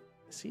see that?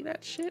 See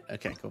that shit?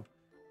 Okay, cool.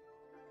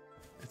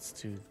 Let's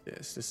do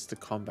this. This is the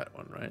combat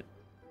one, right?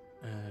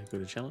 Go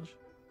to challenge.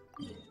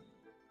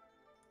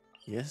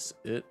 Yes,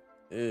 it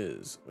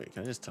is. Wait,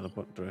 can I just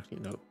teleport directly?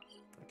 Nope.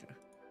 Okay.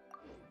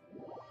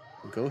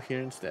 We'll go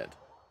here instead.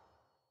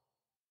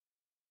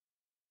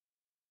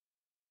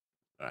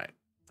 Alright.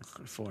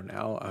 For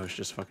now, I was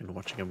just fucking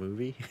watching a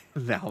movie.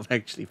 Now I'm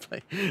actually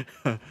playing.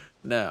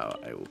 Now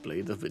I will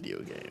play the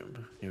video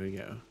game. Here we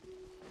go.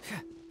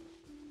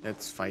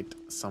 Let's fight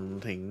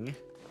something.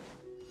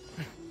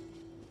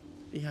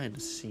 Behind the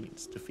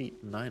scenes,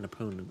 defeat 9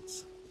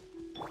 opponents.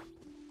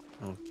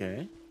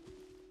 Okay.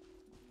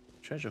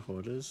 Treasure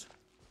hoarders.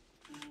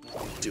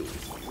 Do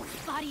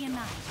it. Body and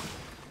mind.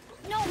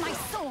 No, my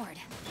sword.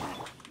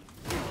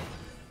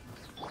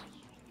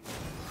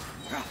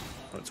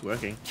 Oh, it's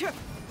working.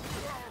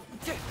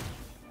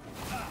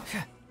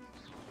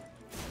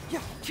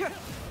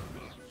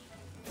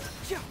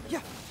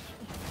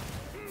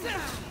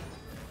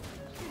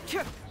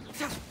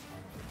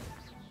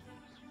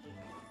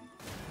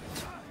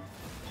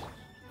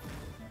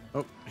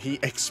 Oh,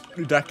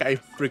 that guy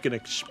freaking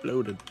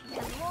exploded.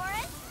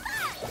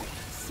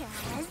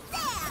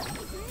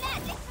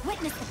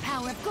 Witness the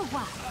power of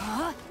Guwa.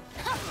 Huh?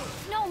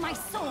 No, my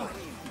sword.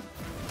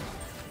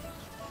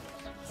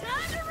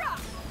 Time to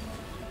rock.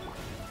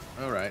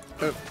 All right.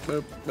 Boop,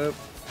 boop, boop.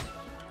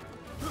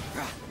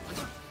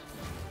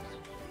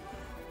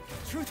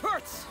 Truth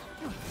hurts.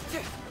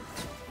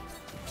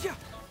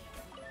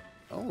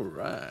 All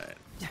right.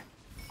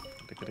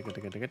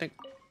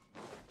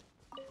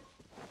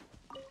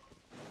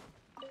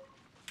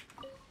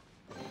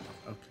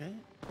 Okay.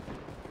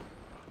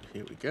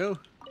 Here we go.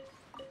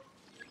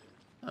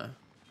 Huh.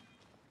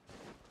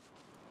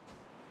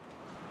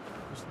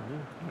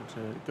 To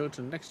go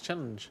to the next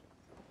challenge.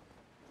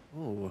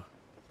 Oh,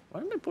 why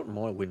don't they put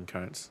more wind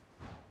currents?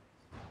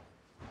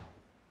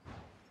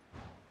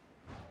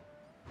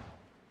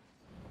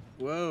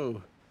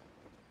 Whoa.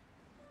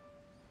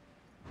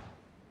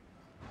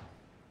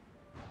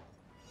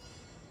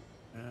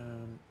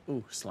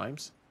 Ooh,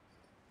 slimes.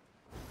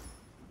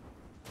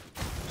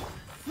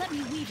 Let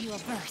me weave you a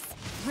verse.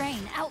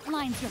 Rain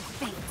outlines your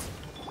fate.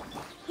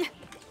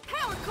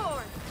 Power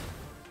chord.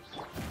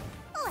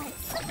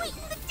 Let's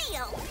sweeten the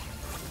deal.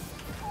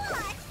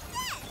 What's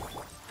this?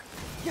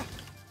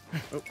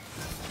 Oh.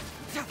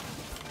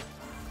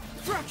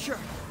 Fracture.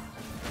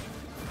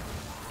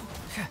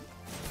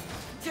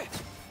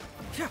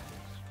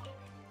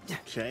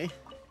 Okay.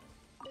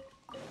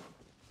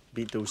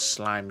 Beat those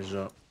slimes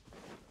up.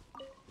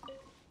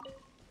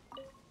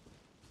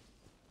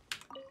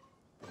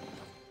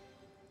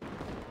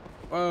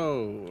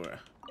 Whoa.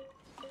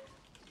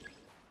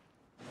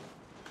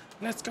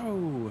 Let's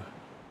go.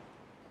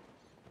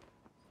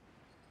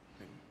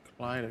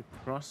 Glide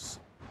across.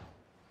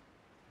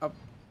 Up.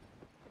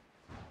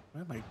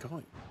 Where am I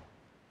going?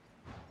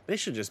 They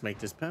should just make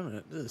this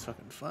permanent. This is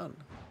fucking fun.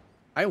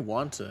 I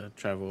want to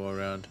travel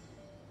around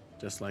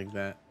just like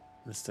that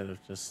instead of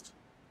just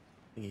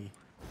thingy.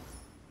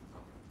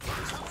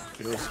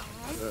 Feels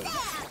good.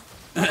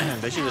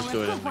 They should just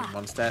do it in like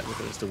one stat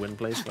because it's the win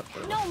place, but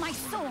whatever. No, my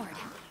sword.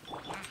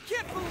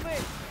 Get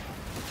moving!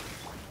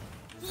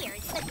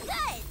 Here's the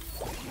goods.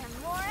 The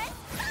more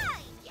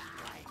time.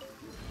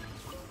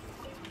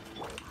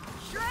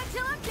 Shred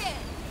till I'm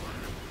dead.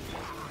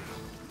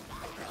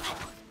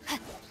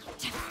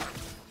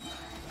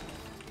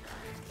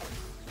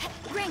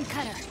 Rain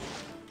cutter.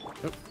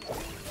 Oop.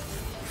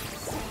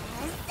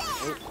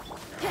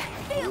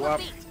 Feel Go the up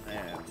beat.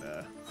 and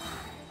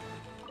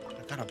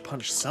I gotta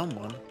punch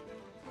someone.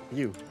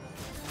 You.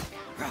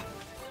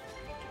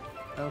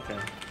 Okay.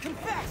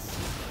 Confess!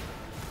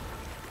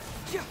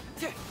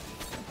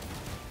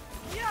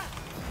 Yeah!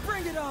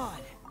 Bring it on!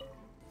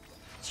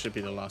 Should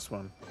be the last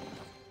one.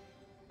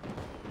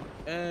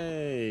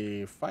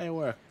 Hey,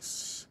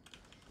 fireworks.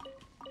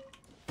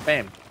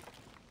 Bam.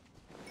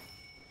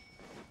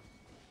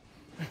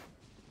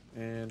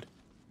 And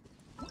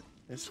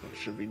this one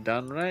should be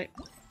done, right?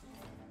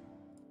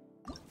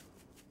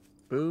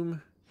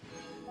 Boom.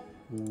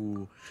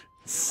 Ooh.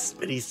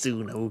 Very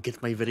soon I will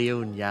get my very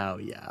own Yao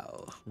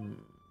Yao.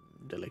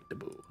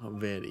 Delectable.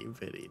 Very,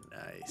 very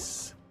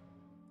nice.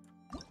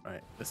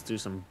 Alright, let's do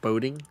some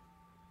boating.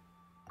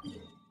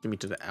 Give me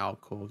to the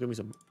alcohol. Give me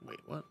some. Wait,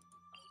 what?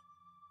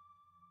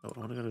 Oh, I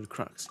want to go to the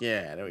crux.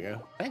 Yeah, there we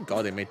go. Thank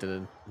God they made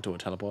it into a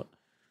teleport.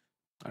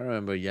 I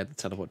remember you had to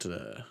teleport to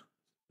the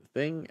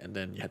thing and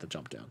then you had to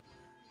jump down.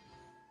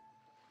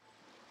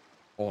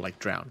 Or like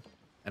drown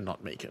and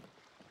not make it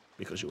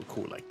because you were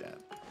cool like that.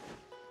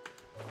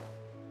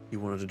 You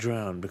wanted to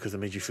drown because it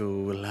made you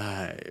feel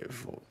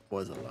alive, or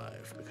was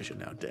alive because you're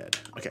now dead.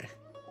 Okay.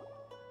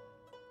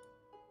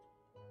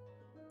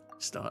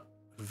 Start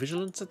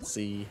vigilance at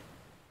sea.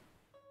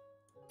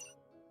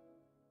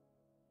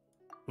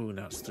 Ooh,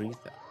 now it's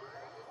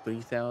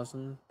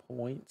 3,000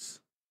 points.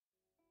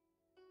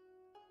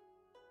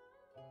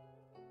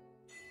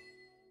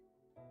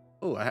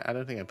 Oh, I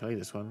don't think I played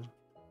this one.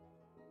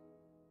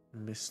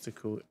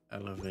 Mystical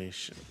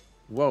elevation.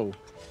 Whoa.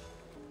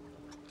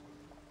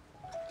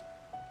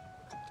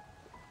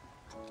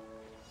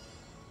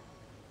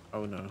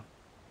 Oh no.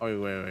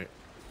 Oh, wait.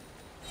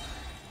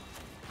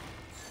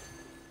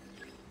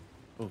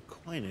 Oh,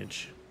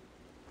 coinage.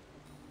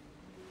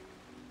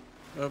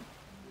 Oh.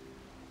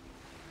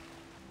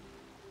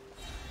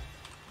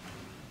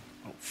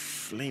 Oh,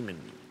 flaming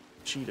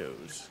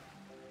Cheetos.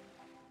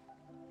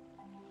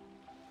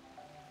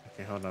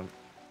 Okay, hold on.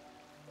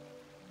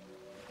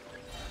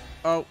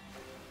 Oh.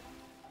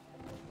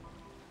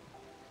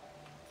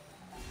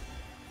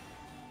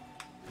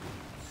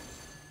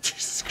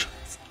 Jesus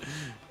Christ.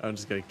 I'm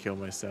just gonna kill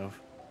myself.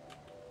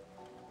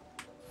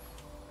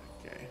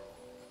 Okay.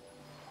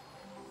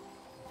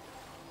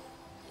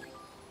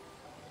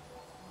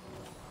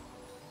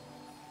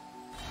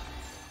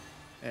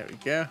 There we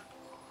go.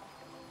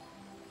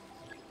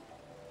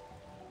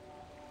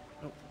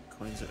 Oh,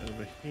 coins are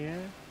over here.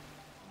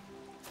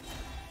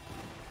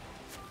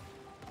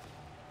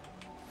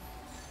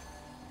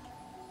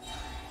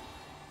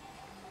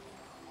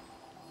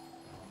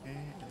 Okay,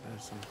 and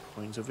there's some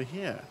coins over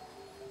here.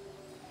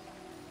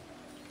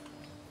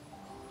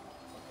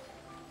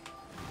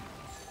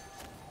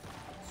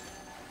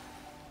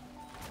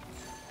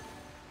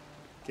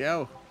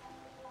 Go.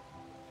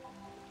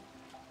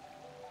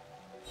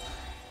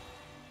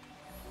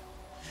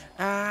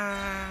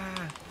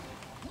 Ah.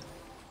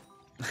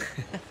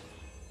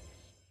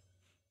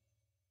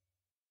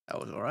 That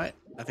was all right.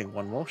 I think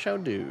one more shall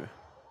do.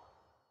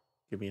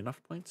 Give me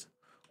enough points.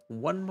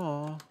 One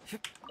more.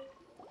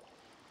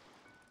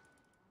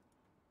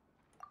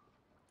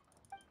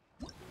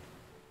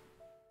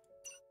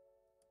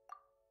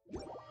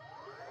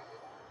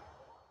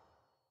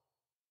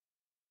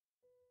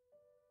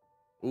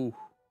 Ooh.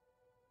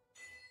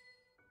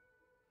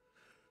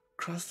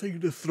 Crossing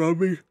the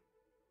thrumming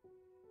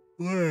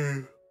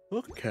wave.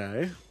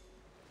 Okay.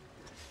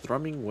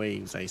 Thrumming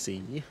waves, I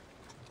see.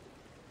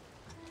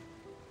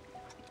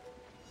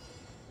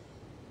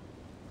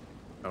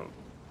 Oh.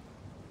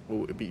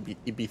 Oh, it'd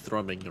be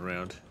thrumming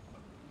around.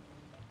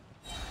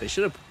 They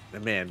should have,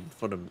 man,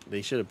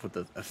 they should have put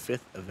a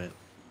fifth event.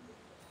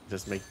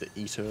 Just make the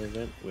Eater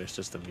event where it's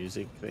just a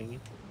music thing.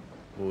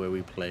 Where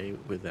we play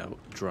without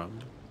drum.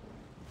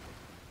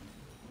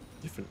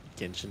 Different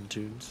Genshin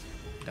tunes.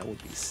 That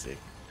would be sick.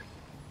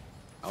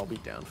 I'll be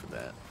down for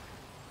that.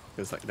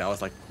 Cause like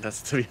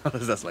that's to be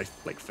honest, that's my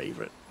like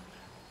favorite.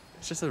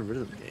 It's just a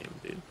rhythm game,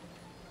 dude.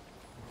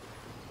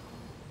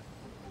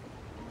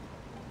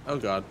 Oh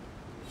god.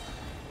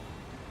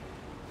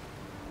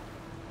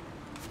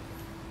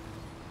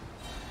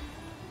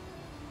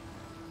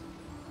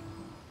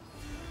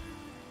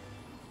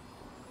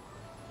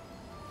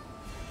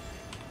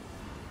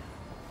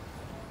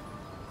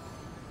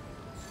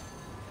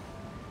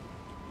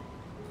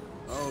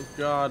 Oh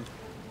god.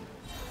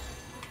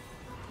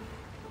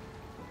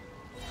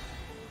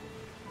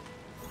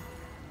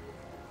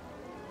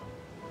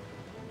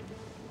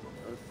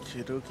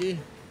 Okie dokie.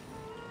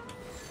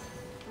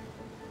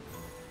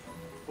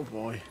 Oh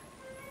boy.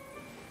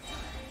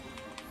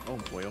 Oh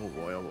boy, oh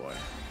boy, oh boy.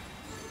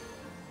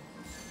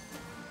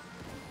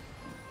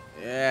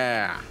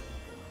 Yeah.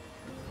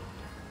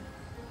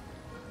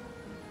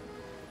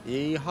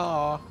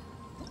 Yeehaw.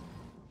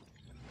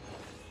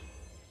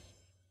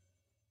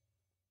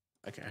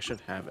 Okay, I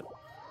should have it.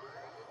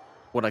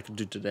 What I could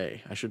do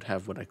today. I should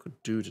have what I could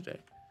do today.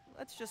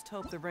 Let's just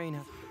hope the rain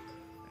has...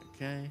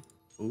 Okay.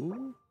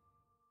 Ooh.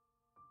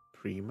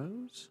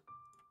 Primos?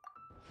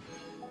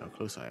 How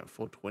close I am?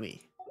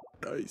 420.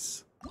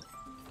 Nice.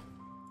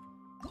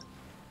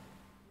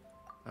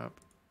 Up.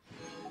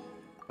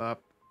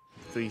 Up.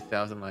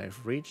 3,000 I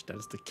have reached. That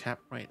is the cap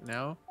right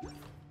now.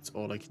 That's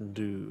all I can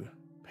do.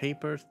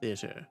 Paper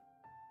theater.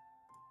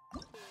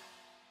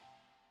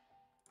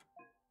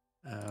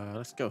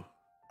 Let's go.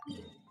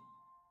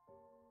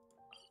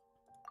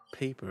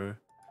 Paper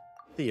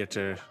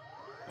theater.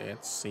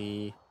 Let's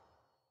see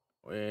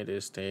where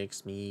this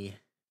takes me.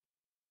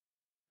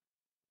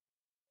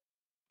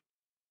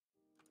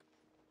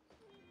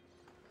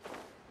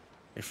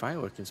 A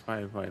firework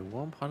inspired by a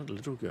warm-hearted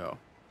little girl.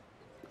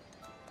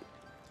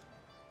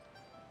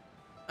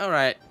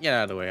 Alright, get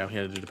out of the way. I'm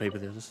here to do the paper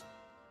theaters.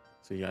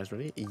 So you guys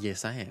ready?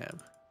 Yes, I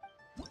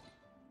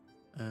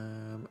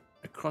am.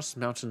 A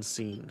cross-mountain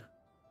scene.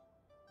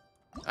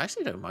 I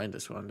actually don't mind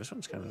this one. This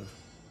one's kind of...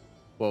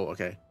 Whoa,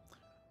 okay.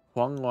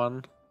 Huang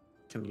Wan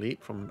can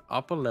leap from an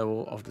upper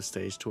level of the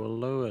stage to a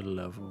lower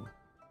level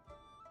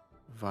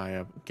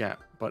via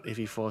gap. But if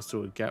he falls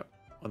through a gap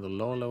on the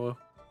lower level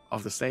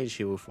of the stage,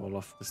 he will fall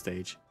off the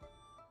stage.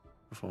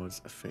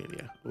 Performance a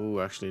failure. Oh,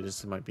 actually,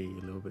 this might be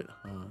a little bit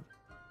hard.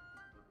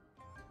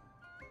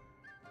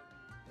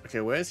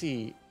 Okay, where's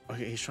he?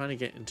 Okay, he's trying to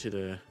get into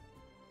the...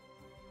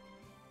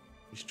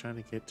 He's trying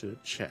to get to the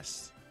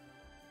chest.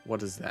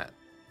 What is that?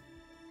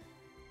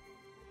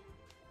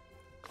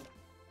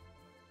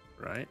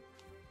 Right?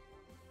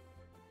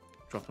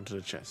 Drop onto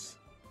the chest.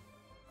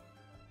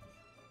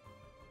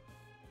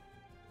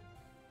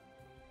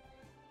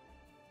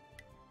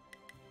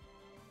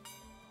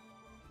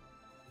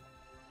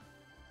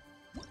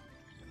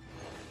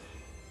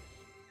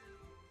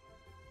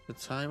 The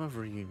time of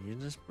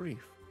reunion is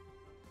brief.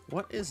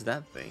 What is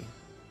that thing?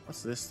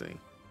 What's this thing?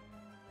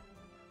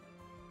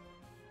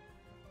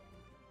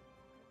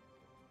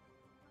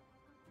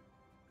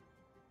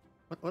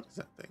 What is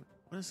that thing?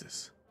 What is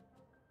this?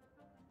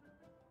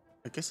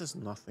 I guess it's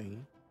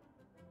nothing.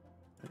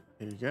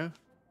 Here you go.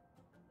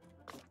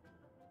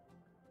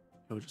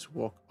 He'll just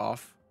walk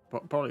off.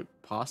 Probably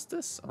past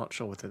this? I'm not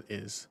sure what that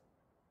is.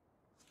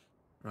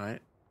 Right?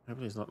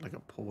 Hopefully it's not like a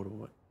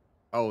portal.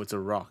 Oh, it's a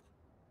rock.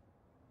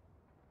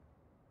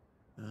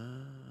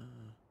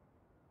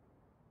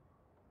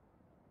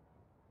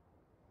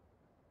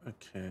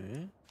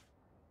 Okay.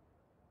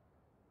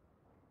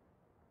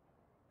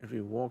 If he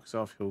walks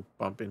off, he'll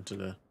bump into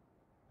the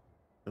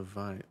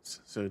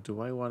vines. So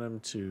do I want him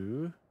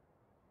to...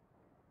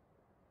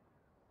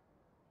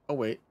 Oh,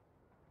 wait.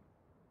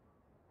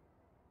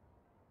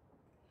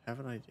 Have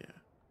an idea.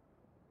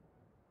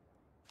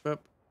 Boop.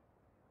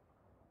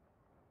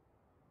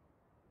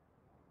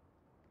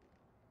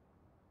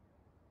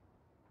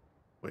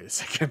 Wait a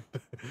second.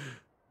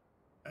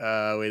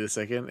 Wait a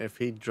second. If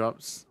he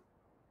drops...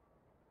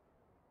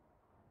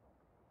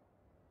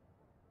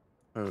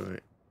 Oh,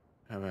 wait.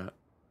 How about...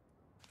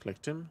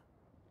 Collect him?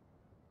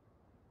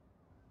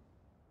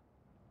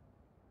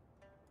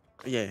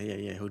 Yeah,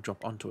 he'll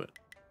drop onto it.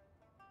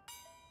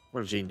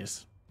 What a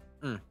genius.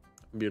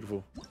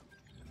 Beautiful.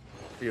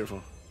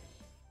 Beautiful.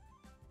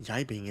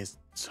 Yibing is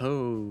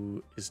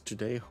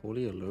today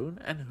wholly alone?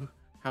 And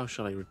how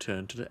shall I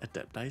return to the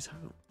Adepti's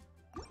home?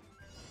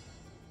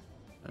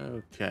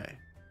 Okay.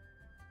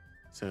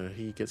 So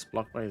he gets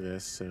blocked by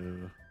this, so...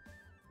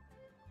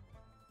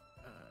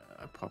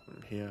 I pop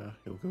him here.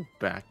 He'll go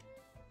back.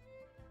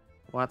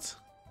 What?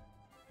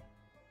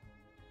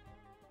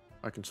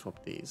 I can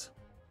swap these.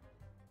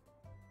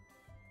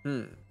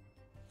 I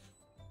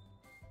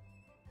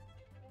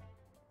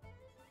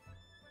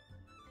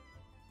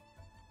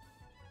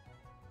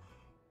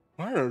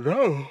don't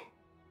know.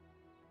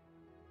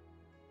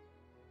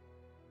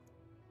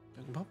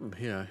 I can pop him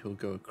here. He'll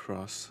go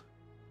across.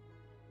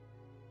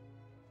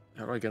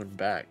 How do I get him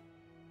back?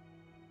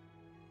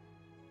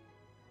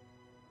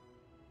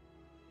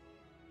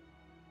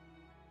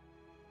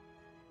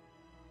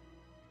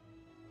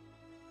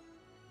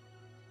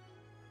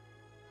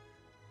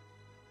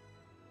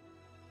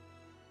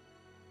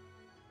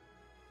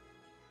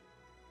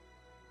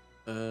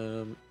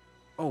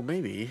 Oh,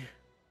 maybe.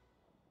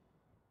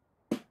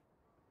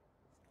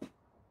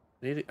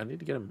 I need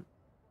to get him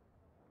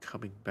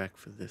coming back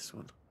for this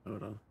one.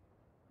 Hold on.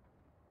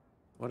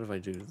 What if I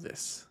do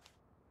this?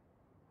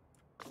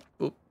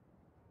 Boop.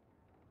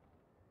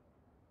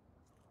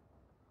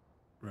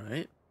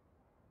 Right.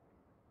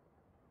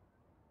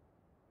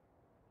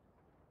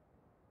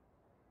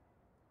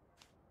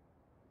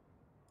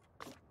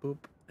 Boop,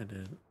 and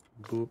then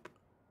boop.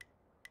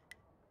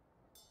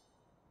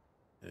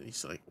 And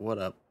he's like, what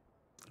up?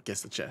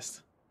 Gets the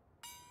chest.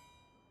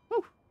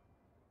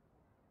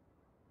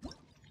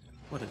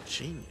 What a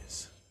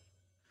genius.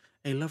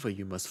 A lover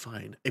you must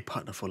find, a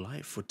partner for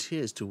life, for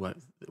tears to wipe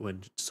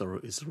when sorrow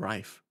is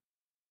rife.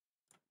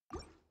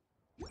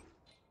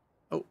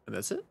 Oh, and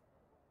that's it?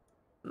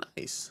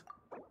 Nice.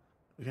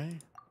 Okay.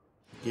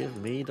 Give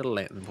me the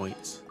lantern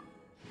points.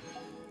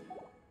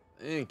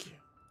 Thank you.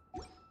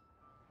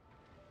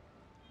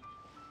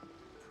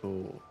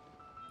 Cool.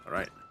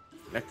 Alright.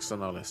 Next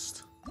on our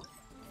list.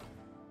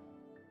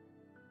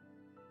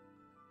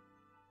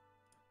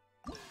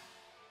 Alright,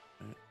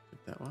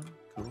 get that one.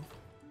 Cool.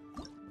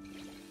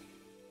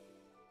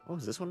 What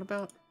was this one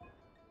about?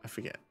 I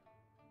forget.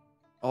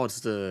 Oh, it's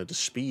the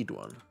speed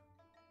one.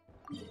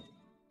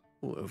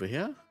 Oh, over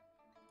here?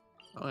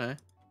 Okay.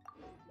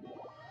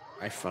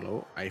 I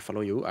follow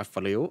you, I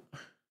follow you.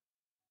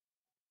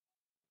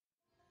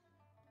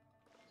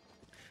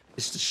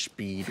 It's the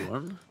speed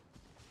one.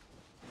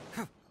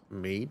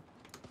 Made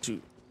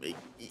to make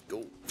it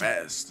go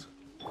fast.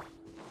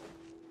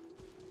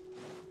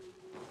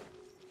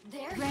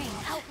 There rain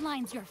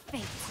outlines your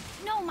fate.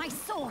 Know my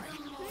sword.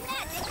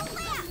 Magic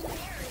lamp.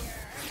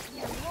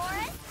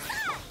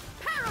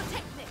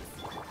 Pyrotechnics.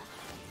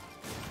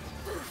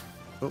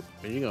 Oh,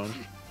 where you going?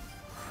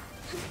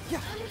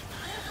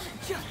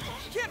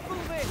 Keep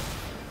moving.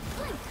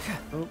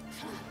 Oh.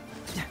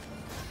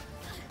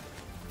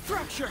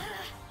 Fracture.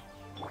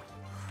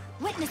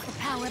 Witness the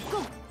power of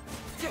gold.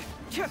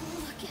 I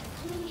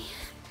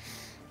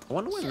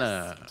wonder when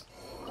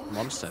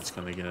Mondstadt's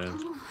gonna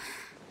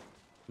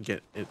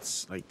get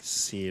its like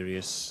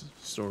serious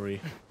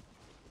story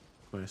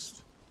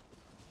quest.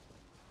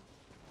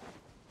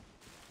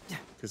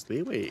 Because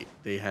Leeway,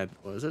 they had,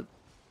 what was it?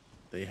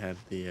 They had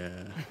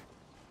the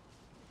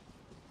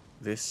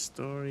this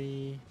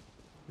story.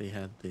 They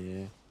had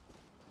the,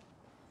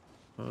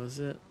 what was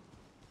it?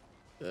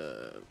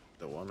 The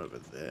one over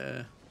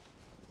there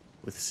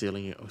with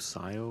sealing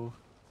Osio.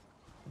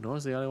 No,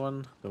 was the other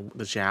one?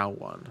 The Zhao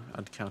one.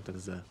 I'd count it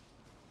as a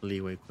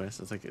Leeway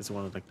quest. It's like it's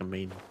one of like the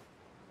main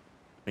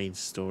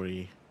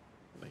story,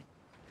 like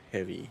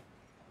heavy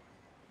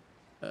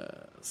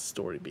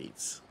story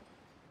beats.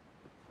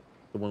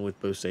 The one with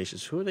both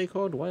stations. Who are they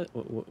called? What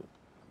who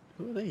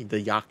are they?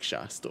 The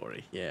Yaksha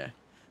story. Yeah,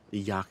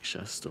 the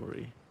Yaksha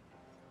story.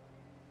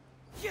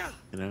 Yeah.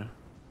 You know.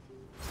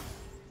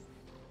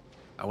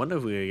 I wonder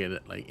if we're gonna get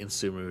it like in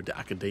Sumeru, the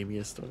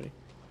Academia story,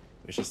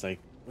 which is like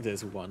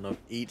there's one of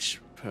each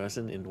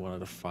person in one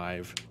of the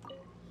 5.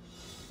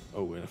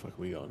 Oh, where the fuck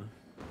are we going?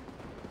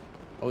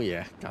 Oh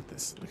yeah, got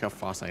this. Look how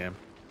fast I am.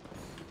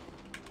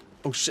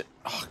 Oh shit!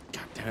 Oh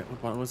god damn it!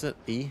 What was it?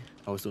 E?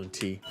 I was doing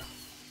T.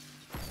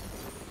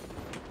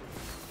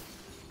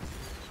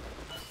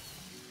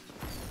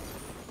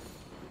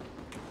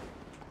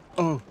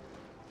 Oh,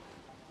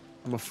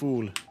 I'm a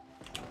fool.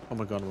 Oh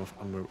my god,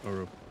 I'm a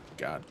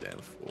goddamn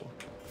fool.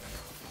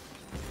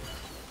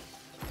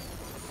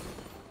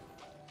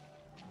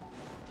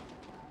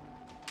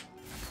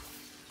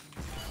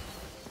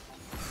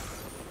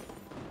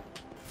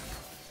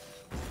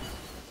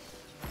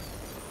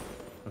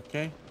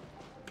 Okay.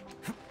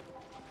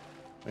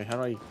 Wait, how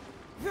do I...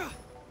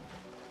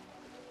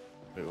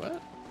 Wait,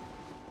 what?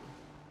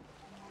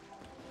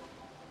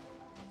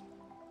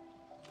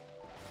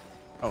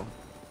 Oh.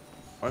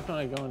 Why can't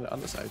I go on the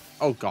other side?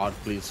 Oh god,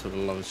 please, for the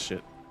love of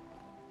shit.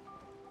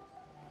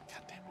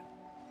 God damn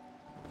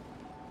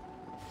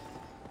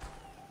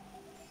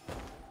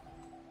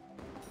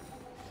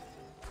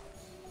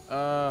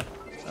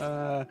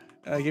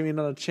it. Give me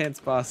another chance,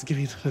 boss. Give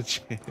me another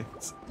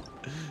chance.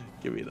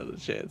 Give me another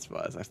chance,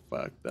 boss. I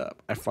fucked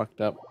up. I fucked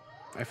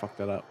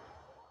that up.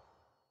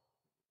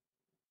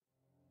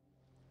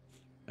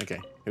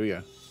 Okay, here we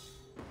go.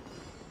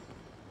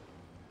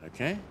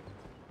 Okay.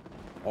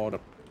 Order.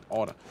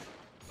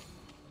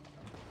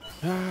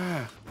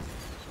 Ah.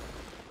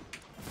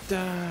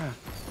 Ah.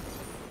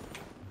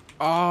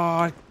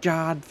 Oh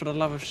god, for the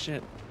love of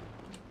shit.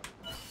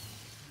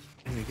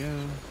 Here we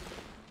go.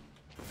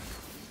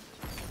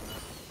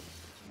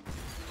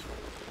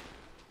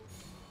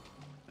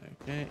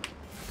 Okay.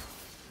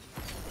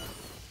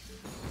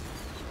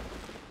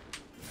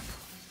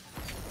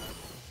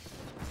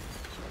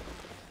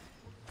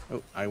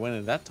 Oh, I went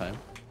in that time.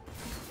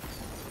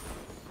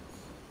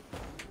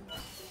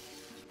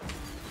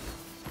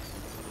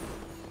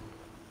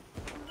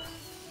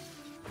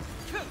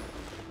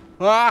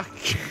 Ah!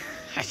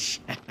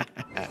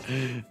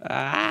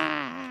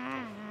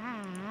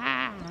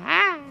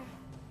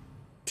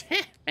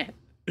 Damn it.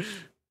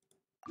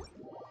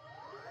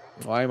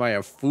 Why am I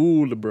a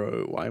fool,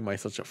 bro? Why am I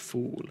such a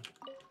fool?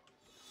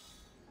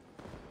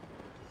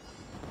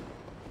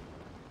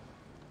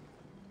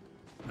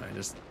 I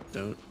just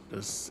don't.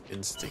 This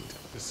instinct.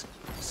 Just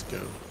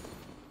go.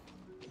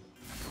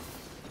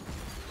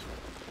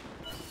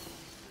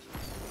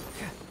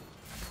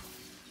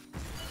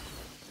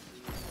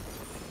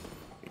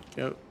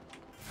 Go.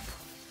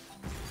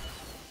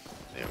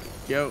 There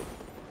we go.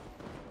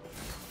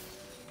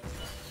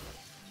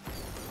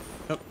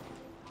 Oh.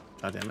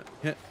 God damn it.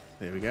 Hit.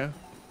 There we go.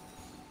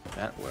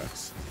 That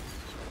works.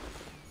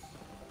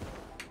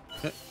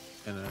 Hit.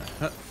 And a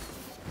hut.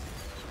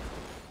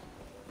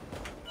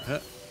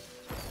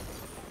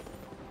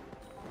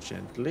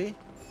 Gently.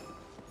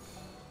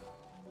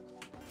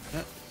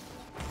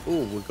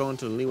 Oh, we're going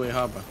to the Leeway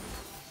Harbor.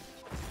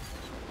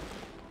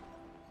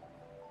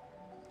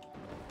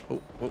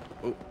 Oh, oh,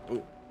 oh,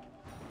 oh.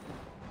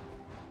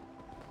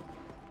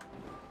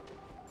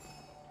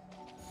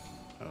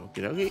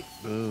 Okie dokie.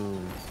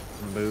 Boom.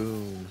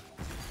 Boom.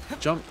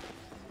 Jump.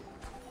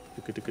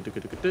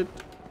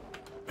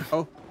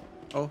 Oh.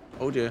 Oh.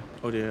 Oh dear.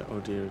 Oh dear. Oh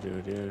dear. Oh dear.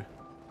 Oh dear.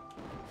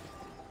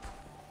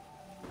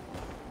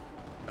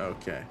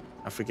 Okay.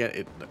 I forget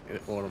it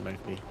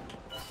automatically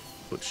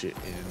puts it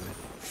in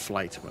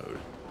flight mode.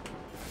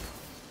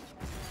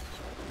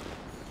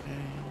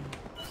 Okay.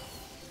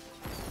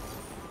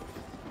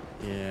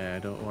 Yeah,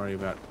 don't worry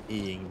about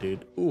E-ing,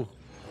 dude. Ooh.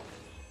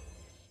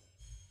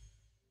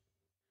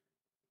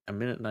 A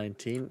minute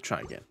 19.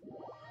 Try again.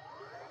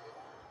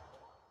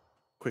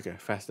 Quicker,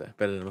 faster,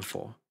 better than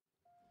before.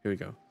 Here we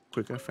go.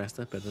 Quicker,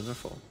 faster, better than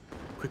before.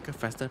 Quicker,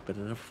 faster, better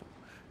than before.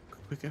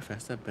 Quicker,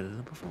 faster, better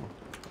than before.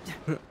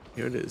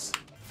 Here it is.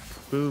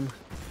 Boom.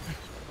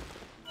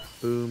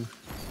 Boom.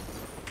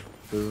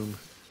 Boom.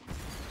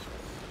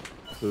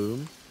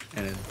 Boom.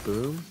 And then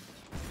boom.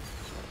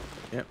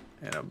 Yep.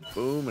 And a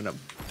boom and a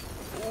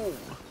boom.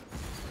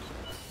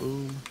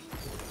 Boom.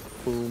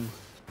 Boom.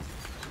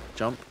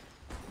 Jump.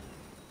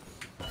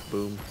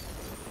 Boom.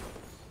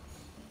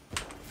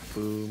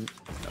 Boom.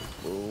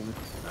 Boom.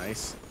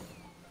 Nice.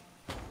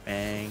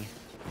 Bang.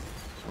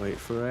 Wait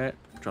for it.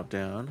 Drop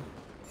down.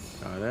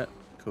 Got it.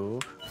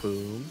 Cool.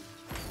 Boom.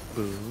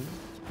 Boom.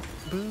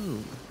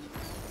 Boom.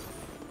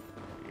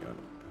 You gotta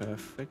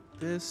perfect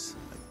this.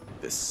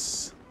 Like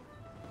this.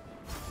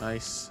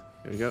 Nice.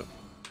 Here we go.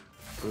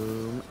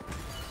 Boom.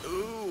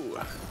 Ooh.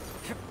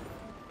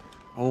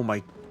 Oh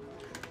my.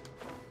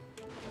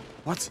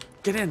 What?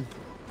 Get in.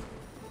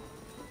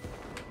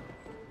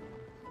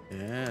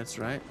 Yeah, that's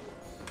right.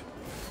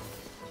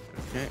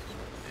 Okay.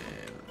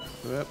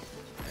 And up.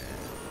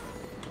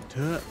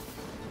 And up.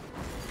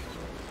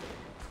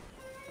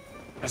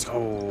 Let's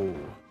go.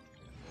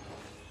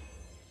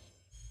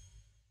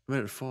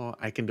 Minute 4.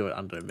 I can do it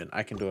under a minute.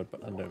 I can do it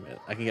under a minute.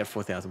 I can get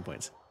 4,000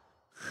 points.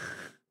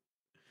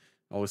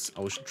 I was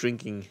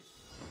drinking.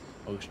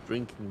 I was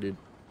drinking, dude.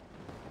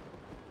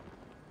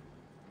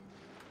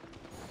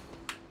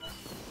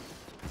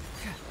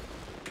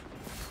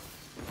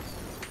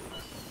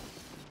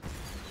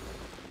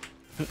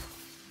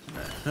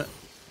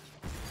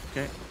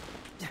 Okay.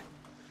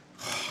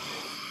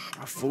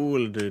 A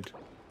fool, dude.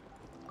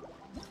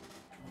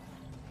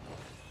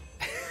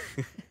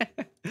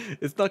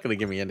 It's not gonna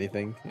give me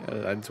anything.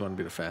 I just want to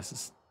be the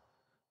fastest.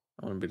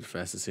 I want to be the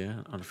fastest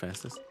here. I'm the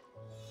fastest.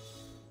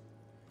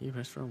 You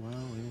rest for a while.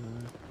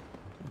 Yeah.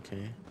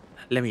 Okay.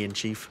 Let me in,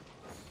 Chief.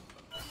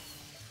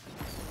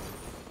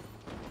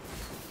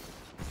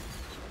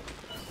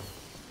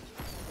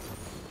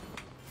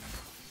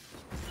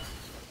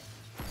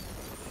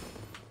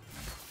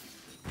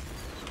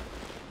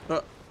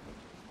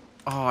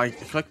 Oh, I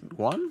collected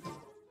 1?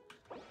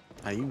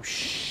 Are you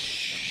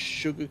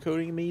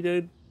sugarcoating me,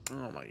 dude?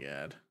 Oh my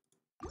god.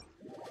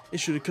 It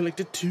should have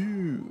collected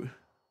 2.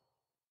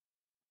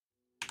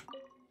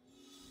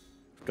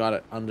 Got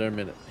it. Under a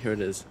minute. Here it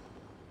is.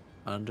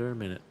 Under a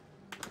minute.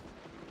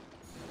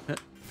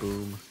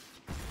 Boom.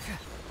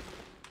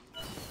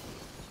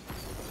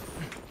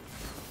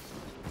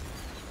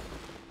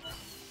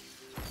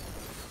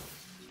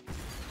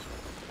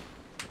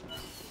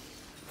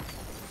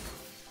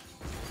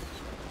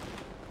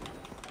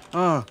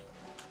 Oh.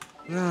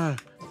 Ah,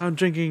 I'm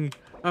drinking.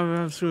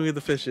 I'm swimming with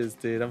the fishes,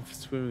 dude. I'm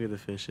swimming with the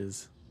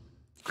fishes.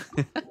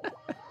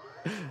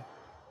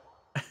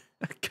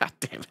 God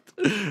damn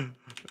it.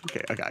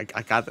 Okay,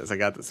 I got this. I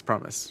got this.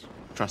 Promise.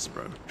 Trust,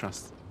 bro.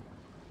 Trust.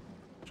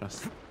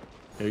 Trust.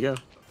 Here we go.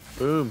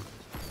 Boom.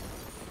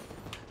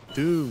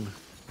 Doom.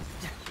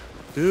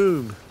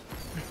 Doom.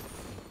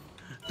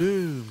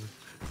 Doom.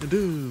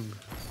 Doom.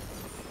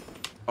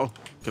 Oh,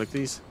 collect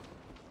these.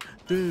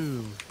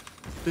 Doom.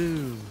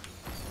 Doom.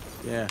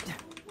 Yeah.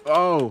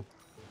 Oh.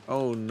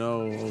 Oh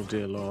no. Oh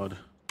dear Lord.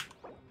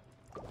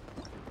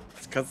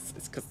 It's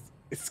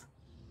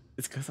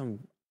cause I'm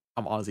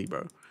Aussie,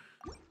 bro.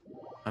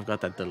 I've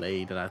got that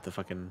delay that I have to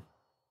fucking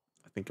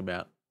think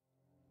about.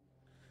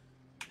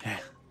 Yeah.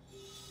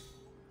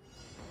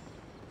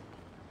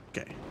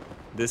 Okay.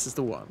 This is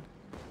the one.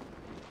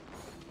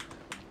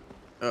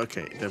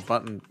 Okay, the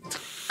button.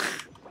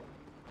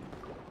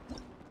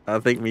 I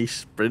think me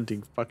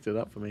sprinting fucked it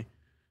up for me.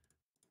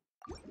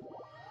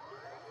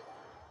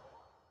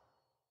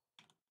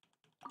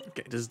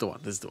 Okay, this is the one.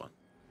 This is the one.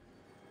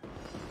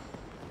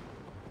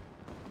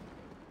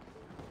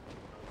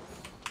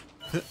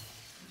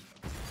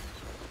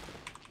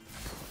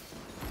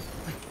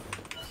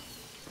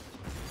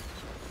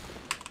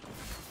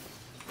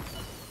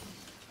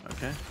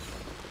 Okay.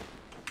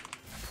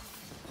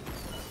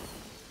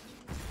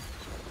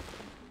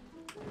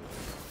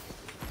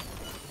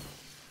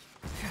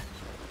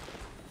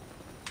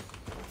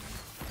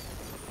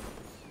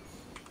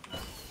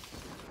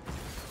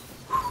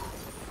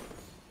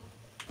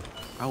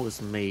 I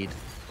was made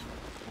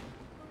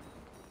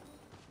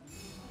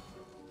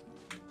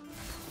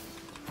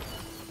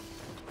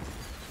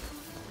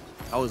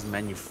I was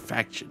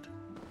manufactured.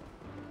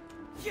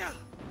 Yeah.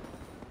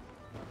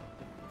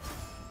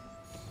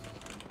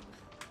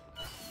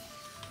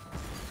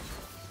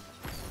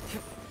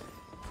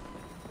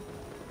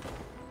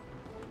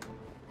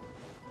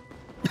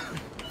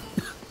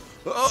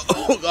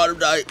 Oh god, I'm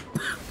dying.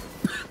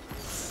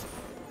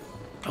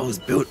 I was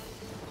built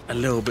a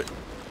little bit.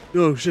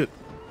 Oh shit.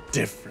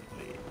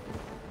 Differently.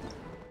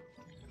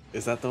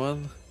 Is that the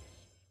one?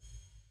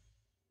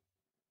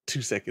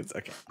 2 seconds.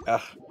 Okay.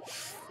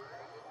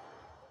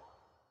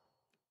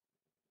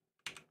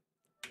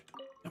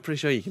 I'm pretty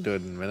sure you can do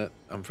it in a minute.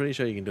 I'm pretty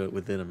sure you can do it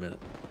within a minute.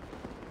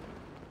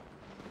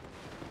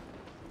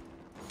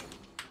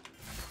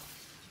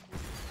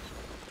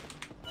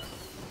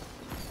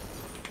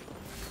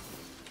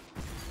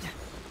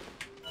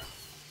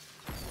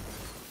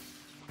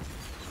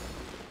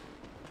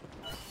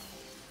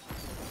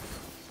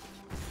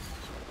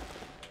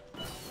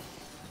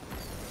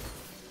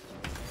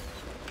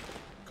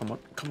 Come on,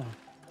 come on.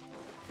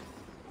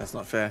 That's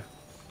not fair.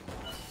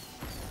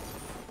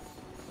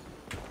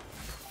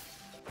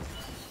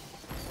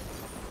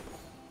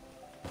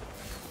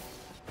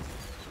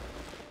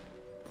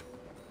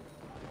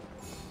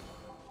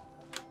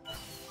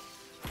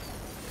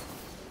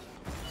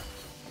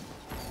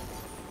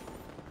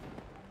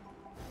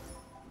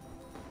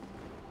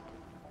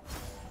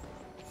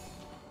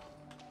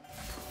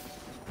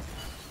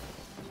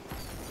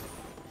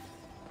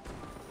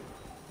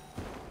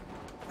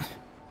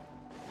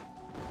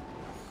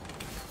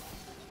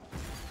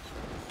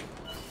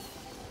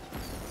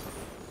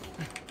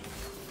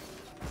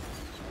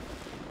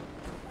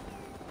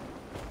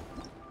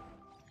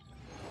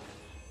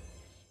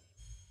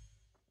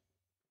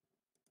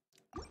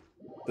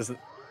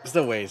 There's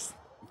no ways.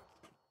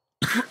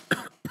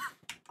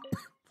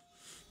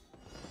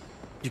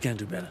 You can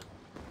do better.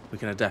 We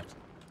can adapt.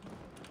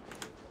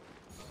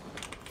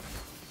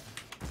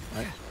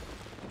 Right.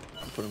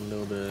 I'll put a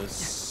little bit of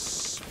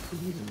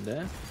speed in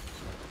there.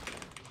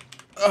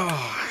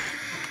 Oh.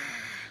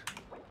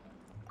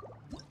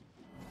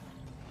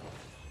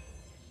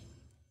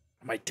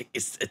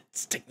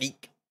 It's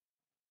technique.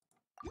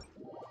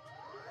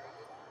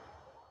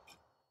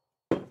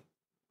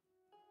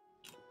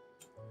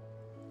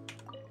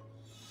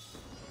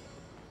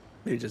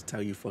 Let me just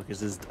tell you fuckers,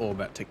 this is all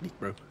about technique,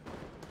 bro.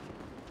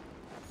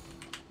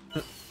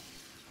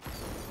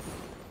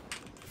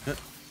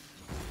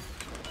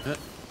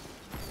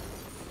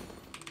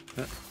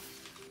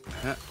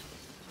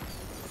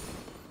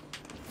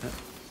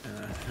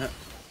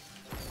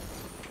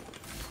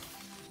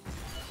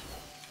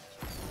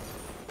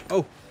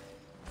 Oh.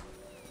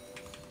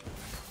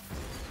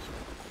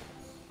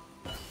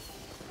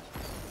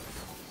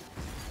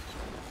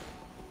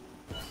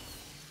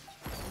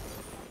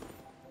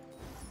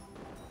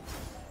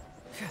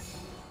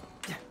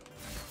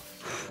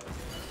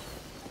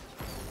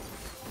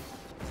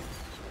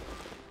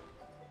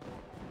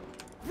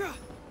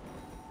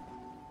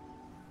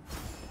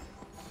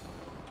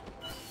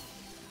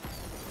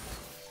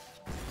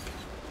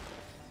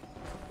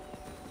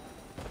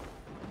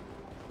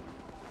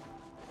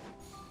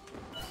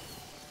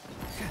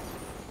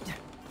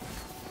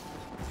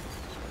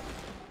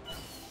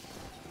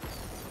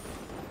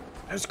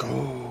 Let's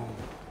go.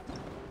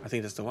 I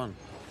think that's the one.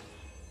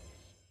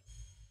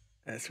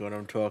 That's what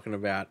I'm talking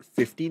about.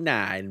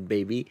 59,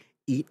 baby.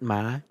 Eat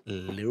my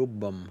little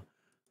bum.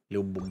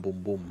 Little boom,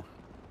 boom, boom.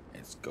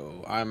 Let's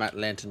go. I'm at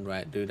Lantern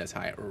right, dude. That's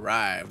how I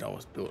arrived. I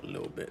was built a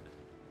little bit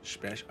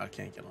special. I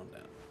can't get on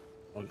that.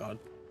 Oh, God.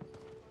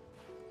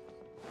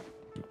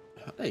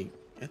 How do I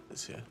get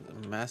this here?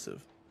 It's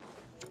massive.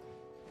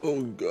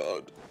 Oh,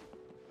 God.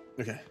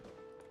 Okay.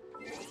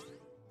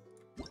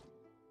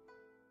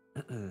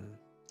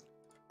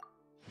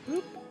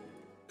 Boop.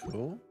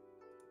 Cool.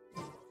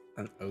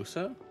 An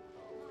Osa.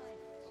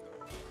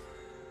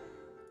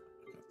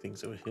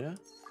 Things over here.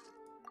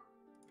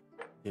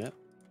 Yep.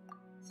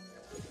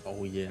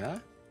 Oh yeah.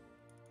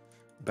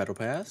 Battle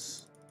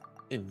pass.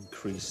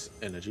 Increase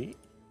energy.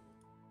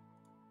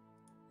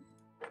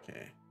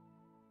 Okay.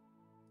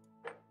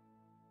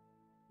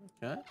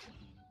 Okay.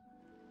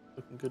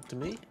 Looking good to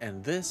me.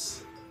 And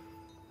this.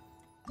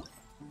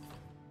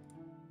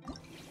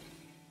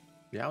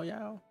 Yow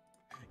yow.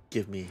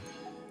 Give me.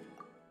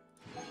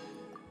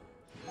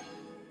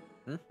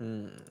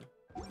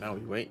 Now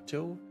we wait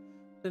till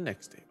the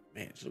next day.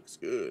 Man, she looks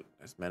good.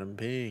 That's Madam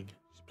Ping.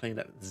 She's playing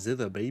that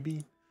zither,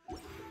 baby.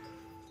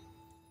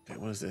 Okay,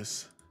 what is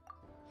this?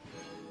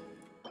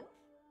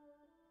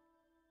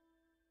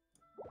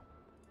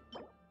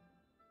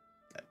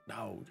 That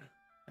dog.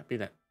 That'd be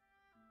that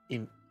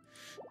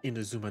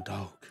Inazuma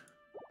dog.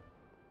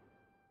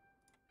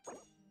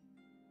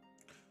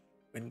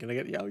 When can I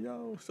get Yow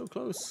Yow? So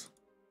close.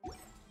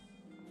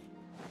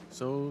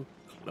 So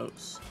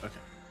close. Okay.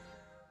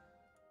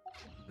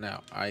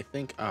 Now, I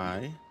think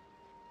Yep,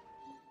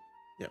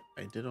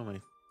 I did all my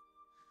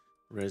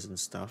resin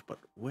stuff, but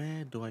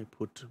where do I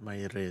put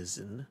my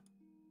resin?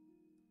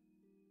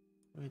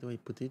 Where do I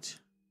put it?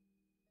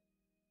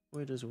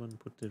 Where does one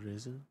put the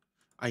resin?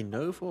 I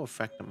know for a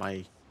fact that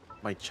my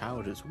My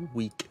child is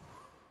weak.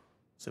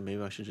 So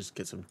maybe I should just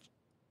get some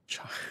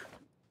child.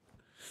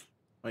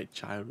 My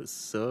child is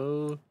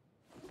so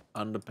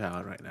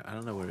underpowered right now. I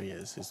don't know where he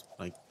is. He's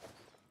like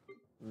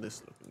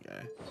this looking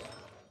guy.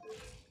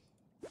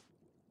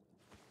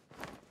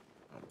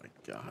 Oh my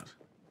god.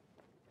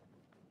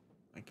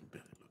 I can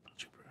barely look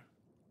at you, bro.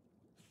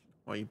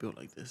 Why are you built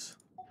like this?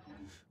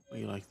 Why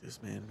you like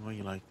this, man? Why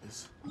you like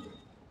this?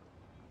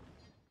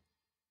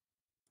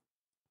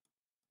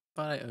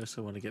 But I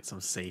also want to get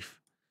some safe.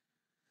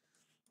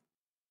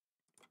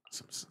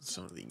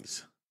 Some of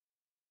these.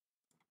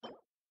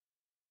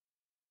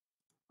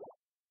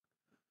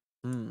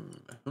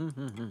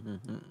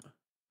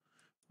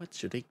 What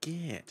should I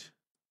get?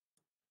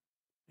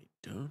 I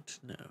don't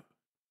know.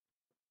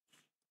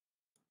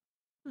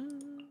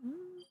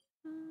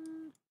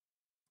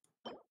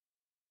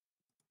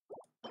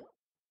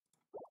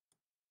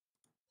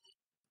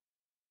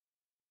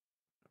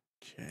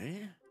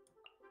 Okay.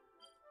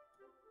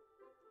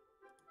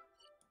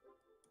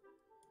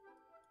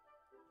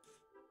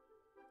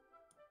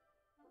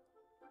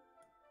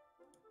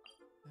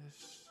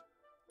 This.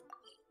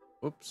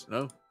 Whoops,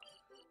 no.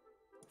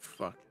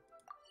 Fuck.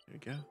 There we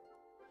go.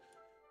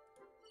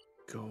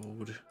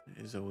 Gold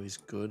is always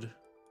good.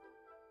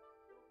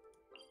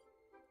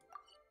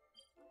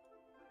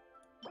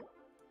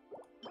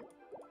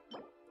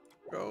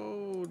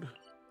 Gold.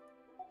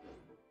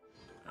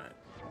 Alright.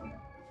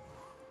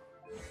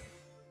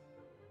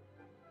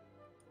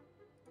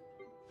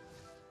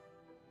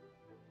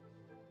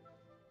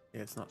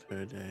 Yeah, it's not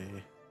her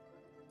day.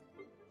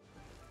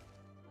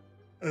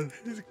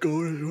 Here's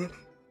gold as well.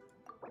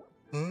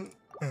 Huh?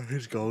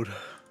 Here's gold.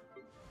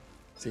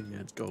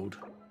 Xinyan's gold.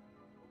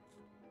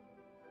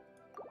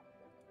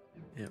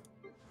 Yep.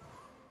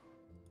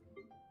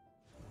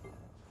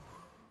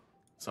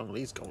 Some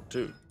Lee's gold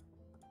too.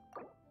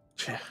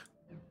 Yeah.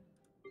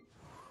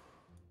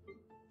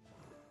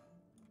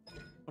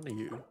 What are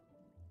you?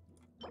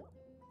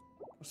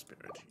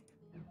 Prosperity.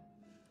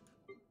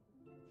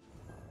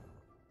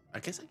 I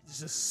guess I can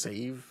just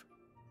save,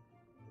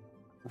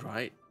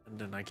 right? And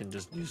then I can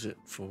just use it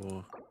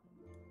for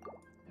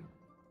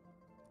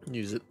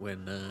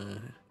when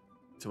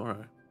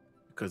tomorrow,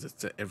 because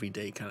it's an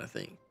everyday kind of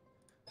thing.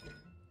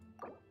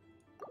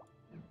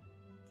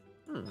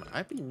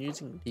 I've been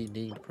using the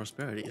need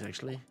prosperities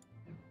actually.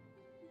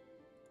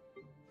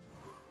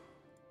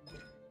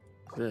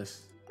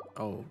 This.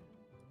 Oh.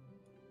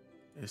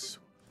 This.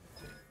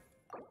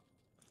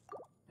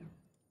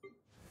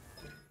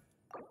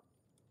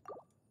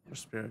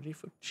 Prosperity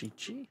for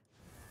Chi-Chi?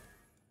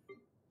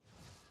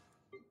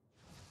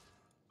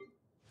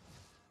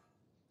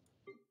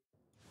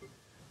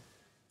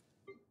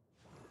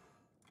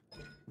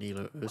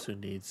 Nilo also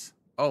needs...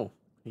 Oh!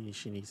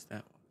 She needs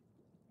that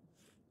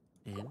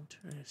one.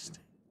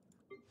 Interesting.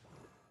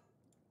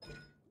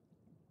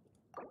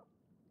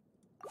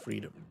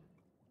 Freedom.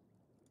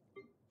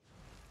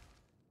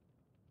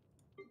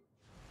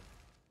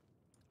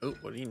 Oh,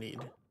 what do you need?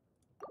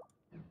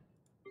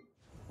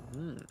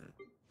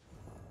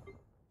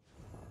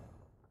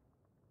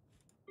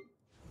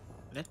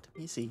 Let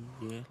me see.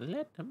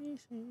 Let me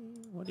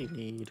see. What do you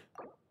need?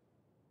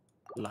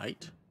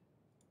 Light.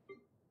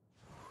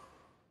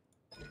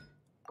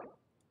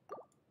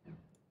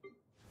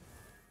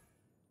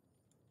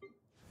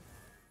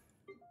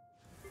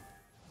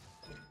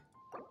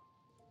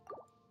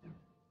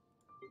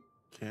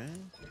 Okay,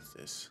 what's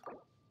this?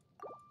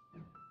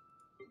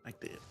 Like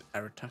the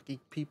Arataki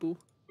people?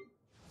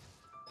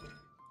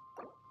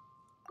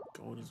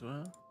 Gold as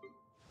well.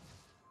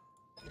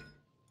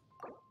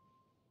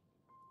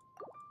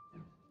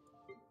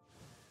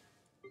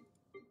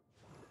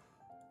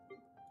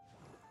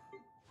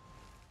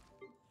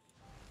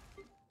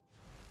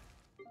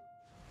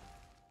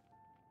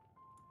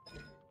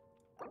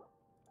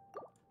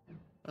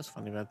 What's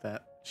funny about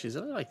that? She's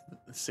only like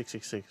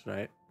 666,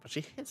 right? But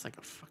she hits like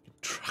a fucking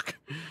truck.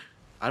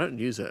 I don't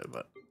use her,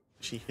 but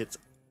she hits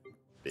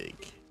big.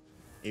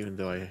 Even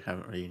though I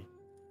haven't really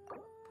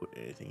put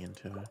anything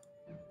into her.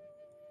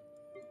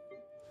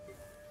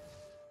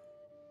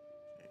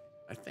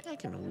 I think I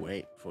can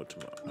wait for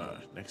tomorrow,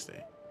 next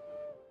day.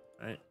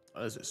 Right?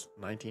 What is this?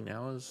 19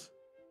 hours?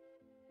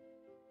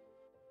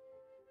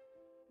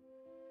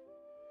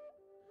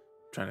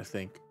 Trying to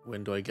think,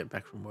 when do I get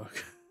back from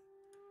work?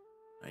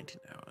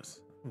 19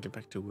 hours. I can get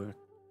back to work.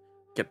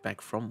 Get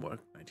back from work,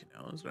 19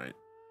 hours, right?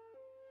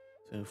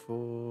 So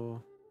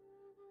 4,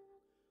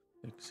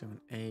 6,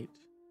 7, 8.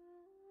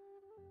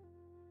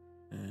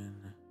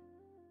 And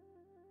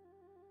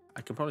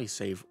I can probably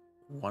save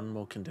one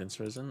more condensed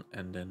resin,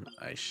 and then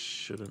I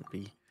shouldn't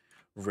be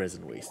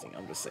resin wasting,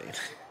 I'm just saying.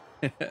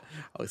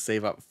 I'll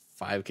save up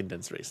 5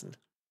 condensed resin.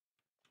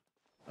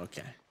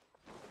 Okay.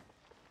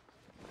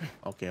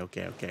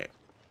 Okay.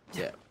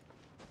 Yeah.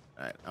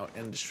 Alright, I'll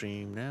end the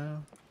stream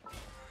now.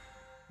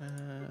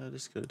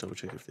 Just gotta double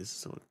check if this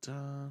is all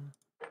done.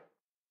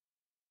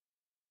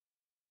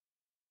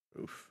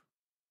 Oof.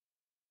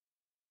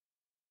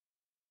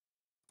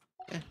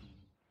 Yeah.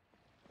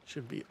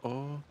 Should be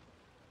all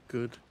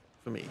good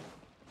for me.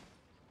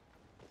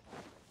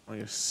 I'm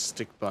gonna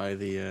stick by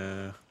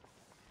the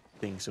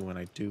thing so when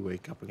I do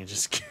wake up, I can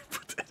just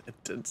put that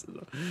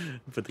condenser,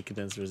 put the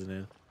condensers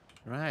in.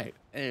 Right.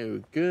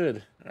 Oh,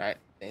 good. All right.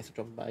 Thanks for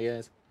dropping by,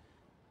 guys.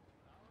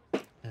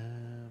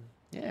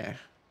 Yeah.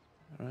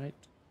 All right.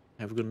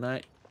 Have a good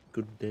night,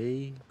 good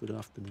day, good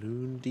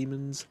afternoon,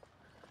 demons.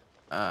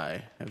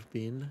 I have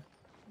been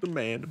the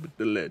man with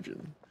the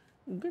legend.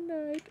 Good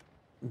night.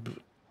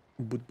 Boot,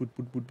 boot, boot,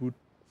 boot, boot.